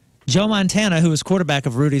 Joe Montana, who was quarterback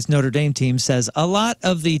of Rudy's Notre Dame team, says a lot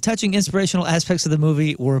of the touching, inspirational aspects of the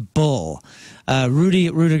movie were bull. Rudy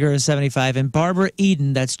Rudiger is 75, and Barbara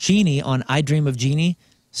Eden, that's Jeannie on I Dream of Jeannie,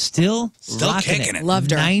 still rocking kicking it.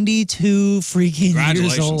 Loved her. 92 freaking years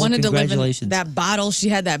Congratulations. old. Wanted to live in Congratulations. that bottle. She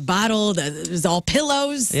had that bottle that was all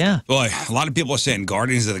pillows. Yeah. Boy, a lot of people are saying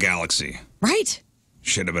Guardians of the Galaxy Right?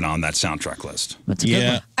 should have been on that soundtrack list. That's a good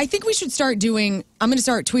one. I think we should start doing, I'm going to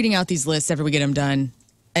start tweeting out these lists after we get them done,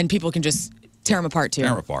 and people can just tear them apart too.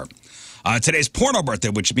 Tear apart. Today's porno birthday,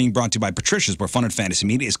 which is being brought to you by Patricia's, where fun and fantasy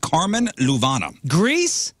media, is Carmen Luvana.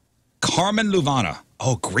 Grease? Carmen Luvana.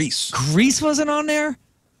 Oh, Grease. Grease wasn't on there?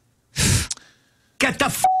 Get the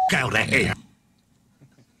f*** out of here.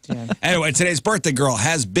 Yeah. Anyway, today's birthday girl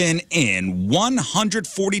has been in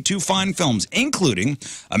 142 fine films, including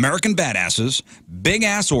American Badasses, Big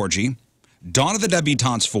Ass Orgy, Dawn of the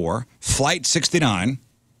Debutantes 4, Flight 69,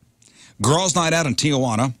 Girls' Night Out in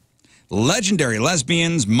Tijuana, Legendary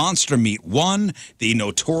Lesbians, Monster Meat 1, The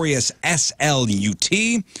Notorious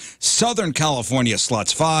SLUT, Southern California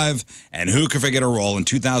Sluts 5, and who could forget a role in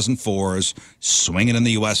 2004's Swingin' in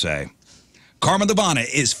the USA. Carmen Devana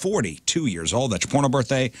is 42 years old. That's your porno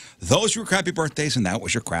birthday. Those were your crappy birthdays, and that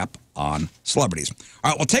was your crap on celebrities.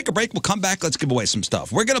 All right, we'll take a break. We'll come back. Let's give away some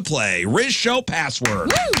stuff. We're going to play Riz Show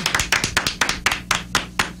Password. Woo!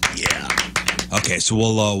 Yeah. Okay, so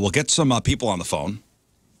we'll get some people on the phone.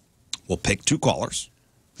 We'll pick 2 callers.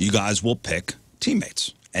 You guys will pick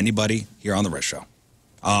teammates. Anybody here on the Riz Show.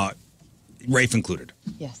 Rafe included.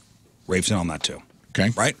 Yes. Rafe's in on that too. Okay.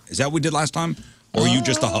 Right? Is that what we did last time? Or are you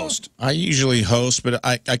just a host? I usually host, but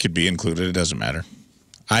I could be included. It doesn't matter.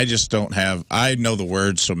 I just don't have, I know the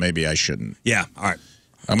words, so maybe I shouldn't. Yeah, all right.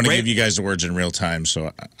 I'm going to give you guys the words in real time,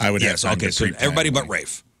 so I would have time okay, to so pre-plan everybody but one.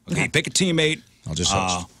 Rafe. Okay, pick a teammate. I'll just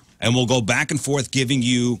host. And we'll go back and forth giving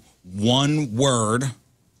you one-word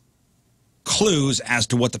clues as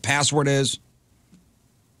to what the password is.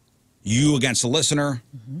 You against the listener.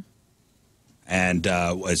 And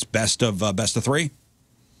it's best of 3?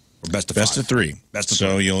 Or best of 5? Best of 3. Best of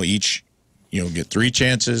so 3. you'll get 3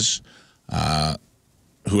 chances.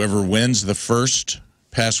 Whoever wins the first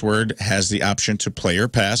password has the option to play or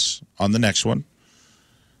pass on the next one.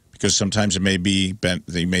 Because sometimes it may be,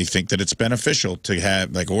 they may think that it's beneficial to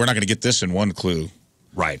have, like, well, we're not going to get this in one clue.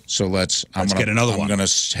 Right. So let's get another one. I'm going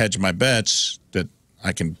to hedge my bets that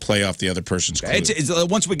I can play off the other person's clue. It's,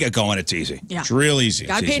 once we get going, it's easy. Yeah. It's real easy.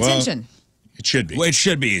 Gotta pay attention. It should be. Well, it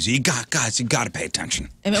should be easy. Guys, you got to pay attention.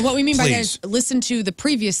 And what we mean by that Please. is listen to the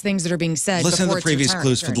previous things that are being said. Listen to before the it's your previous turn.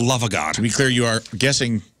 clues for the love of God. To be clear, you are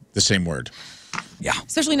guessing the same word. Yeah.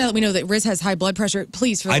 Especially now that we know that Riz has high blood pressure.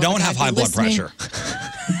 Please, for the I love don't of have God, high if blood you're listening-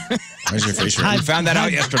 pressure. Where's your face? I We found that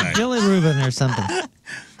out yesterday. Billy Rubin or something.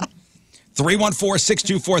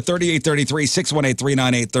 314-624-3833,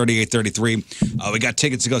 618-398-3833. We got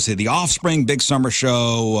tickets to go see The Offspring Big Summer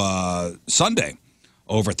Show Sunday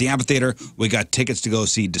over at the Amphitheater. We got tickets to go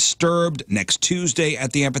see Disturbed next Tuesday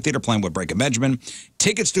at the Amphitheater, playing with Breaking Benjamin.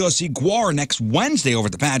 Tickets to go see Guar next Wednesday over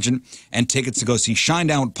at the Pageant. And tickets to go see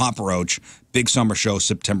Shinedown with Papa Roach Big Summer Show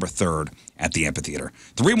September 3rd at the Amphitheater.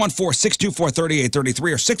 314-624-3833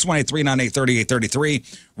 or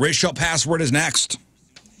 618-398-3833. Riz Show Password is next.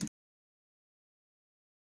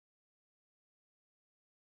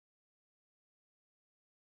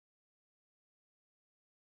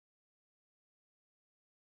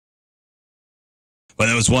 But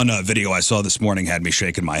there was one video I saw this morning had me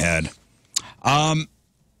shaking my head. Man,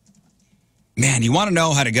 you want to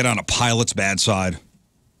know how to get on a pilot's bad side?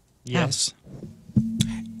 Yes.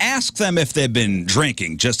 Ask them if they've been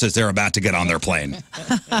drinking just as they're about to get on their plane.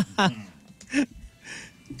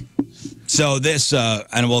 So this,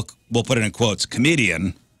 and we'll put it in quotes,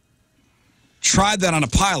 comedian tried that on a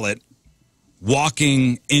pilot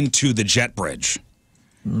walking into the jet bridge.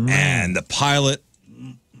 And the pilot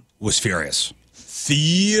was furious.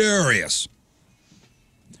 Furious.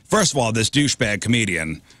 First of all, this douchebag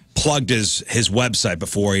comedian plugged his website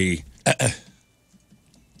before he,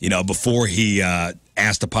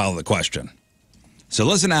 asked the pilot the question. So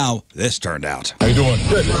listen how this turned out. How you doing?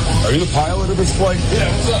 Good. Are you the pilot of this flight? Yeah,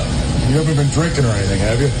 what's up? You haven't been drinking or anything,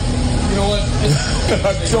 have you? You know what?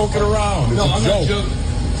 I'm joking around. No, It's a I'm joke. not joking.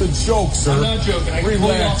 It's a joke, sir. I'm not joking. I can pull you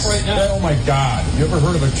Relax. off right now. Oh, my God. You ever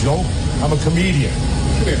heard of a joke? I'm a comedian.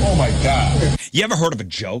 Oh, my God. You ever heard of a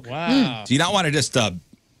joke? Wow. Do you not want to just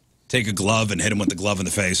take a glove and hit him with the glove in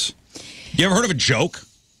the face? You ever heard of a joke?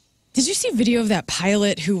 Did you see a video of that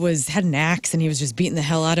pilot who had an axe and he was just beating the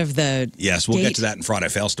hell out of the Yes, we'll gate? get to that in Friday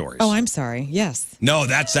Fail Stories. Oh, I'm sorry. Yes. No,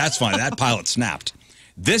 that's fine. That pilot snapped.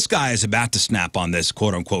 This guy is about to snap on this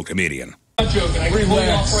quote-unquote comedian. I'm not joking. I can pull you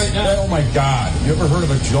off Relax. right now. Oh, my God. You ever heard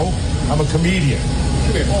of a joke? I'm a comedian.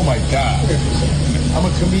 Oh, my God. I'm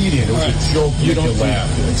a comedian. It was a joke. You don't do laugh.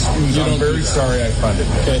 that. Excuse You me. I'm don't do very that. sorry I offended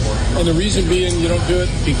you. Okay. And the reason being you don't do it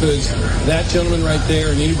because that gentleman right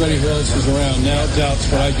there and anybody who else is around now doubts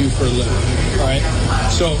what I do for a living. All right?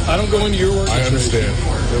 So I don't go into your work. I understand.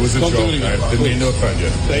 It was a Don't do joke. it again, I didn't mean to offend you.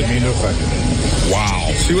 Thank Didn't mean to offend you.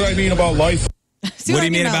 Wow. See what I mean about life? See What do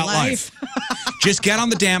you mean about life? Just get on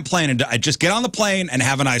the damn plane and just get on the plane and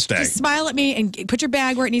have a nice day. Just smile at me and put your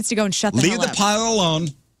bag where it needs to go and shut the Leave hell the up. pilot alone.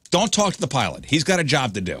 Don't talk to the pilot. He's got a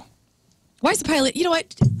job to do. Why is the pilot? You know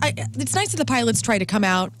what? It's nice that the pilots try to come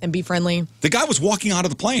out and be friendly. The guy was walking out of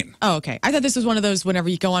the plane. Oh, okay. I thought this was one of those whenever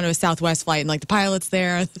you go onto a Southwest flight and like the pilot's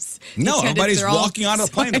there. No, everybody's walking out of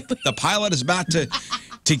the plane. The pilot is about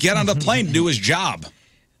to get on the plane to do his job.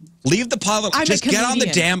 Leave the pilot. Just get on the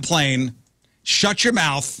damn plane, shut your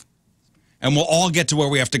mouth, and we'll all get to where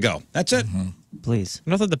we have to go. That's it. Please.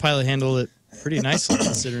 I thought the pilot handled it pretty nicely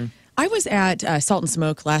considering. I was at Salt and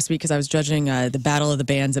Smoke last week because I was judging the Battle of the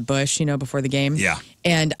Bands at Busch, before the game. Yeah.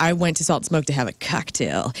 And I went to Salt and Smoke to have a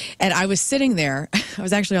cocktail. And I was sitting there. I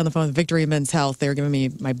was actually on the phone with Victory Men's Health. They were giving me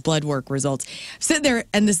my blood work results. Sitting there,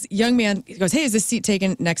 and this young man goes, "Hey, is this seat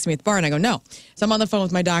taken next to me at the bar?" And I go, "No." So I'm on the phone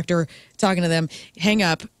with my doctor, talking to them, hang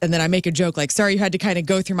up, and then I make a joke like, "Sorry, you had to kind of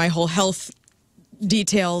go through my whole health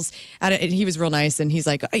details." And he was real nice, and he's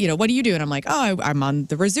like, "What do you do?" And I'm like, "Oh, I'm on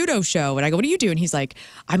the Rizzuto Show." And I go, "What do you do?" And he's like,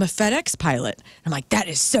 "I'm a FedEx pilot." I'm like, "That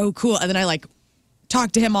is so cool." And then I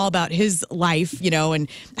talked to him all about his life, and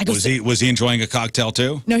I go, was he enjoying a cocktail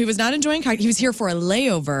too? No, he was not enjoying cocktail. He was here for a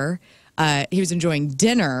layover. He was enjoying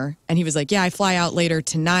dinner, and he was like, "Yeah, I fly out later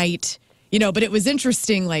tonight." But it was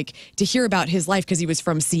interesting, to hear about his life because he was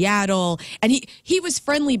from Seattle, and he was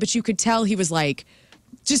friendly, but you could tell he was like,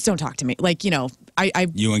 "Just don't talk to me."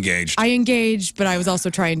 You engaged. I engaged, but I was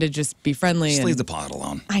also trying to just be friendly. Just leave the pilot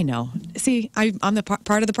alone. I know. See, I'm the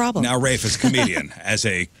part of the problem. Now, Rafe, as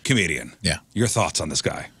a comedian, Yeah. your thoughts on this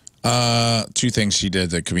guy? Two things he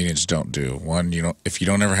did that comedians don't do. One, if you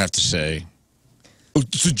don't ever have to say, "Oh,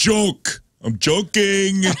 it's a joke. I'm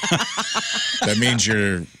joking." That means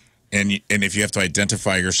and if you have to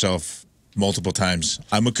identify yourself multiple times,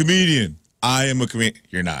 "I'm a comedian. I am a comedian."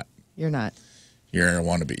 You're not. You're not. You're a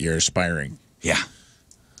wannabe. You're aspiring. Yeah.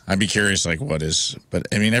 I'd be curious, what is, but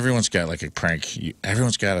I mean, everyone's got a prank.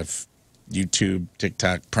 Everyone's got a YouTube,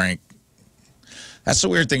 TikTok prank. That's the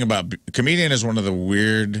weird thing about comedian is one of the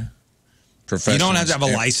weird professions. You don't have to have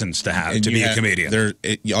a license to be a comedian.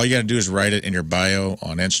 All you got to do is write it in your bio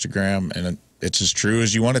on Instagram, and it's as true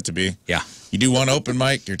as you want it to be. Yeah. You do one open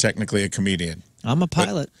mic, you're technically a comedian. I'm a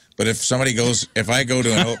pilot. But if somebody goes, if I go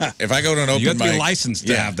to an open you have to mic, be licensed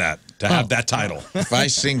to have that. Have that title. If I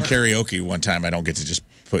sing karaoke one time, I don't get to just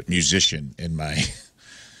put musician in my,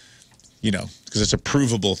 because it's a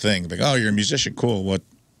provable thing. Like, "Oh, you're a musician. Cool.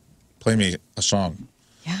 Play me a song.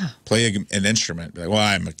 Yeah. Play an instrument." Like, "Well,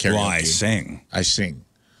 I'm a karaoke." Well, I sing. I sing.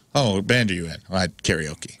 "Oh, what band are you in?" "Well, I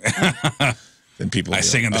karaoke." Then people I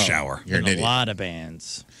sing in the shower. You're an idiot. A lot of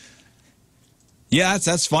bands. Yeah,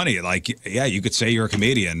 that's funny. You could say you're a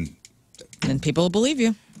comedian. And people will believe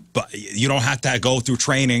you. But you don't have to go through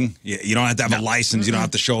training. You don't have to have a license. You don't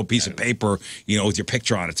have to show a piece of paper, with your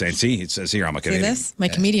picture on it saying, "See, it says here I'm a comedian." See this? My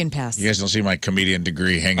comedian pass. You guys don't see my comedian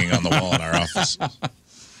degree hanging on the wall in our office.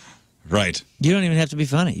 Right. You don't even have to be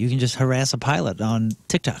funny. You can just harass a pilot on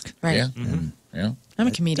TikTok. Right. Yeah. Yeah. I'm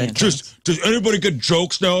a comedian. Does anybody get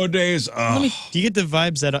jokes nowadays? Do you get the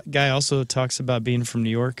vibes that guy also talks about being from New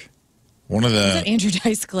York? One of Is that Andrew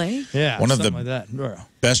Dice Clay? Yeah, One of the something like that.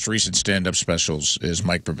 best recent stand-up specials is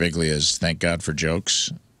Mike Birbiglia's "Thank God for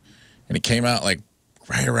Jokes," and it came out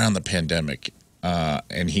right around the pandemic,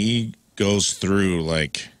 and he goes through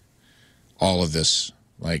all of this,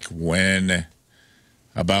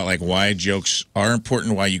 about why jokes are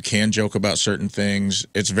important, why you can joke about certain things.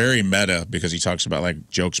 It's very meta because he talks about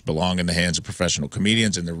jokes belong in the hands of professional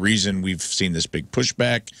comedians, and the reason we've seen this big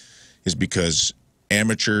pushback is because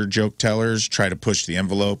amateur joke tellers try to push the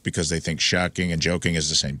envelope because they think shocking and joking is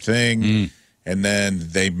the same thing. And then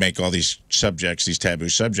they make all these subjects, these taboo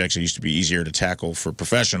subjects that used to be easier to tackle for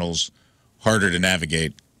professionals, harder to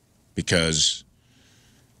navigate because,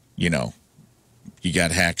 you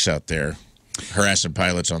got hacks out there harassing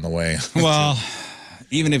pilots on the way. Well,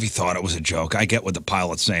 even if you thought it was a joke, I get what the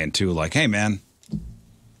pilot's saying too. "Hey, man,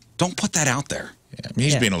 don't put that out there." Yeah,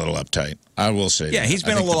 he's being a little uptight. I will say. Yeah, that. he's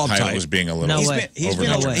been I a think little the pilot uptight. was being a little. No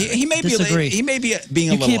He may be being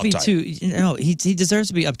a You little can't be uptight. he deserves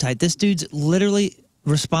to be uptight. This dude's literally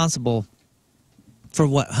responsible for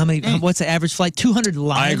what? How many? What's the average flight? 200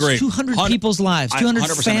 lives. I agree. 200 people's lives. 200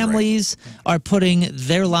 100% families are putting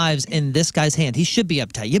their lives in this guy's hand. He should be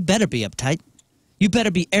uptight. You better be uptight. You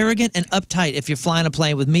better be arrogant and uptight if you're flying a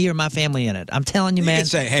plane with me or my family in it. I'm telling you, You man. can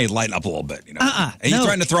say, "Hey, lighten up a little bit." And he's no.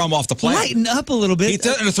 trying to throw him off the plane. Lighten up a little bit. He's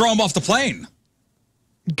trying to throw him off the plane.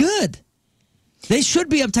 Good. They should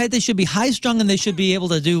be uptight. They should be high-strung, and they should be able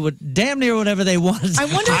to do damn near whatever they want. I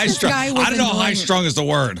wonder if this guy was I don't know. annoying. High strung is the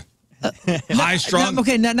word. High strung.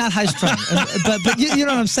 Okay, not high strung, but you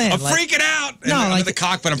know what I'm saying. I'm freaking out. No, I'm like in the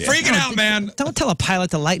cockpit. I'm freaking out, man. Don't tell a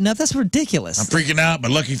pilot to lighten up. That's ridiculous. I'm freaking out, but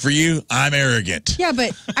lucky for you, I'm arrogant. Yeah,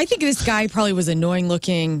 but I think this guy probably was annoying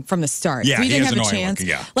looking from the start. Yeah, we he didn't is have a annoying chance. looking,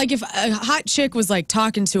 yeah. Like if a hot chick was like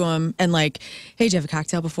talking to him and like, "Hey, do you have a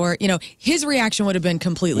cocktail before?" You know, his reaction would have been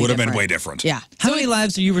completely different. way different. Yeah. How many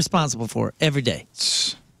lives are you responsible for every day?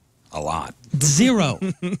 A lot. Zero.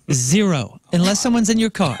 Zero. Unless someone's in your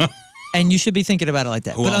car. And you should be thinking about it like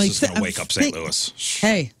that. Who But else I is going to I'm wake up St. think- Louis?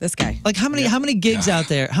 Hey, this guy. Like how many gigs out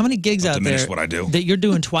there? How many gigs Don't out diminish there what I do. that you're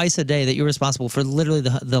doing twice a day that you're responsible for literally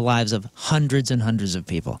the lives of hundreds and hundreds of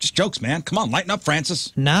people? Just jokes, man. Come on, lighten up,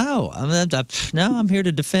 Francis. No, I'm here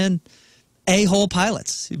to defend a-hole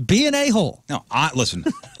pilots. Be an a-hole. No, listen.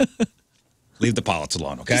 Leave the pilots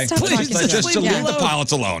alone, okay? Just stop talking to Just them. leave Yeah. the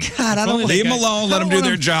pilots alone. God, I don't Leave them alone. Let them do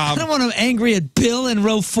their job. I don't want them angry at Bill in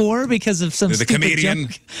row 4 because of some They're the stupid comedian.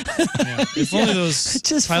 joke. If only those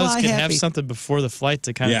Just pilots fly could happy. have something before the flight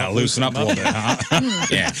to kind Yeah, of loosen up a little bit, huh?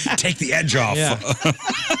 Yeah, take the edge off. Yeah.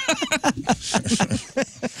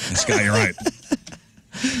 This guy, you're right.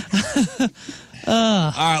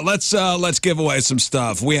 All right, let's give away some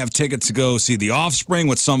stuff. We have tickets to go see The Offspring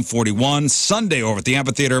with Sum 41 Sunday over at the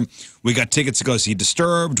Amphitheater. We got tickets to go see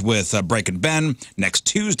Disturbed with Breaking Ben next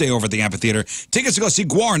Tuesday over at the Amphitheater. Tickets to go see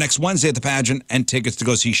Guar next Wednesday at the Pageant, and tickets to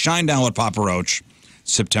go see Shinedown with Papa Roach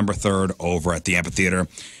September 3rd over at the Amphitheater.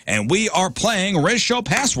 And we are playing Riz Show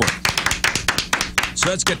Password. So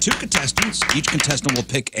let's get 2 contestants. Each contestant will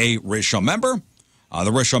pick a Riz Show member.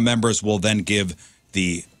 The Riz Show members will then give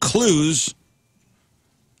the clues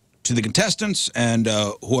to the contestants, and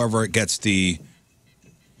whoever gets the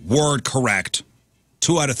word correct,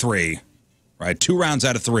 2 out of 3, right? 2 rounds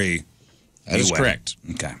out of 3. That is win. correct.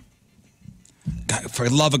 Okay. God, for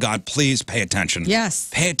the love of God, please pay attention. Yes.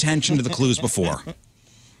 Pay attention to the clues before.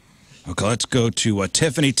 Okay, let's go to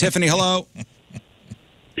Tiffany. Tiffany, hello.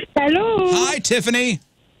 Hello. Hi, Tiffany.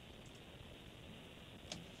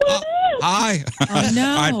 Hi. Oh, no.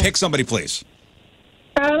 All right, pick somebody, please.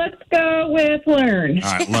 Let's go with Lern.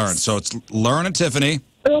 All right, Lern. So it's Lern and Tiffany.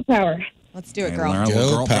 Girl power. Let's do it, Hey, girl. Lern, a little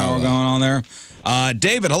Girl girl power power. going on there.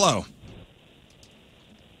 David, hello.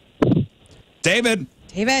 David.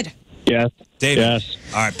 David. Yes. David. Yes.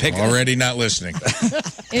 All right, pick Already not listening.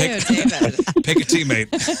 Ew, David. pick a teammate.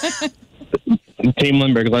 Team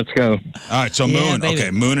Lindbergh, let's go. All right, so Yeah, Moon. baby.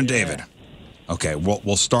 Okay, Moon and David. Okay,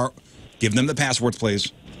 we'll start. Give them the passwords,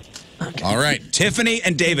 please. All right. Tiffany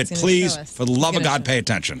and David, He's gonna please, show us. for the love He's of gonna God, show pay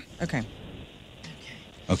attention. Okay.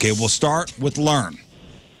 Okay, we'll start with Lern.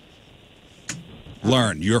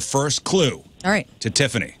 Lern, your first clue All right. to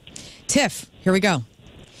Tiffany. Tiff, here we go.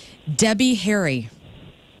 Debbie Harry.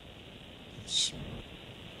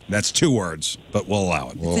 That's 2 words, but we'll allow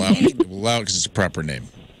it. We'll allow it because it's a proper name.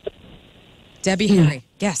 Debbie Harry.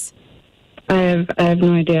 Guess. I have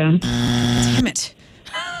no idea. Damn it.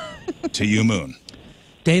 To you, Moon.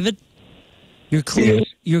 David, your clue Yes.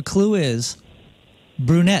 your clue is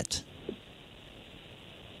brunette.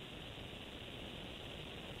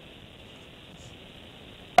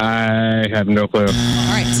 I have no clue. All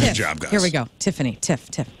right, Tiff. job, guys. Here we go. Tiffany. Tiff.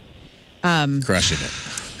 Crushing it.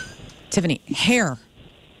 Tiffany. Hair.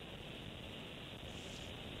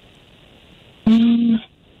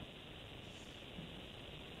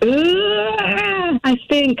 I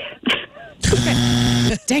stink.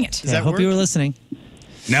 Dang it. I hope you were listening.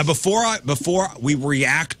 Now, before we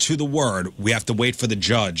react to the word, we have to wait for the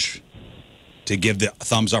judge to give the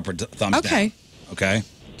thumbs up or thumbs Okay. down. Okay.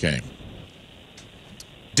 Okay.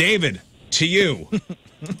 David, to you.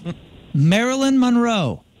 Marilyn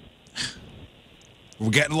Monroe. We're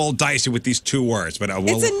getting a little dicey with these 2 words, but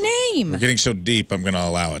we'll. It's a name. We're getting so deep, I'm going to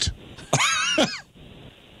allow it.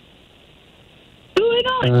 Who I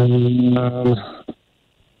got?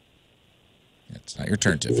 It's not your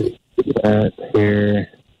turn, Tiffany. Here.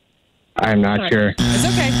 I'm not sure. It's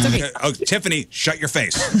okay. It's okay. Oh, Tiffany, shut your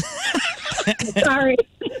face. Sorry.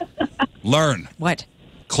 Learn. What?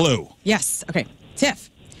 Clue. Yes. Okay. Tiff.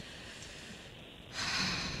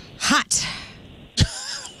 Hot.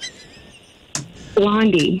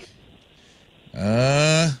 Blondie.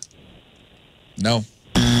 No.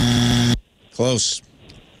 Close.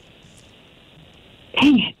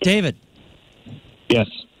 Dang it. David, Yes.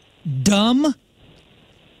 dumb.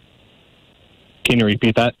 Can you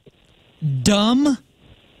repeat that? Dumb.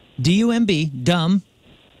 D-U-M-B. Dumb.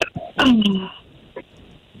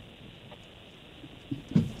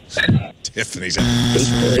 Tiffany's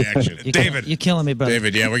at reaction. David. You're killing me, brother.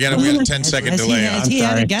 David, yeah, we got a 10-second delay on. Has he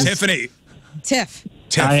had a sorry. guess? Tiffany. Tiff.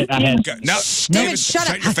 Tiff. I had. No, David, shut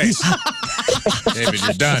up. your face. David,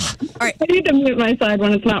 you're done. I need to mute my side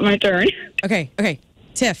when it's not my turn. Okay.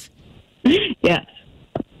 Tiff. Yes.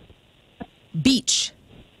 Beach.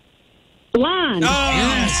 Blonde.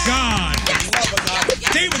 Oh, God.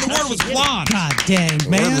 David, the word was blonde. God dang, The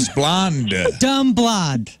word man. was blonde. Dumb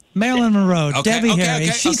blonde. Marilyn Monroe, Okay, Debbie okay, Harry.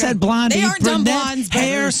 okay, She okay. said blondie, They aren't dumb brunette, blondes, but You're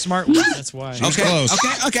hair. a smart one, that's why. She was close.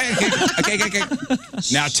 Okay.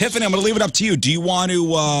 Now, Tiffany, I'm going to leave it up to you. Do you want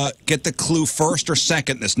to get the clue first or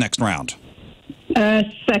second this next round?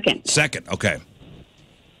 Second. Second, okay.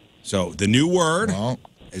 So the new word Well,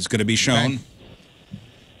 is going to be shown.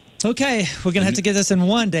 Okay, we're going to have to get this in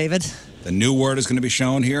one, David. The new word is going to be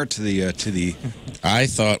shown here to the I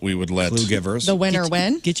thought we would let. clue givers. The winner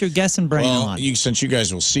win. Get your guessing brain Well, on. since you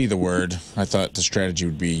guys will see the word, I thought the strategy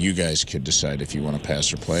would be you guys could decide if you want to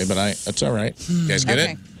pass or play, but that's all right. You guys get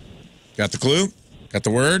Okay. it? Got the clue? Got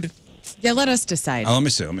the word? Yeah, let us decide. Oh, let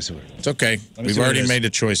me see. What It's okay. me We've see what it already is. made a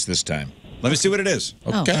choice this time. Let me see what it is.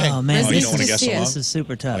 Okay. Oh, man. Oh, you this don't want to is guess serious. along? This is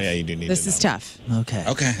super tough. Oh, yeah, you do need This to is know. tough. Okay.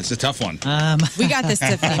 Okay, it's a tough one. We got this,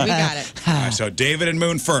 Tiffany. We got it. All right, so David and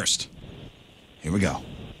Moon first. Here we go.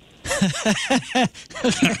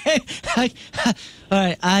 All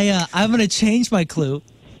right, I'm going to change my clue.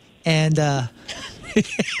 And,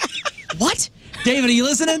 What? David, are you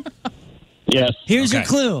listening? Yes. Here's your Okay.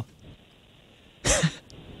 clue.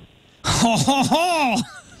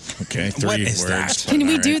 Okay, three What words. is that? Can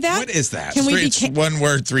we All do right. that? What is that? Can we be? It's one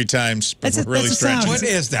word 3 times. But That's a- we're really that's a sound. stretching.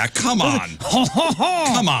 What is that? Come on.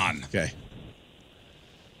 Come on. Okay.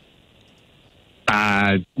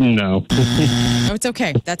 No. Oh, it's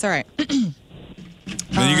okay. That's all right. Then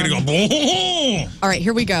you're going to go, boom. All right,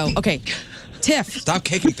 here we go. Okay, Tiff. Stop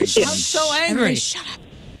kicking things. I'm so angry. Everybody shut up.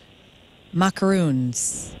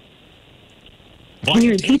 Macaroons. Why are you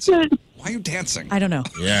Weird. dancing? Why are you dancing? I don't know.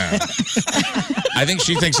 Yeah. I think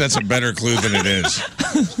she thinks that's a better clue than it is.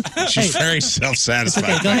 She's very self-satisfied.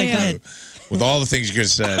 Okay, go ahead. With all the things you could have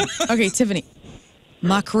said. Okay, Tiffany.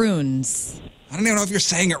 Macaroons. I don't even know if you're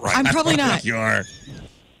saying it right. I'm probably not. You are.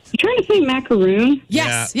 You trying to say macaroon?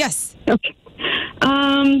 Yes, yes. Okay.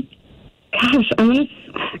 I'm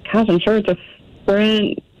sure it's a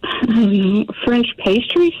French. I don't know, French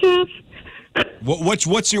pastry chef.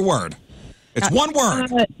 What's your word? It's one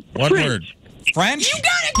word. One French. word. French? You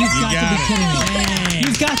got it. You've got got to be kidding me.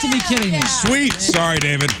 You've got to be kidding me. Sweet. Sorry,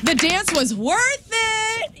 David. The dance was worth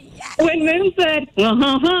it. Yes. When Moon said,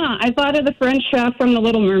 I thought of the French chef from The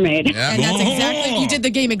Little Mermaid. Yeah. And that's exactly, you did the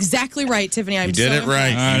game exactly right, Tiffany. I'm You did so it right.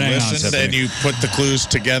 impressed. All right, You hang on, listened Tiffany. and you put the clues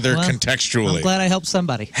together Well, contextually. I'm glad I helped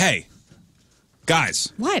somebody. Hey,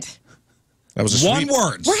 guys, What? That was a one sweet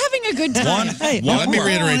word. We're having a good time. Hey, Let me oh,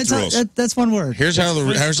 reiterate it's the a- rules. that's one word. Here's how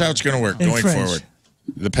it's going to work In going French. forward.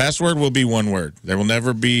 The password will be one word. There will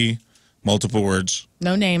never be multiple words.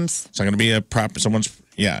 No names. It's not going to be a someone's.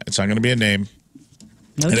 Yeah, it's not going to be a name.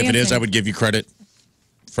 No And if it is, dancing. I would give you credit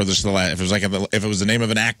for this. If it was if it was the name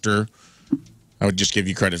of an actor, I would just give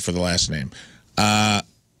you credit for the last name.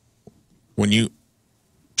 When you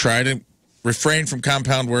try to refrain from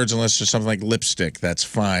compound words, unless there's something like lipstick, that's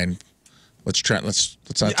fine. Let's not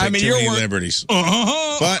take too many liberties.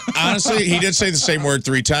 But honestly, he did say the same word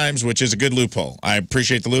 3 times, which is a good loophole. I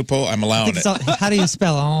appreciate the loophole. I'm allowing it. How do you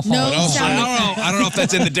spell? No But also- sound I don't know if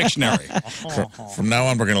that's in the dictionary. From now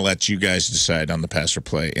on, we're going to let you guys decide on the pass or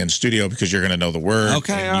play in studio because you're going to know the word.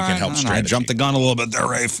 Okay, and all you right. can help I strategy. jumped the gun a little bit there,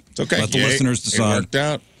 Rafe. It's okay. Let the Yay. listeners decide. It worked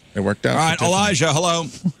out. It worked out. All right, for Tiffany. Elijah, hello.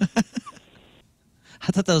 I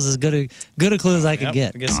thought that was as good a clue as I could Yep,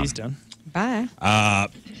 get. I guess he's done. Bye.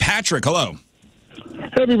 Patrick, hello.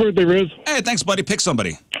 Happy birthday, Riz. Hey, thanks, buddy. Pick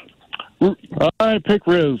somebody. I pick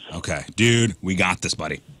Riz. Okay, dude, we got this,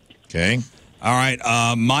 buddy. Okay. All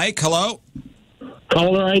right, Mike, hello.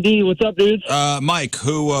 Caller ID. What's up, dudes? Mike,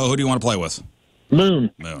 who do you want to play with? Moon.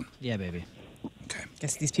 Moon. Yeah, baby. Okay.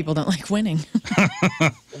 Guess these people don't like winning.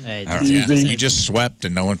 Hey, All right. Yeah. Easy. You just swept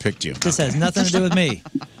and no one picked you. this has nothing to do with me.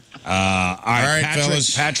 All right, Patrick,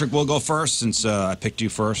 fellas. Patrick will go first since I picked you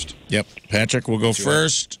first. Yep. Patrick will go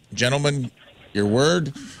first. Gentlemen, your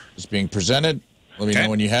word is being presented. Let me Okay. know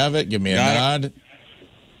when you have it. Give me a Got nod.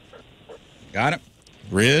 Got it?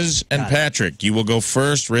 Riz and Got it. Patrick, you will go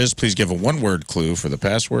first. Riz, please give a one-word clue for the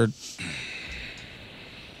password.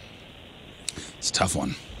 It's a tough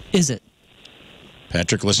one. Is it?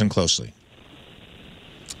 Patrick, listen closely.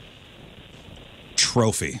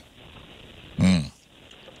 Trophy.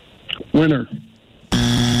 Winner.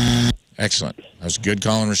 Excellent. That was a good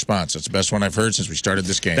call and response. That's the best one I've heard since we started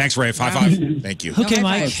this game. Thanks, Rafe. High five. Thank you. Okay, high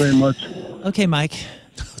Mike. five. Very much. Okay, Mike.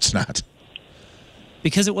 It's not.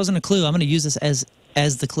 Because it wasn't a clue, I'm going to use this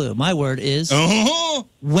as the clue. My word is Oh,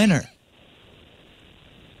 winner.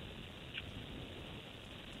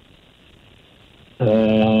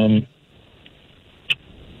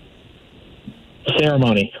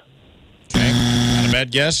 Ceremony. Okay. Not a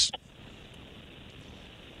bad guess.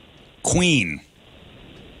 Queen.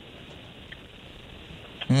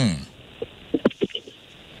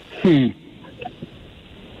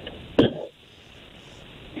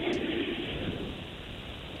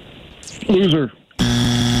 Loser.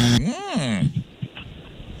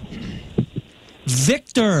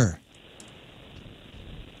 Victor.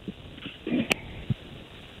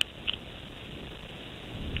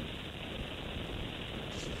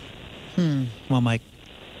 Come on, Mike.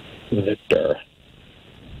 Victor.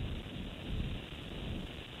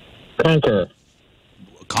 Conquer.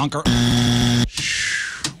 Conquer.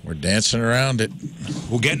 We're dancing around it.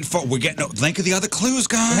 We're getting. Think of the other clues,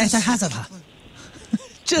 guys.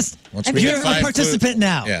 Just, Once we you're get a five participant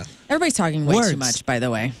now. Yeah. Everybody's talking way too Words. much, by the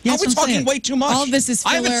way. Yeah, Are that's we what I'm talking saying. way too much? All this is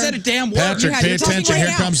I haven't filler. said a damn word. Patrick, Yeah, pay you're talking attention. right Here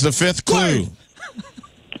now. comes the fifth clue.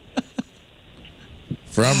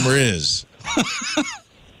 From Riz.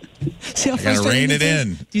 See how I gotta frustrating rein it this is?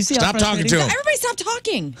 in. Do you see Stop how talking to him. Everybody stop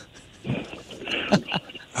talking.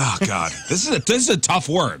 Oh God, this is a tough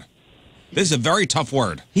word. This is a very tough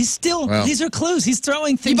word. He's still. Well. These are clues. He's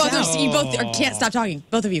throwing You things both, out. you both can't stop talking.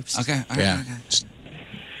 Both of you. Okay. All right, Yeah.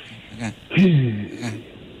 Okay.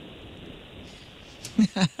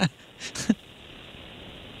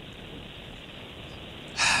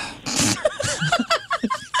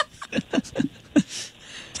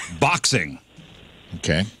 Boxing.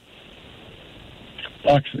 Okay.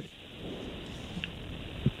 Boxing.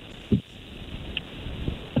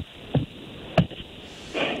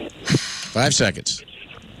 Five seconds.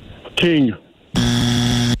 King.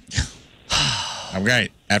 All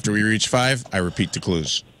right. After we reach five, I repeat the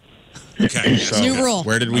clues. Okay. So, New rule.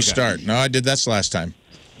 Where did we Okay. start? No, I did that's last time.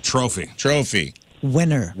 Trophy. Trophy.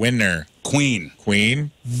 Winner. Winner. Queen.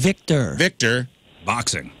 Queen. Victor. Victor.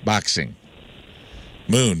 Boxing. Boxing.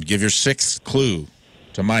 Moon, give your sixth clue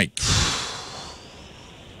to Mike.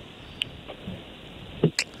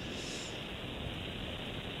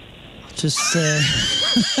 Just.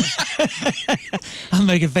 I'm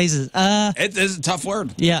making faces. It is a tough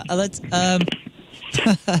word. Yeah. Let's. I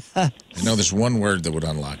know there's one word that would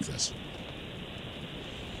unlock this,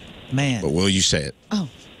 Man. but will you say it? Oh.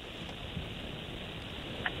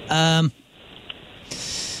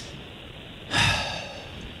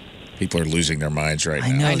 People are losing their minds right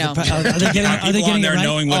now. I know. I know. Are they getting, are they People on getting it there right?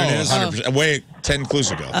 knowing what it is. 100%. Wait, 10 clues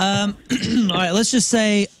ago. All right. Let's just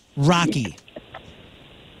say Rocky.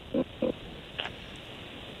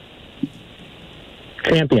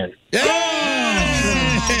 Champion.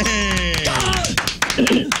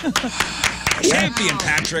 Champion,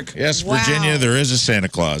 Patrick. Yes, Wow. Virginia, there is a Santa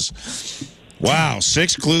Claus. Wow,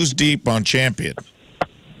 6 clues deep on champion.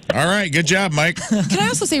 All right, good job, Mike. Can I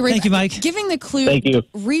also say, Rafe, Thank you, Mike. Giving the clue, Thank you.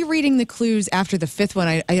 rereading the clues after the fifth one,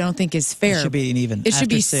 I don't think is fair. It should be an even. It should After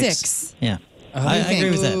be 6. 6. Yeah. What I do you think?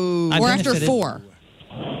 agree with that. I Or after benefited. 4.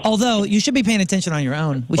 Although you should be paying attention on your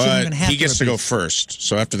own. We shouldn't But even have he gets to go repeat. first.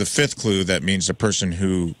 So after the 5th clue, that means the person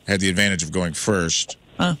who had the advantage of going first.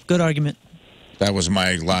 Good argument. That was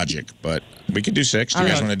my logic. But we could do 6. Do you All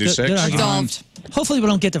guys right. want to do Good- 6? good argument. Solved. Hopefully we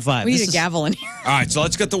don't get to 5. We This need a is- gavel in here. All right, so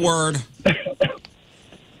let's get the word.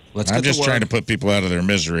 Let's I'm get just the word. trying to put people out of their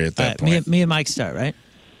misery at All that right, point. me and Mike start, right?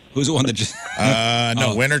 Who's the one that just?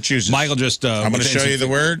 No, winner chooses. Michael just. I'm going to show you the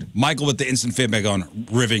word. Michael with the instant feedback on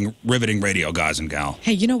riveting radio, guys and gal.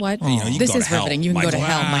 Hey, you know what? You know, you can This go to is hell, riveting. You can go to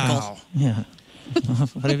Michael. hell, Michael. Yeah.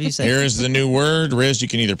 Whatever you say. Here is the new word. Riz, you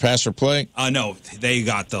can either pass or play. No, they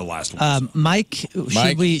got the last one. Mike, Mike,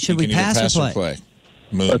 should we you can either pass or play?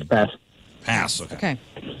 Moon. Let's pass. Pass. Okay. Okay.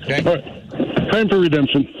 Okay. All right. Time for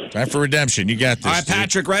redemption. Time for redemption. You got this. All right, dude.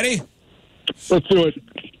 Patrick, ready? Let's do it.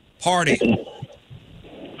 Party.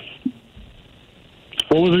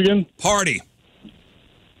 What was it again? Party.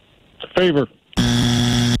 Favor.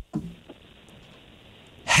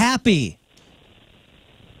 Happy.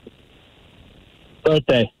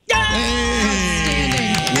 Birthday.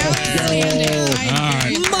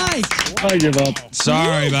 Outstanding. Mike. I give up.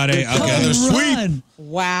 Sorry, buddy. Okay. Another sweep.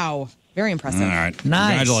 Wow. Very impressive. All right. Nice.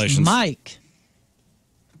 Congratulations. Mike.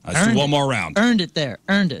 Let's do Earned one it. more round. Earned it there.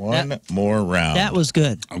 Earned it. One more round. That was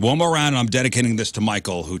good. One more round, and I'm dedicating this to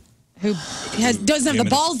Michael, who Who doesn't have gave the me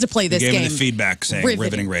balls to play this gave game. me the feedback saying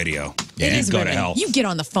riveting radio. It is go riveting. to hell. You get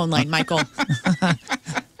on the phone line, Michael.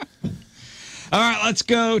 All right, let's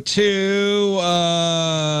go to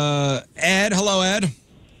Ed. Hello, Ed.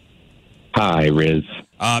 Hi, Riz.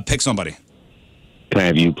 Pick somebody. Can I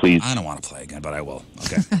have you, please? I don't want to play again, but I will.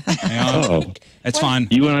 Okay. Hang on. Oh, It's fine.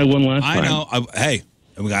 you and I won last I time. know.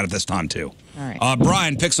 And we got it this time, too. All right.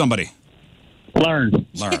 Brian, pick somebody. Learn.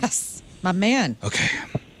 Learn. Yes. My man. Okay.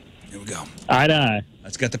 Here we go. Eye to eye.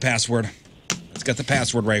 Let's get the password. Let's get the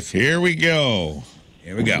password, Rafe. Here we go.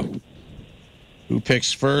 Here we go. Who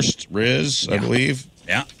picks first? Riz, I believe.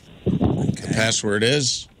 Yeah. The password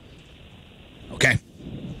is. Okay.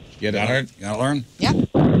 Get it, Art? You gotta learn. Yeah.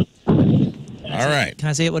 All right. Can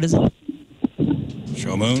I say it? What is it?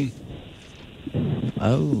 Show Moon.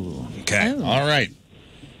 Oh. Okay. Oh. All right.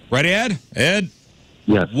 Ready, Ed? Ed?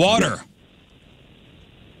 Yes. Water.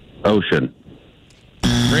 Ocean.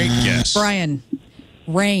 Great guess. Brian.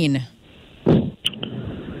 Rain.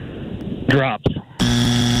 Drops.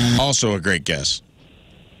 Also a great guess.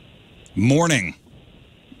 Morning.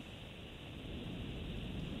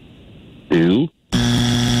 Dew.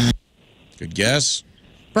 Good guess.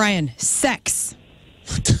 Brian. Sex.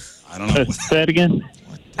 I don't know. Say it again.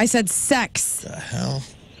 I said sex. The hell?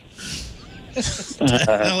 What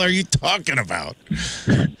the hell are you talking about?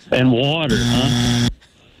 And water, huh?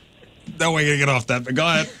 No way to get off that, but go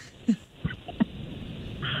ahead.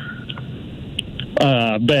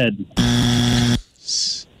 Bed.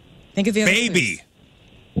 Think of the other Baby.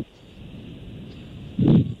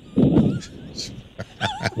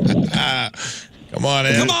 Come on,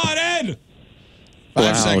 Ed. Come on, Ed.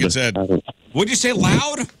 5 seconds, Ed. Would you say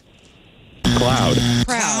loud? Cloud. clues.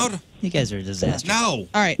 Proud. Loud? You guys are a disaster. No.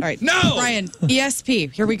 All right, all right. No! Brian,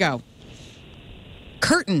 ESP. Here we go.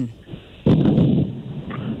 Curtain.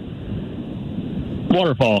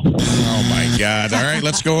 Waterfall. Oh, my God. All right,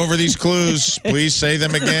 let's go over these clues. Please say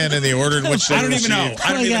them again in the order in which they I were don't even know. received.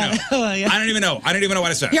 I don't even know. Oh, my God. I don't even know. I don't even know what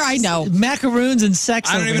I said. Here, I know. Macaroons and sex.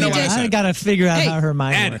 I don't even know what I said. I got to figure out Hey, how her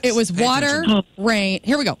mind Ed, works. It was Pay water, attention. rain.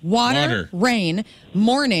 Here we go. Water. Rain,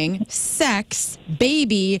 morning, sex,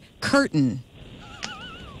 baby, curtain.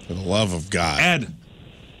 For the love of God. Ed.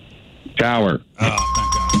 Shower.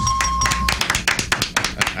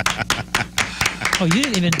 Oh, you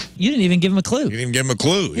didn't even give him a clue. You didn't even give him a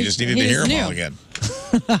clue. You just needed he to hear just them all knew. again.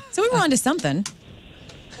 So we were on to something.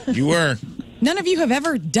 You were. None of you have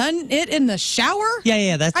ever done it in the shower?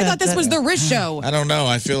 Yeah. That's. I thought this was the Riz show. I don't know.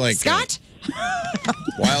 I feel like Scott?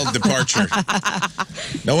 wild departure.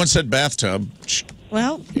 No one said bathtub.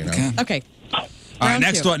 Well, You know. okay. All right, Round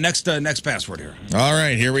next two. one. Next password here. All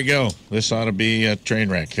right, here we go. This ought to be a train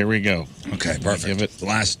wreck. Here we go. Okay, perfect. Give it.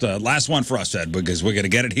 Last one for us, Ed, because we're gonna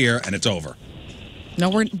get it here and it's over. No,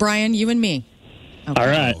 we're Brian, you and me. All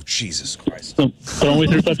right. Oh, Jesus Christ. So don't we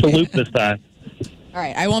through such a loop this time? All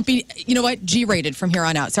right, I won't be. You know what? G-rated from here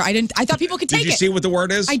on out. So I thought people could take Did you it. see what the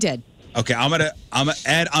word is? I did. Okay,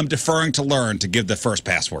 Ed, I'm deferring to Lern to give the first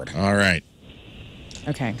password. All right.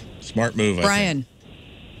 Okay, Smart move, I Brian.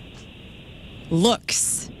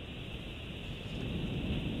 Looks.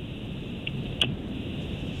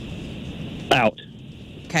 Out.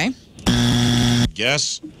 Okay. think.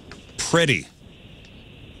 Guess. Pretty.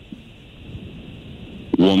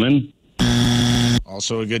 Woman.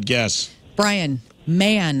 Also a good guess. Brian.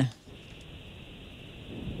 Man.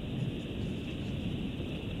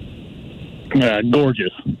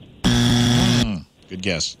 Gorgeous. Good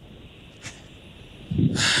guess.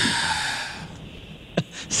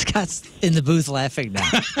 Scott's in the booth laughing now.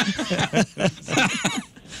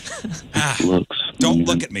 Looks. Don't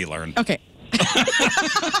look at me, Lern. Okay.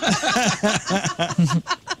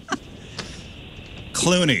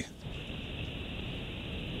 Clooney.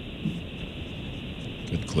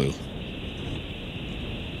 Good clue.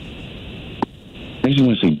 I usually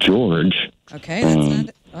want to say George. Okay, that's not.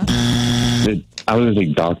 I was going to say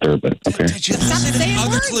doctor, but okay. Did you Stop listen to the saying other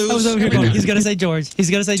words. clues? I was over here going, he's going to say George. He's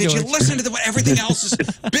going to say Did George. you listen to what everything else is?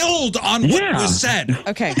 Build on what Yeah. was said.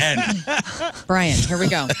 Okay. Ed. Brian, here we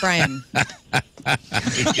go. Brian.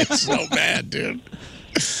 It's so bad, dude.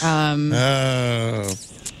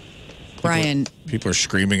 Brian. People are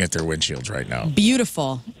screaming at their windshields right now.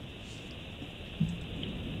 Beautiful.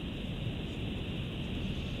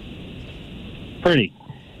 Pretty.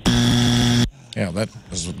 Yeah, that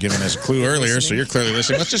was giving us a clue earlier, so you're clearly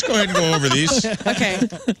listening. Let's just go ahead and go over these. Okay.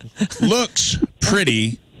 Looks,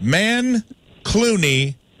 pretty, man,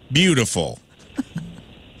 Clooney, beautiful.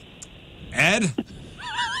 Ed?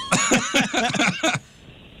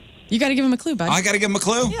 You got to give him a clue, bud. I got to give him a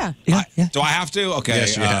clue? Yeah. Yeah, yeah. Do I have to? Okay.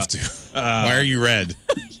 Yes, you have to. Why are you red?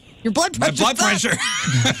 Your blood My pressure. blood pressure.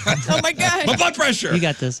 Oh, my God. My blood pressure. You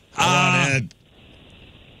got this. Come on, Ed.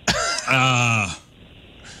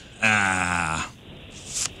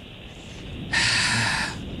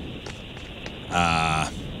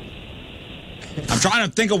 I'm trying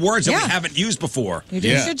to think of words that Yeah. we haven't used before. You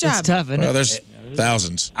did Yeah. a good It's job. tough, isn't Well, it? there's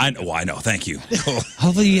thousands. I know. Thank you.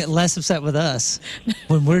 Hopefully you get less upset with us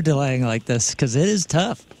when we're delaying like this, because it is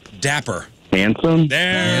tough. Dapper. Handsome.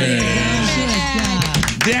 There it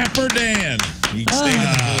is. Dapper Dan. You can stay on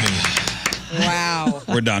the voting. Wow.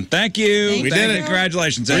 We're done. Thank you. We did you. it.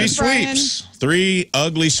 Congratulations. Three Ed. sweeps. 3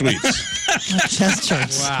 ugly sweeps. Chest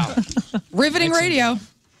charts. Wow. Riveting radio.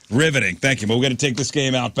 Riveting. Thank you. But we're going to take this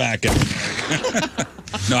game out back. And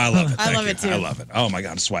no, I love it. I Thank love you. it, too. I love it. Oh, my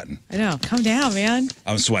God. I'm sweating. I know. Calm down, man.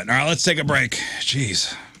 I'm sweating. All right, let's take a break.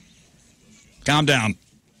 Jeez. Calm down.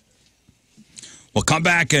 We'll come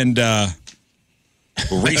back and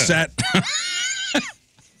we'll reset.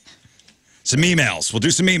 Some emails. We'll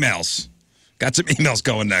do some emails. Got some emails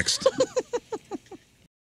going next.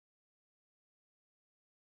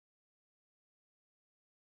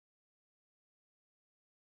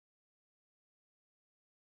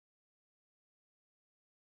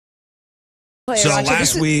 So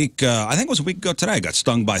last week, I think it was a week ago today, I got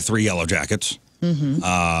stung by 3 yellow jackets.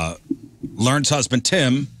 Lern's husband,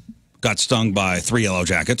 Tim, got stung by 3 yellow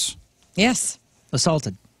jackets. Yes.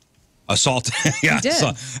 Assaulted. Assaulted. Yeah, He did.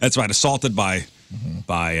 that's right. Assaulted by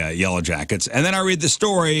yellow jackets. And then I read the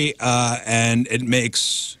story, and it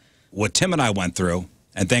makes what Tim and I went through,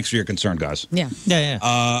 and thanks for your concern, guys, Yeah.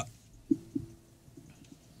 Yeah.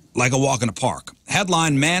 like a walk in a park.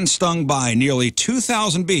 Headline, man stung by nearly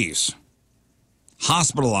 2,000 bees.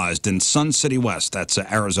 Hospitalized in Sun City West. That's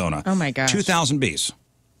Arizona. Oh, my gosh. 2,000 bees.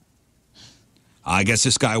 I guess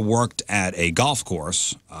this guy worked at a golf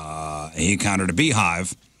course. He encountered a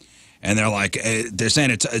beehive. And they're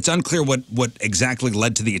saying it's unclear what exactly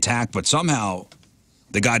led to the attack, but somehow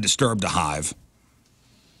the guy disturbed a hive.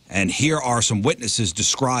 And here are some witnesses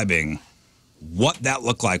describing what that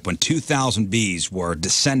looked like when 2,000 bees were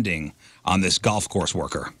descending on this golf course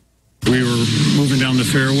worker. We were moving down the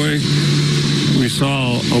fairway. We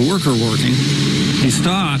saw a worker working. He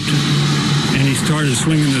stopped, and he started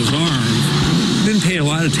swinging his arms. Didn't pay a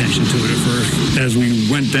lot of attention to it at first. As we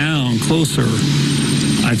went down closer,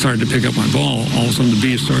 I started to pick up my ball. All of a sudden, the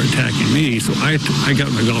bees started attacking me, so I got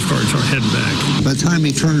my golf cart and started heading back. By the time he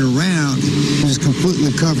turned around, he was completely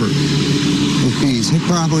covered with bees. He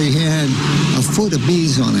probably had a foot of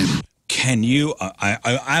bees on him. Can you?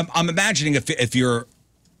 I'm imagining if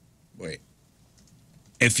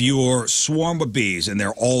you're swarmed with bees and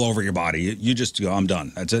they're all over your body, you just go, I'm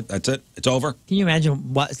done. That's it. It's over. Can you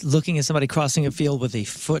imagine looking at somebody crossing a field with a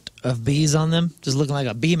foot of bees on them, just looking like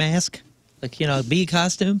a bee mask, like a bee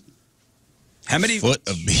costume? How many foot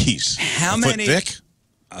of bees? How many? Foot thick?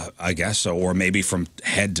 I guess so, or maybe from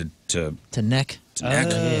head to neck,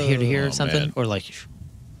 here to here, or something, man. or like.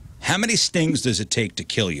 How many stings does it take to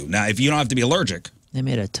kill you? Now, if you don't have to be allergic. They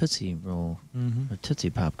made a Tootsie Roll, a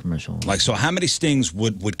Tootsie Pop commercial. So how many stings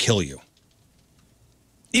would kill you?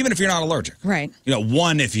 Even if you're not allergic. Right.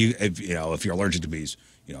 One if you're allergic to bees,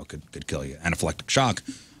 could kill you. Anaphylactic shock.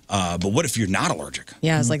 But what if you're not allergic?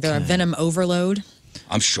 Yeah, it's like they're a venom overload.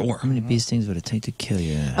 I'm sure. How many bee stings would it take to kill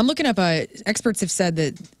you? I'm looking up, experts have said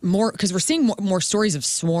that more, because we're seeing more stories of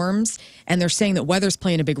swarms, and they're saying that weather's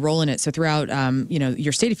playing a big role in it. So throughout,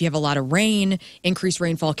 your state, if you have a lot of rain, increased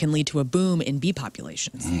rainfall can lead to a boom in bee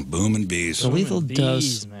populations. Boom and bees. The lethal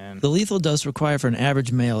dose required for an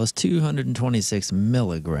average male is 226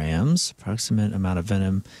 milligrams. Approximate amount of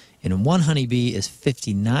venom in one honeybee is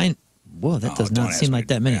 59. Whoa, that does not seem like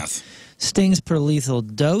that many. Math. Stings per lethal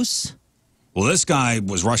dose. Well, this guy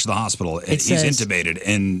was rushed to the hospital. He's intubated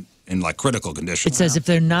in critical condition. It says if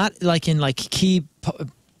they're not in key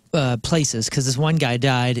places, because this one guy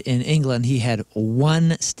died in England, he had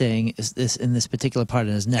one sting in this particular part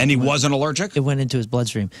of his neck. And he wasn't allergic? It went into his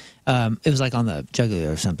bloodstream. It was like on the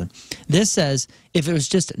jugular or something. This says if it was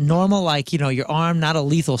just normal, your arm, not a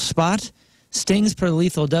lethal spot, stings per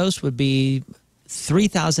lethal dose would be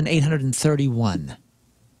 3,831.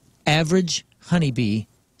 Average honeybee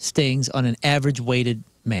stings on an average weighted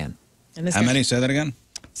man. How many? Say that again?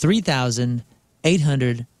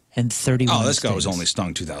 3,831. Oh, this guy was only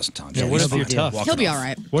stung 2,000 times. Yeah, what if you're tough? He'll be all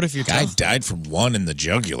right. What if you're Guy tough? died from one in the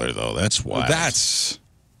jugular, though. That's wild. That's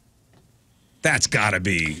got to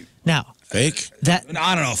be Now, fake. I don't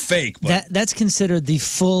know, fake. But that's considered the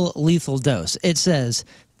full lethal dose. It says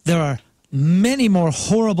there are many more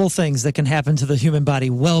horrible things that can happen to the human body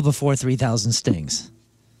well before 3,000 stings.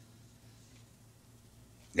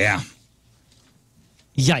 yeah.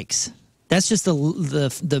 Yikes! That's just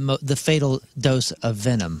the fatal dose of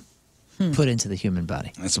venom put into the human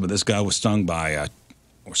body. That's what this guy was stung by,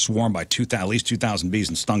 or swarmed by at least 2,000 bees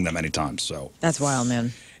and stung them many times. So That's wild,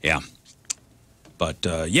 man. yeah. But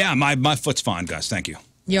my foot's fine, guys. Thank you.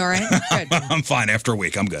 You all right? Good. I'm fine after a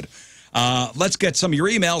week. I'm good. Let's get some of your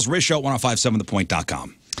emails. Rizzuto at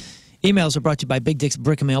 1057thepoint.com. Emails are brought to you by Big Dick's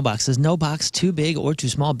Brick and Mailbox. There's no box too big or too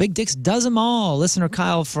small. Big Dick's does them all. Listener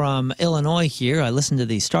Kyle from Illinois here. I listened to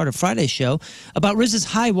the Start of Friday show about Riz's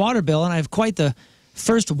high water bill, and I have quite the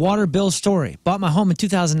first water bill story. Bought my home in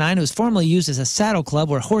 2009. It was formerly used as a saddle club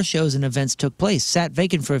where horse shows and events took place. Sat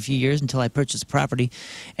vacant for a few years until I purchased the property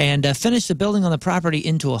and finished the building on the property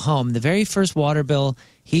into a home. The very first water bill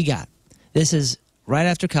he got. This is right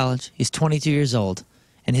after college. He's 22 years old.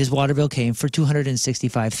 And his water bill came for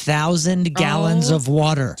 265,000 gallons of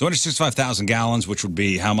water. 265,000 gallons, which would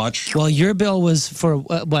be how much? Well, your bill was for,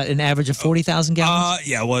 what, an average of 40,000 gallons?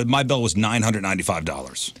 Yeah, well, my bill was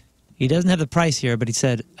 $995. He doesn't have the price here, but he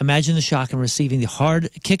said, imagine the shock in receiving the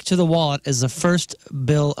hard kick to the wallet as the first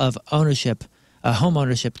bill of ownership, home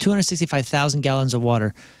ownership, 265,000 gallons of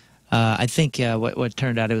water. I think what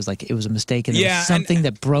turned out, it was a mistake, and there was something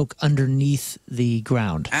that broke underneath the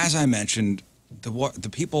ground. As I mentioned, the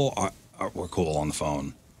people were cool on the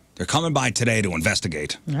phone. They're coming by today to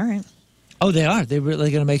investigate. All right. Oh, they are. They're really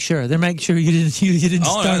going to make sure. They're making sure you didn't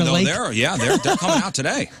start a lake. They're coming out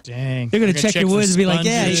today. Dang. They're going to check your woods and be like,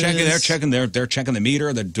 yeah, they're checking the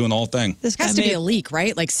meter. They're doing the whole thing. This has to be a leak,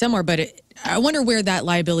 right? Like somewhere, but I wonder where that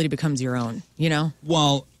liability becomes your own. You know?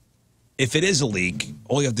 Well, if it is a leak,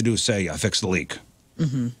 all you have to do is say, "I fixed the leak,"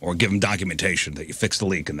 or give them documentation that you fixed the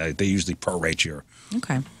leak, and they usually prorate your.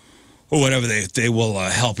 Okay. Or whatever, they will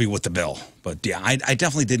help you with the bill. But yeah, I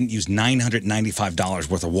definitely didn't use $995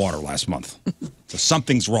 worth of water last month. So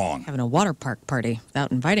something's wrong. Having a water park party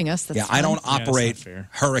without inviting us. That's I don't operate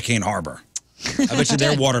Hurricane Harbor. I bet you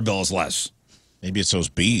their water bill is less. Maybe it's those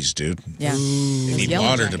bees, dude. Yeah. They need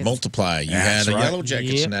water to multiply. You had a yellow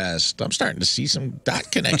jacket's Yep. nest. I'm starting to see some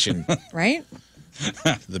dot connection. Right?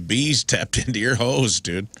 The bees tapped into your hose,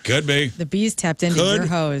 dude. Could be. The bees tapped into your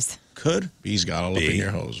hose. Bees got all up in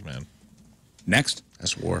your hose, man. Next.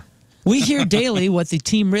 That's war. We hear daily what the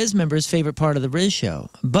Team Riz members' favorite part of the Riz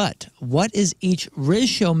Show. But what is each Riz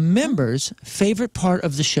Show member's favorite part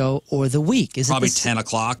of the show or the week? Is Probably it 10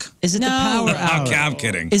 o'clock. Is it the power hour? Okay, I'm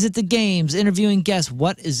kidding. Is it the games, interviewing guests?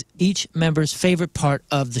 What is each member's favorite part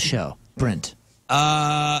of the show? Brent.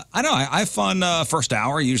 I know. I have fun first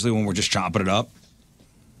hour, usually when we're just chopping it up.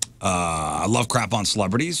 I love crap on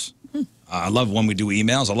celebrities. I love when we do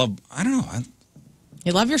emails. I don't know.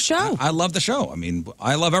 You love your show. I love the show. I mean,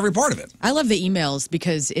 I love every part of it. I love the emails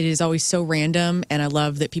because it is always so random, and I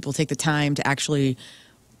love that people take the time to actually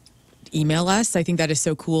email us. I think that is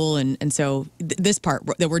so cool, and so this part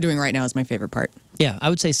that we're doing right now is my favorite part. Yeah, I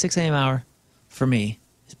would say 6 a.m. hour for me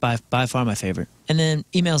is by far my favorite. And then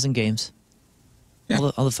emails and games. Yeah.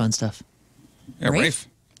 All the fun stuff. Yeah, Rafe?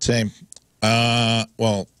 Same.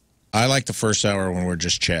 Well, I like the first hour when we're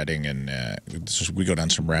just chatting, and we go down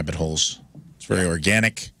some rabbit holes. It's very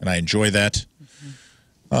organic, and I enjoy that.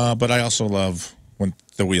 But I also love when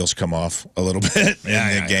the wheels come off a little bit in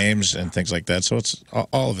the games and things like that. So it's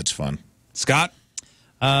all of it's fun. Scott?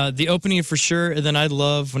 The opening for sure, and then I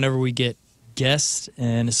love whenever we get guests,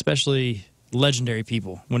 and especially legendary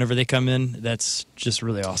people. Whenever they come in, that's just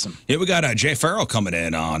really awesome. Yeah, we got Jay Farrell coming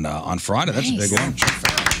in on Friday. That's a big one. Jay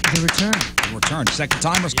Farrell. The return. Second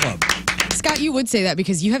Timers Club. Scott, you would say that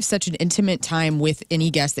because you have such an intimate time with any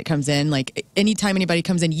guest that comes in. Like, anytime anybody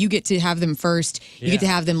comes in, you get to have them first. You get to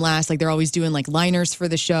have them last. Like, they're always doing, like, liners for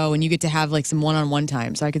the show, and you get to have, like, some one-on-one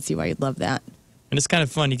time. So I could see why you'd love that. And it's kind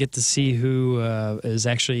of fun. You get to see who is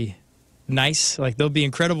actually nice. Like, they'll be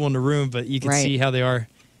incredible in the room, but you can see how they are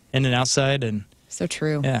in and outside. And so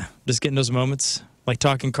true. Yeah, just getting those moments. Like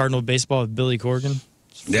talking Cardinal baseball with Billy Corgan.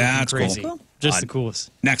 Yeah, that's crazy. cool. Just the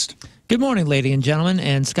coolest. Next. Good morning, lady and gentlemen,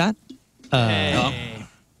 and Scott. Hey.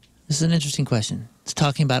 This is an interesting question. It's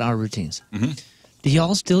talking about our routines. Do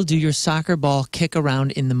y'all still do your soccer ball kick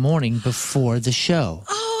around in the morning before the show?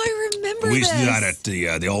 Oh, I remember We used to do that at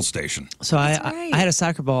the old station. So I had a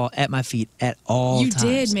soccer ball at my feet at all times. You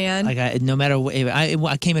did, man. Like no matter what,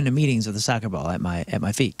 I came into meetings with a soccer ball at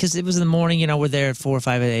my feet because it was in the morning. You know, we're there at 4 or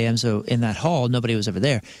 5 a.m. So in that hall, nobody was ever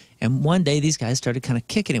there. And one day, these guys started kind of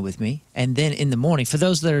kicking it with me. And then in the morning, for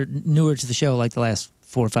those that are newer to the show, like the last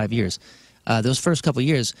 4 or 5 years, those first couple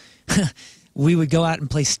years, we would go out and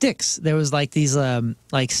play sticks. There was like these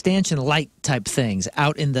like stanchion light type things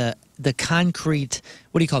out in the concrete.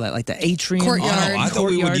 What do you call that? Like the atrium courtyard. Oh, I thought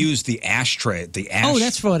we would use the ashtray. The ash. Oh,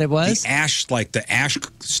 that's what it was. The ash, like the ash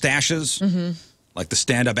stashes, like the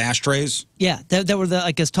stand-up ashtrays. Yeah, that were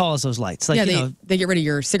like as tall as those lights. Like, yeah, they get rid of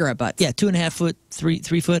your cigarette butts. Yeah, 2.5 foot,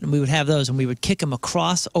 3 foot, and we would have those, and we would kick them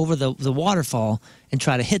across over the waterfall and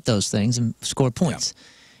try to hit those things and score points. Yeah.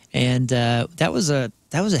 And that was a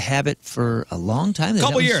that was a habit for a long time.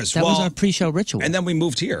 Couple years. That was Well, our pre-show ritual. And then we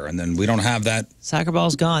moved here, and then we don't have that. Soccer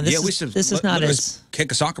ball's gone. This we is, used to this is not let as... us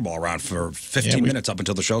kick a soccer ball around for 15 minutes up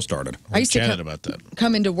until the show started. I used to chatted about that.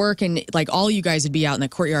 come into work and like all you guys would be out in the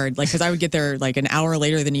courtyard, like because I would get there like an hour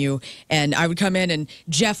later than you, and I would come in and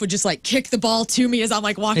Jeff would just like kick the ball to me as I'm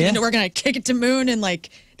like walking into work, and I'd kick it to Moon, and like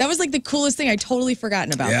that was like the coolest thing. I totally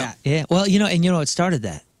forgotten about that. Yeah. Well, you know what started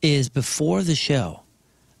that is before the show.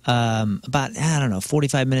 About, I don't know,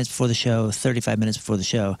 45 minutes before the show, 35 minutes before the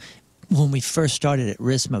show, when we first started it,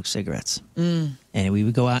 Riz smoked cigarettes. And we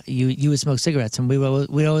would go out, you would smoke cigarettes, and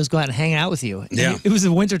we'd always go out and hang out with you. Yeah. It was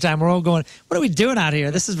the wintertime. We're all going, what are we doing out here?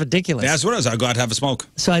 This is ridiculous. Yeah, that's what it is. I'd go out to have a smoke.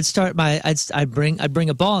 So I'd bring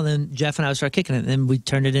a ball, and then Jeff and I would start kicking it, and then we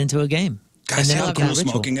turned it into a game. Guys, and see then how it became cool a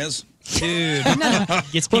ritual. smoking is? Dude.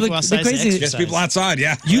 Gets Well, people the outside. crazy- Gets people outside,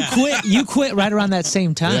 yeah. You quit right around that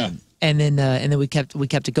same time. Yeah. And then we kept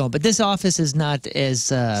it going. But this office is not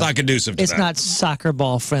as It's not conducive to it's that. not soccer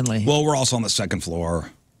ball friendly. Well, we're also on the second floor,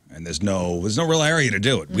 and there's no real area to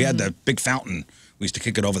do it. We had the big fountain. We used to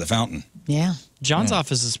kick it over the fountain. Yeah. John's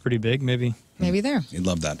office is pretty big, maybe. Maybe there. You'd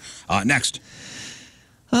love that. Next.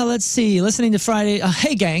 Let's see. Listening to Friday.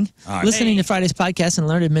 Hey, gang. right. Listening to Friday's podcast, and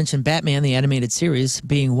Lern had mentioned Batman, the animated series,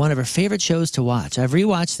 being one of her favorite shows to watch. I've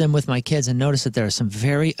rewatched them with my kids and noticed that there are some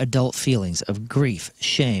very adult feelings of grief,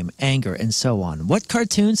 shame, anger, and so on. What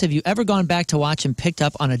cartoons have you ever gone back to watch and picked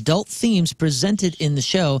up on adult themes presented in the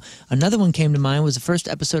show? Another one came to mind was the first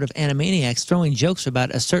episode of Animaniacs throwing jokes about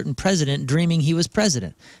a certain president dreaming he was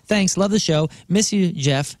president. Thanks. Love the show. Miss you,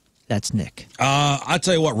 Jeff. That's Nick. I'll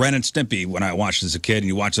tell you what, Ren and Stimpy, when I watched as a kid, and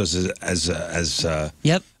you watch those as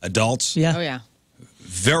adults. Yeah. Oh yeah.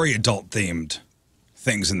 Very adult-themed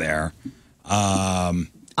things in there.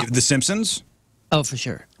 The Simpsons. Oh, for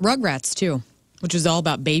sure. Rugrats too, which was all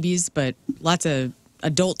about babies, but lots of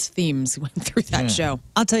adult themes went through that show.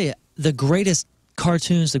 I'll tell you, the greatest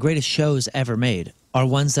cartoons, the greatest shows ever made are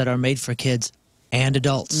ones that are made for kids and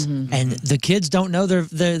adults. And the kids don't know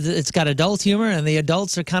it's got adult humor, and the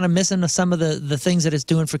adults are kind of missing some of the things that it's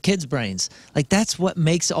doing for kids' brains. Like, that's what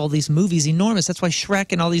makes all these movies enormous. That's why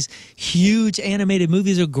Shrek and all these huge animated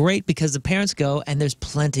movies are great, because the parents go and there's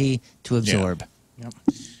plenty to absorb. I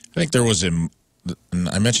think there was and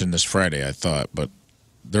I mentioned this Friday, I thought, but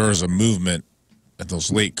there was a movement at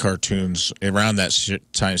those late cartoons around that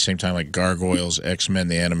same time, like Gargoyles, X-Men,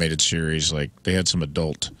 the animated series. Like, they had some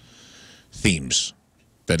adult themes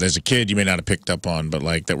that as a kid you may not have picked up on, but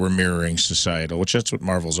like that were mirroring societal, which that's what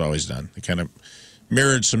Marvel's always done. They kind of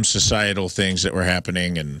mirrored some societal things that were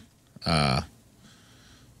happening. And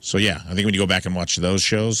so, yeah, I think when you go back and watch those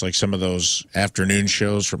shows, like some of those afternoon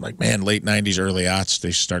shows from like, man, late 90s, early aughts,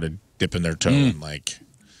 they started dipping their toe in like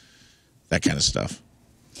that kind of stuff.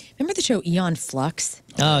 Remember the show Eon Flux?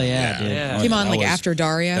 Oh, yeah, dude. Yeah. Came on That like was- after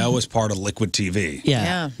Daria. That was part of Liquid TV.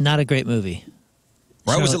 Yeah, not a great movie.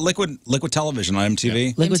 Right? So- Was it Liquid Television on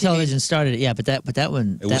MTV? Liquid MTV. Television started it, yeah, but that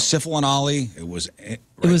one... It was Syphil and Ollie. It was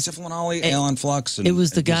Syphil and Ollie, Aeon Flux. And, It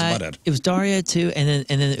was the and guy. about it. It was Daria too, and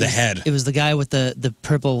then it The was, head. It was the guy with the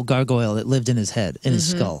purple gargoyle that lived in his head, in his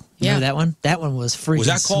skull. You Yeah. know that one? That one was freaking Was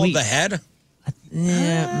that called sweet. The Head?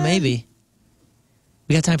 Yeah, maybe.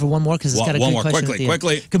 We got time for one more because it's got a One good more, question. quickly, at the end.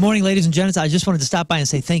 quickly. Good morning, ladies and gents. I just wanted to stop by and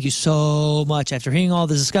say thank you so much. After hearing all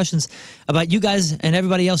the discussions about you guys and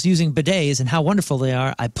everybody else using bidets and how wonderful they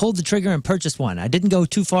are, I pulled the trigger and purchased one. I didn't go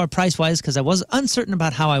too far price-wise because I was uncertain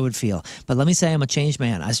about how I would feel. But let me say I'm a changed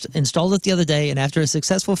man. I installed it the other day, and after a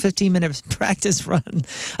successful 15-minute practice run,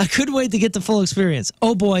 I couldn't wait to get the full experience.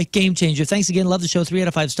 Oh, boy, game changer. Thanks again. Love the show. 3 out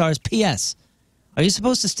of 5 stars. P.S. Are you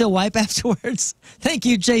supposed to still wipe afterwards? Thank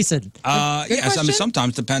you, Jason. Yes, I mean, question.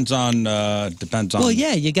 sometimes depends on. Well,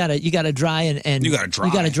 yeah, you gotta dry and You gotta dry.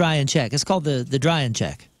 You gotta dry and check. It's called the dry and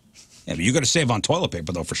check. Yeah, but you got to save on toilet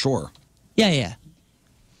paper though, for sure. Yeah.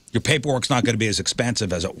 Your paperwork's not going to be as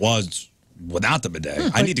expensive as it was without the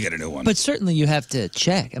bidet. I need to get a new one. But certainly you have to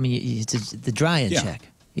check. I mean, it's the dry and Yeah. check.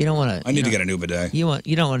 You don't want to. I need to get a new bidet. You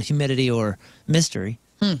don't want humidity or mystery.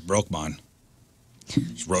 Broke mine.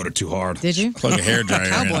 Just rode it too hard. Did you? Plug a hairdryer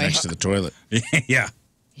in Cowboy. next to the toilet. Yeah.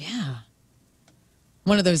 Yeah.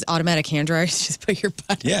 One of those automatic hand dryers. Just put your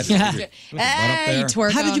butt. Yeah. Yeah. Butt up Hey, you there.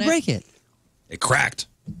 twerk How did on you break it? It cracked.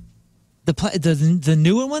 The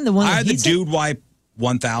newer one, the one I that had the heats it? Dude Wipe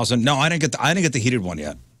 1000. No, I didn't get the heated one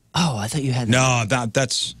yet. Oh, I thought you had. No,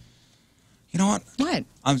 that's. You know what?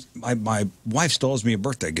 What? My wife stole me a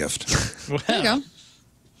birthday gift. There you go.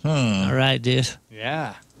 All right, dude.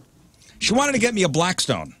 Yeah. She wanted to get me a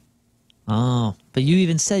Blackstone. Oh, but you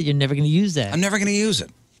even said you're never going to use that. I'm never going to use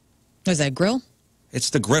it. Was that a grill?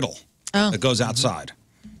 It's the griddle Oh. that goes outside.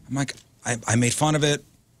 I'm like, I made fun of it.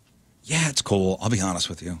 Yeah, it's cool. I'll be honest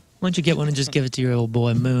with you. Why don't you get one and just give it to your old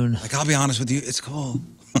boy Moon? Like, I'll be honest with you. It's cool.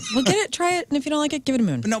 Well, get it, try it, and if you don't like it, give it a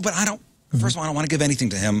Moon. No, but I don't. First of all, I don't want to give anything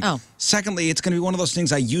to him. Oh. Secondly, it's going to be one of those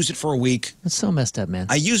things. I use it for a week. That's so messed up, man.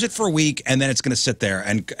 I use it for a week, and then it's going to sit there,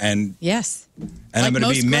 and Yes. I'm going to be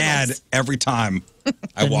most mad girls. every time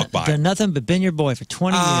I walk by. Done nothing but been your boy for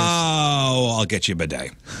 20 years. Oh, I'll get you a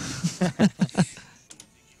bidet.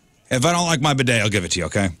 If I don't like my bidet, I'll give it to you,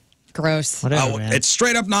 okay? Gross. Whatever, man. It's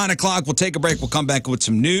straight up 9 o'clock. We'll take a break. We'll come back with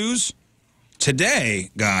some news. Today,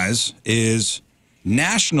 guys, is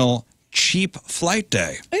National Cheap Flight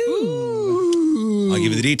Day. Ooh. I'll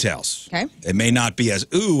give you the details. Okay. It may not be as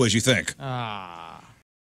ooh as you think.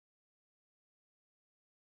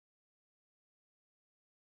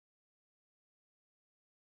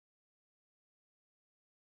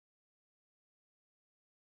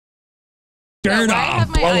 Turn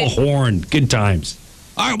off. Blow a horn. Good times.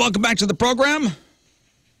 All right, welcome back to the program.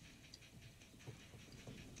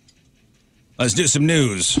 Let's do some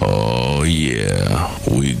news. Oh, yeah.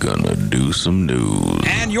 We gonna do some news.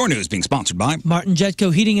 And your news being sponsored by Martin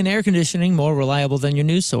Jetco Heating and Air Conditioning, more reliable than your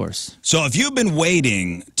news source. So if you've been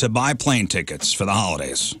waiting to buy plane tickets for the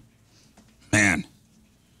holidays, man,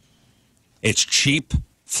 it's Cheap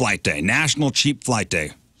Flight Day, National Cheap Flight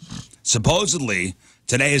Day. Supposedly,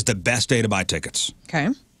 today is the best day to buy tickets. Okay.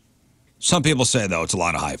 Some people say, though, it's a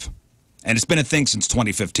lot of hype. And it's been a thing since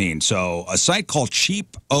 2015. So a site called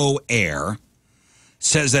Cheap O Air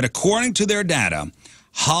says that according to their data,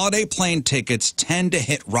 holiday plane tickets tend to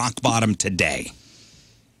hit rock bottom today.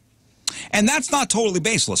 And that's not totally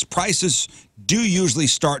baseless. Prices do usually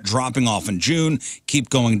start dropping off in June, keep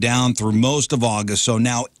going down through most of August. So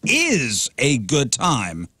now is a good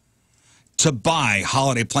time to buy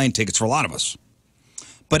holiday plane tickets for a lot of us.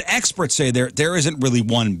 But experts say there isn't really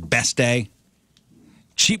one best day.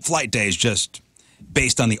 Cheap Flight Day is just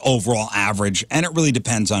based on the overall average, and it really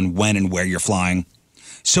depends on when and where you're flying.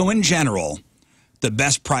 So in general, the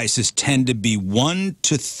best prices tend to be 1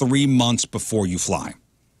 to 3 months before you fly,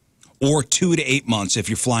 or 2 to 8 months if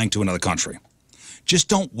you're flying to another country. Just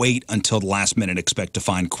don't wait until the last minute and expect to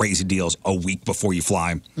find crazy deals a week before you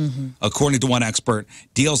fly. Mm-hmm. According to one expert,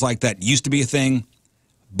 deals like that used to be a thing,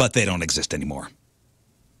 but they don't exist anymore.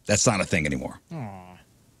 That's not a thing anymore. Aww.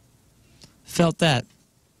 Felt that.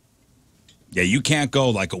 Yeah, you can't go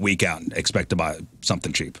like a week out and expect to buy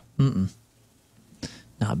something cheap. No,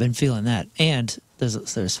 I've been feeling that. And there's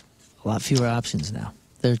a lot fewer options now.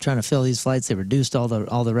 They're trying to fill these flights. They reduced all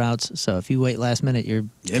the routes. So if you wait last minute, you're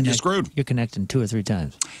screwed. You're connecting 2 or 3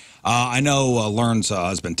 times. I know Lern's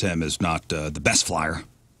husband, Tim, is not the best flyer.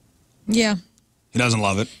 Yeah. He doesn't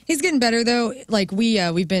love it. He's getting better though. Like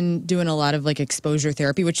we've been doing a lot of like exposure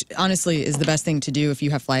therapy, which honestly is the best thing to do if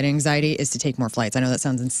you have flight anxiety, is to take more flights. I know that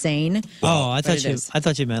sounds insane. Oh, I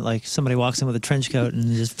thought you meant like somebody walks in with a trench coat and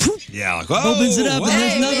just like, opens it up and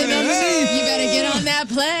there's nothing underneath. You better get on that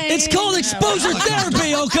plane. It's called exposure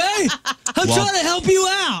therapy, okay? I'm trying to help you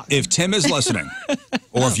out. If Tim is listening,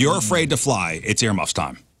 or if you're afraid to fly, it's earmuffs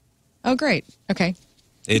time. Oh, great. Okay.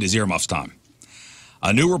 It is earmuffs time.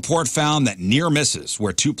 A new report found that near misses,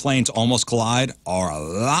 where 2 planes almost collide, are a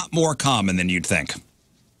lot more common than you'd think.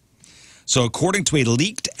 So according to a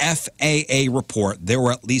leaked FAA report, there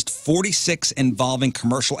were at least 46 involving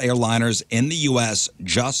commercial airliners in the U.S.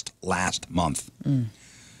 just last month.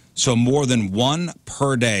 So more than 1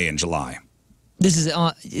 per day in July. This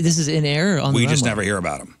is in air or on the We just runway? never hear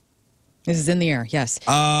about them. This is in the air, yes.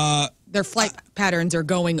 Their flight patterns are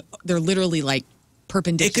they're literally like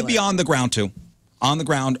perpendicular. It could be on the ground, too. On the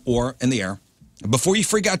ground or in the air. Before you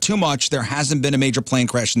freak out too much, there hasn't been a major plane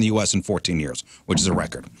crash in the U.S. in 14 years, which is a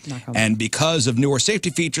record. And because of newer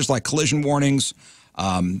safety features like collision warnings,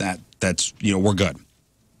 that's we're good.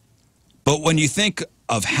 But when you think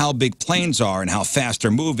of how big planes are and how fast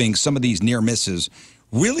they're moving, some of these near misses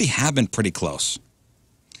really have been pretty close.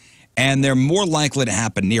 And they're more likely to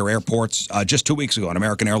happen near airports. Just 2 weeks ago, an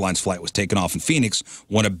American Airlines flight was taken off in Phoenix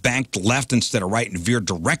when it banked left instead of right and veered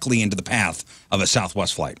directly into the path of a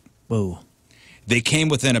Southwest flight. Whoa. They came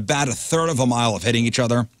within about 1/3 of a mile of hitting each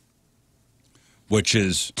other, which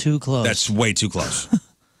is... too close. That's way too close.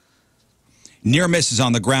 Near misses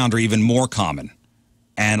on the ground are even more common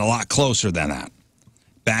and a lot closer than that.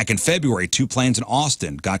 Back in February, 2 planes in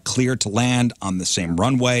Austin got cleared to land on the same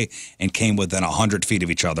runway and came within 100 feet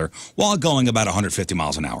of each other while going about 150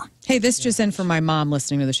 miles an hour. Hey, this just in from my mom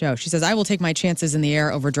listening to the show. She says, I will take my chances in the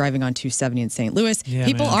air over driving on 270 in St. Louis. Yeah,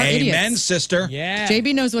 People man. are Amen, idiots. sister. Yeah.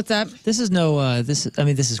 JB knows what's up. This is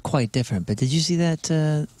this is quite different. But did you see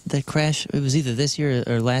that crash? It was either this year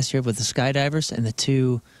or last year with the skydivers and the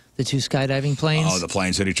two The two skydiving planes. Oh, the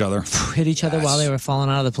planes hit each other? Hit each other while they were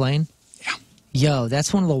falling out of the plane? Yeah. Yo,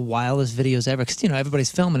 that's one of the wildest videos ever. Because,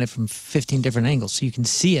 everybody's filming it from 15 different angles. So you can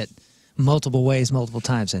see it multiple ways, multiple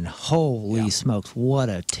times. And holy smokes, what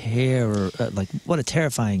a terror, what a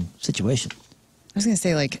terrifying situation. I was going to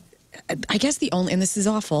say, I guess and this is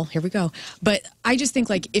awful, here we go. But I just think,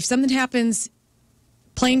 if something happens,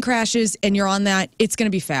 plane crashes, and you're on that, it's going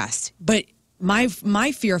to be fast. But my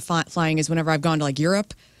fear of flying is whenever I've gone to,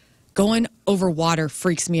 Europe, going over water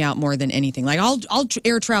freaks me out more than anything. I'll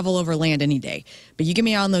air travel over land any day. But you get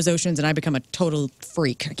me out in those oceans, and I become a total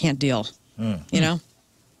freak. I can't deal.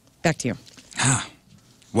 Back to you.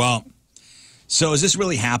 Well, so is this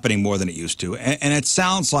really happening more than it used to? And it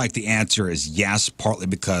sounds like the answer is yes, partly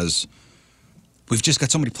because we've just got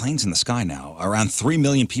so many planes in the sky now. Around 3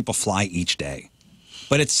 million people fly each day.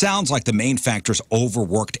 But it sounds like the main factor is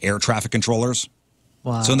overworked air traffic controllers.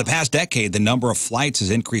 Wow. So in the past decade, the number of flights has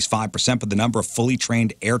increased 5%, but the number of fully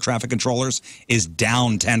trained air traffic controllers is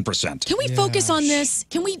down 10%. Can we focus on this?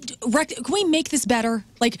 Can we make this better?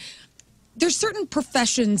 There's certain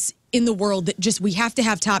professions in the world that we have to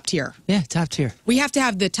have top tier. Yeah, top tier. We have to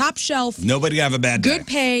have the top shelf. Nobody have a bad day. Good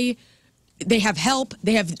pay. They have help.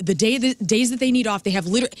 They have the days that they need off. They have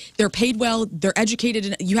they're paid well. They're educated.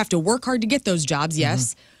 And you have to work hard to get those jobs.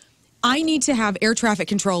 Yes. I need to have air traffic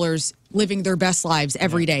controllers living their best lives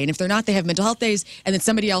every day. And if they're not, they have mental health days. And then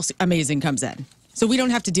somebody else amazing comes in. So we don't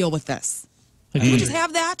have to deal with this. Can we just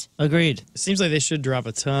have that? Agreed. It seems like they should drop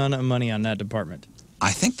a ton of money on that department. I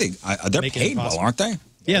think they're paid well, aren't they?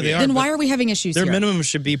 Yeah, they are. Then why are we having issues Their here? minimum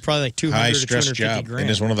should be probably like 200 high to stress 250 job, grand. and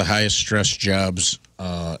it's one of the highest stress jobs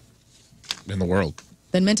in the world.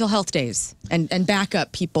 Then mental health days and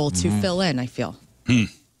backup people to fill in, I feel.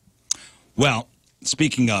 Well,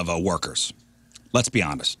 speaking of workers, let's be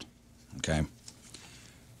honest, okay?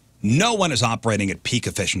 No one is operating at peak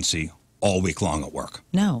efficiency all week long at work.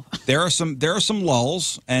 No. There are some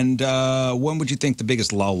lulls, and when would you think the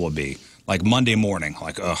biggest lull will be? Like Monday morning,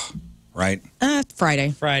 right?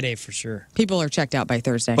 Friday. Friday for sure. People are checked out by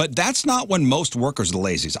Thursday. But that's not when most workers are the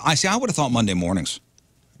laziest. I would have thought Monday mornings.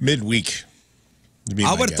 Midweek.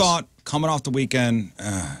 I would have thought coming off the weekend,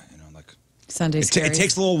 Sunday's scary. It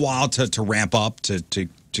takes a little while to ramp up, to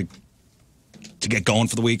get going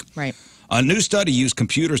for the week. Right. A new study used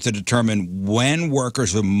computers to determine when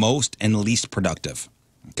workers are most and least productive.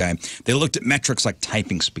 Okay. They looked at metrics like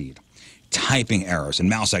typing speed, typing errors, and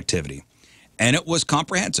mouse activity. And it was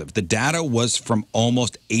comprehensive. The data was from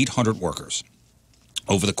almost 800 workers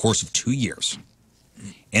over the course of 2 years.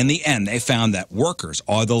 In the end, they found that workers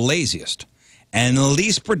are the laziest and the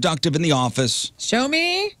least productive in the office. Show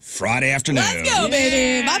me. Friday afternoon. Let's go,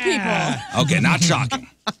 baby. My people. Okay, not shocking.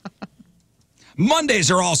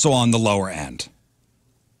 Mondays are also on the lower end.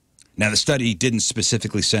 Now, the study didn't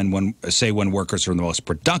specifically say when workers are the most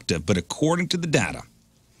productive, but according to the data,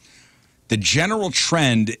 the general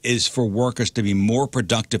trend is for workers to be more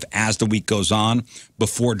productive as the week goes on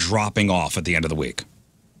before dropping off at the end of the week.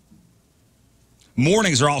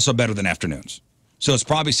 Mornings are also better than afternoons. So it's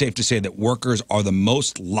probably safe to say that workers are the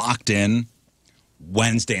most locked in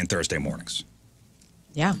Wednesday and Thursday mornings.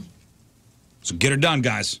 Yeah. So get her done,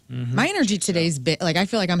 guys. My energy today's I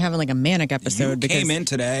feel like I'm having a manic episode. You came in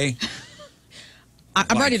today.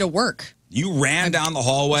 I'm ready to work. You ran down the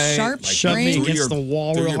hallway. Sharp, shoved me brain. against the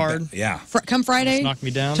wall real hard. Yeah. Come Friday, Just knocked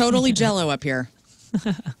me down. Totally jello up here.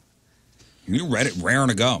 You ready, raring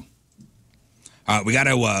to go. All right, we got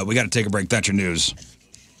to take a break. That's your news.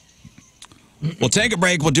 We'll take a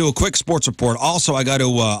break. We'll do a quick sports report. Also, I got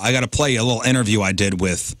to play a little interview I did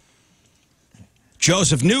with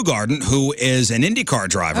Joseph Newgarden, who is an IndyCar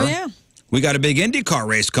driver. Oh, yeah. We got a big IndyCar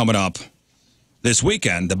race coming up this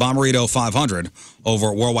weekend, the Bommarito 500 over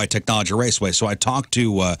at Worldwide Technology Raceway. So I talked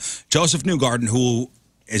to Joseph Newgarden, who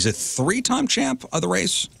is a 3-time champ of the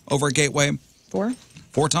race over at Gateway.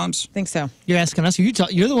 4 times? I think so. You're asking us? You're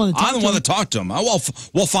the one that talked to him? I'm the one that talked to him.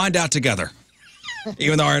 We'll find out together,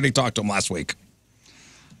 even though I already talked to him last week.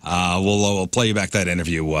 We'll play you back that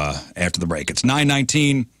interview after the break. It's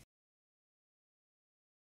 9:19.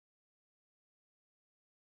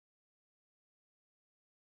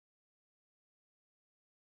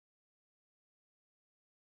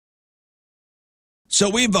 So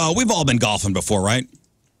we've all been golfing before, right?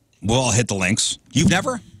 We'll all hit the links. You've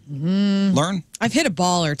never? Learn? I've hit a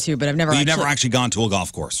ball or two, but I've never. You've never actually gone to a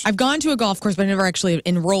golf course. I've gone to a golf course, but I've never actually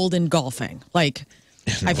enrolled in golfing.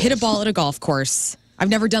 I've hit a ball at a golf course. I've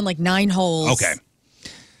never done 9 holes. Okay.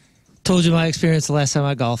 Told you my experience the last time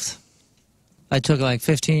I golfed. I took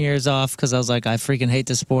 15 years off because I was like, I freaking hate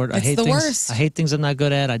this sport. It's the worst. I hate things I'm not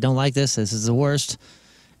good at. I don't like this. This is the worst.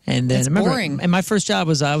 And then That's I remember, boring. and my first job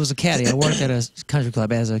was I was a caddy. I worked at a country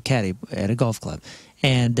club as a caddy at a golf club.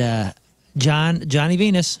 And Johnny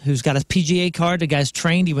Venus, who's got a PGA card, the guy's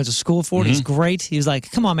trained. He went to school for it. He's great. He was like,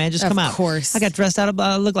 "Come on, man, just come out." Of course. I got dressed out.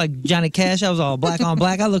 I looked like Johnny Cash. I was all black on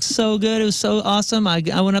black. I looked so good. It was so awesome. I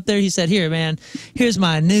went up there. He said, "Here, man, here's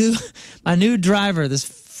my new driver. This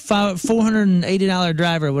 $480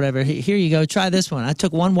 driver or whatever. Here you go. Try this one." I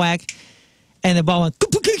took one whack, and the ball went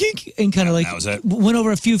and kind of like that was it. went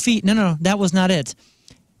over a few feet. No, that was not it.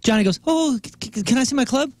 Johnny goes, "Oh, can I see my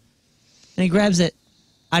club?" And he grabs it.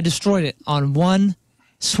 I destroyed it on one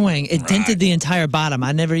swing. It dented the entire bottom.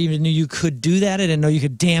 I never even knew you could do that. I didn't know you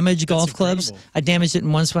could damage golf clubs. I damaged it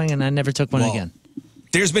in one swing, and I never took one again.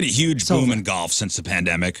 There's been a huge boom in golf since the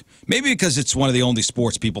pandemic. Maybe because it's one of the only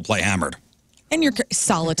sports people play hammered. And you're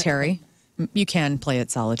solitary. You can play it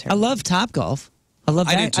solitary. I love Topgolf. I love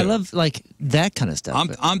that. I do too. I love like that kind of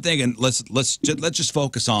stuff. I'm thinking let's just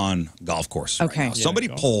focus on golf course. Okay. Right now. Somebody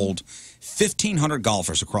polled 1,500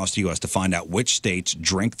 golfers across the U.S. to find out which states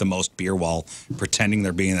drink the most beer while pretending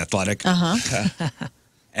they're being athletic.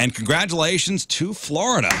 And congratulations to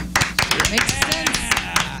Florida, Makes sense.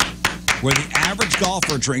 where the average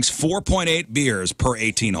golfer drinks 4.8 beers per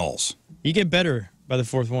 18 holes. You get better by the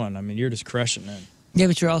fourth one. I mean, you're just crushing it. Yeah,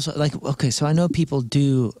 but you're also like, okay, so I know people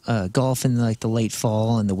do golf in like the late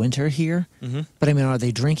fall and the winter here, but I mean, are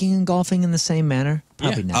they drinking and golfing in the same manner?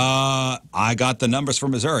 Probably not. I got the numbers for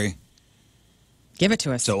Missouri. Give it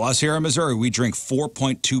to us. So us here in Missouri, we drink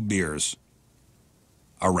 4.2 beers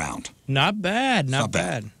a round. Not bad. Not Not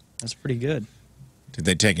bad. bad. That's pretty good. Did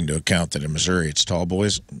they take into account that in Missouri it's tall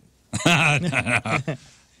boys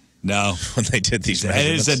No. when they did these They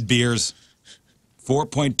measurements? said beers.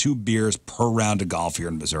 4.2 beers per round of golf here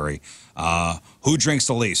in Missouri. Who drinks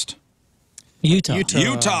the least? Utah.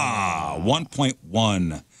 Utah.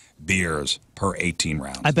 1.1 beers per 18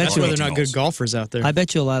 rounds. I bet That's you why they're not good golfers out there. I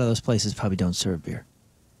bet you a lot of those places probably don't serve beer.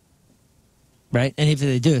 Right? And if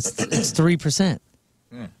they do, it's 3%.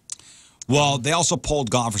 Well, they also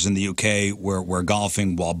polled golfers in the UK where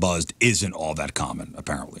golfing while buzzed isn't all that common,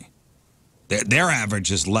 apparently. Their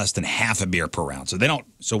average is less than half a beer per round. So they don't.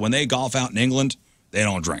 So when they golf out in England, they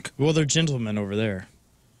don't drink. Well, they're gentlemen over there.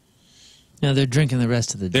 No, they're drinking the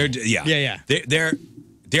rest of the day. Yeah.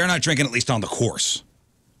 They're not drinking, at least on the course.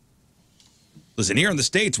 Listen, here in the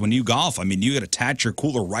States, when you golf, I mean, you got to attach your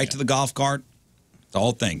cooler right to the golf cart. The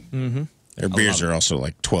whole thing. Their beers are also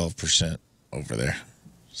like 12% over there.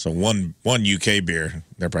 So one UK beer,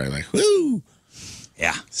 they're probably like, woo!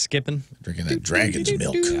 Yeah. Skipping. Drinking that dragon's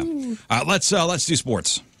milk. Yeah. Let's do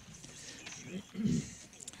sports.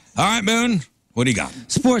 All right, Moon. What do you got?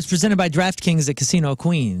 Sports presented by DraftKings at Casino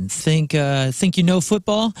Queen. Think you know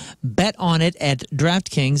football? Bet on it at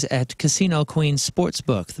DraftKings at Casino Queen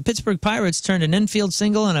Sportsbook. The Pittsburgh Pirates turned an infield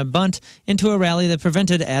single and a bunt into a rally that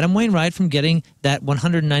prevented Adam Wainwright from getting that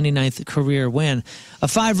 199th career win. A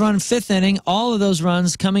 5-run fifth inning, all of those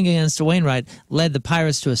runs coming against Wainwright, led the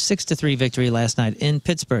Pirates to a 6-3 victory last night in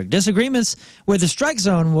Pittsburgh. Disagreements where the strike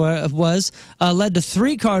zone was led to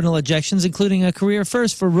 3 Cardinal ejections, including a career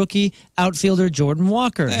first for rookie outfielder Jordan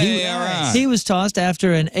Walker. He was tossed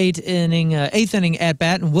after an eighth inning at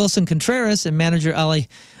bat, and Wilson Contreras and manager Ali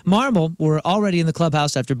Marmol were already in the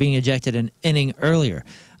clubhouse after being ejected an inning earlier.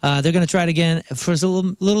 They're going to try it again for a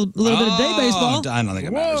little bit of day baseball. I don't think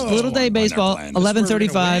it matters. A little day baseball,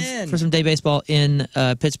 11:35 for some day baseball in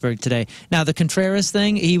Pittsburgh today. Now the Contreras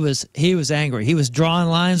thing, he was angry. He was drawing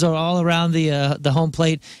lines all around the home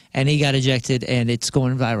plate, and he got ejected, and it's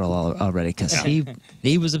going viral already because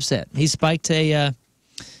he was upset. He spiked his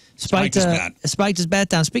bat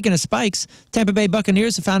down. Speaking of spikes, Tampa Bay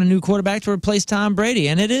Buccaneers have found a new quarterback to replace Tom Brady,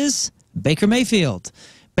 and it is Baker Mayfield.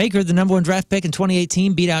 Baker, the number 1 draft pick in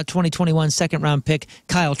 2018, beat out 2021 second-round pick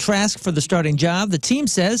Kyle Trask for the starting job. The team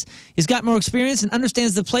says he's got more experience and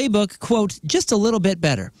understands the playbook, quote, just a little bit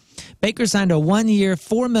better. Baker signed a 1-year,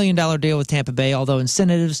 $4 million deal with Tampa Bay, although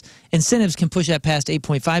incentives can push that past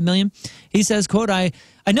 $8.5 million. He says, quote, I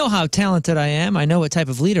know how talented I am. I know what type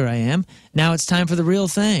of leader I am. Now it's time for the real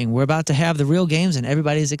thing. We're about to have the real games, and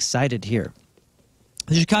everybody's excited here.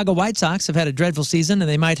 The Chicago White Sox have had a dreadful season, and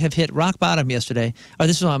they might have hit rock bottom yesterday. Or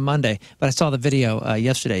this was on Monday, but I saw the video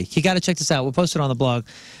yesterday. You got to check this out. We'll post it on the blog.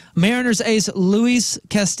 Mariners ace Luis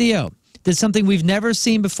Castillo did something we've never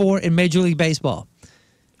seen before in Major League Baseball.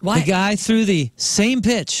 What? The guy threw the same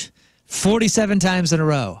pitch 47 times in a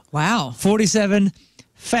row. Wow. 47,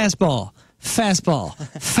 fastball, fastball,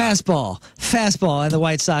 fastball, and the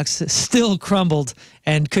White Sox still crumbled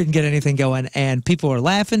and couldn't get anything going. And people were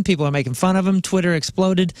laughing. People are making fun of him. Twitter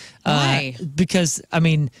exploded. Why? Because, I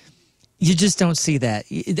mean, You just don't see that.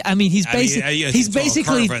 I mean, he's basically he's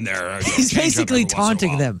basically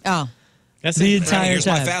taunting them. Oh. That's the entire Here's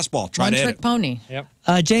time. my fastball. Try One to hit trick it. pony. Yep.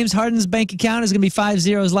 James Harden's bank account is going to be 5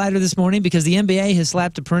 zeros lighter this morning because the NBA has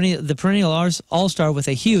slapped the perennial All-Star with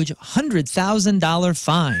a huge $100,000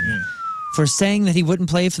 fine for saying that he wouldn't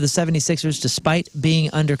play for the 76ers despite being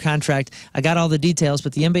under contract. I got all the details,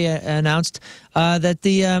 but the NBA announced that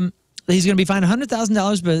he's going to be fined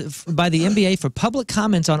 $100,000 by the NBA for public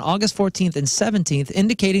comments on August 14th and 17th,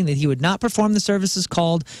 indicating that he would not perform the services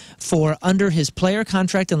called for under his player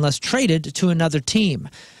contract unless traded to another team.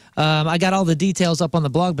 I got all the details up on the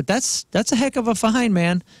blog, but that's a heck of a fine,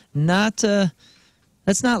 man.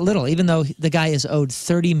 That's not little, even though the guy is owed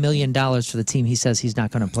 $30 million for the team he says he's not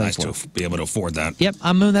going to play for. Nice to be able to afford that. Yep,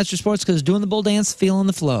 I'm Moon. That's your sports because doing the bull dance, feeling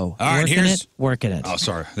the flow. All right, working it. Oh,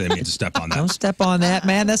 sorry. I didn't mean to step on that. Don't step on that,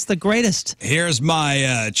 man. That's the greatest. Here's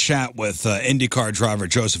my chat with IndyCar driver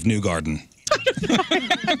Joseph Newgarden.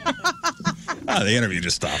 The interview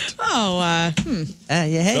just stopped. Oh,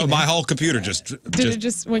 hey, so my whole computer just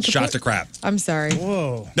went shot to crap. I'm sorry.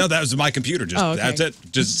 Whoa. No, that was my computer. That's it.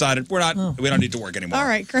 Just decided we don't need to work anymore. All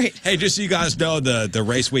right, great. Hey, just so you guys know, the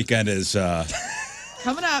race weekend is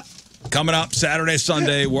coming up. Coming up Saturday,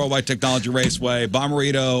 Sunday, Worldwide Technology Raceway.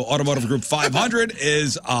 Bommarito Automotive Group 500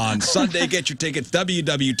 is on Sunday. Get your tickets,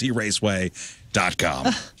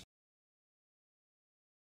 www.raceway.com.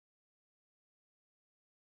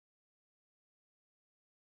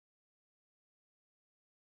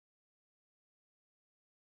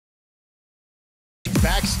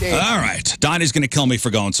 Backstage. All right. Donnie's going to kill me for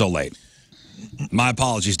going so late. My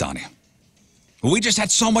apologies, Donnie. We just had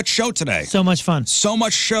so much show today. So much fun. So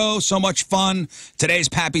much show, so much fun. Today's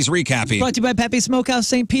Pappy's Recappy. Brought to you by Pappy's Smokehouse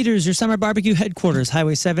St. Peter's, your summer barbecue headquarters,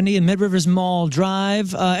 Highway 70 and Mid-Rivers Mall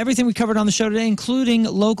Drive. Everything we covered on the show today, including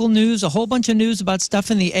local news, a whole bunch of news about stuff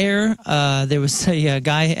in the air. There was a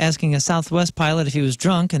guy asking a Southwest pilot if he was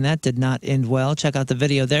drunk, and that did not end well. Check out the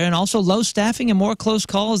video there. And also low staffing and more close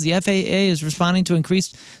calls. The FAA is responding to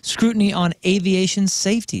increased scrutiny on aviation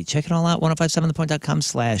safety. Check it all out,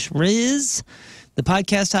 1057thepoint.com/Riz. The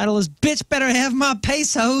podcast title is Bitch Better Have My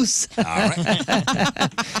Pesos. All right.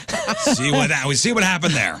 We see what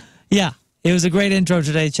happened there. Yeah. It was a great intro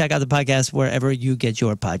today. Check out the podcast wherever you get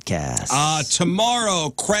your podcasts.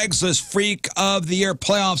 Tomorrow, Craigslist Freak of the Year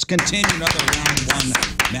playoffs continue. Another round one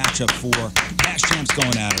matchup for past champs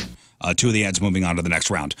going at it. Two of the ads moving on to the next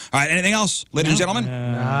round. All right, anything else, ladies and gentlemen? All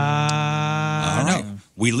right. No.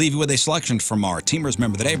 We leave you with a selection from our Teamers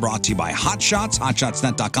Member of the Day, brought to you by Hot Shots,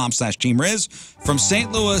 hotshotsnet.com/TeamRiz. From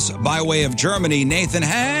St. Louis, by way of Germany, Nathan,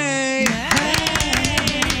 hey!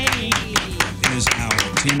 Is our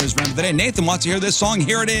Teamers Member of the Day. Nathan wants to hear this song.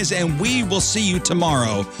 Here it is, and we will see you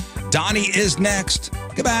tomorrow. Donnie is next.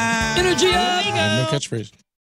 Goodbye. Energy up! No catchphrase.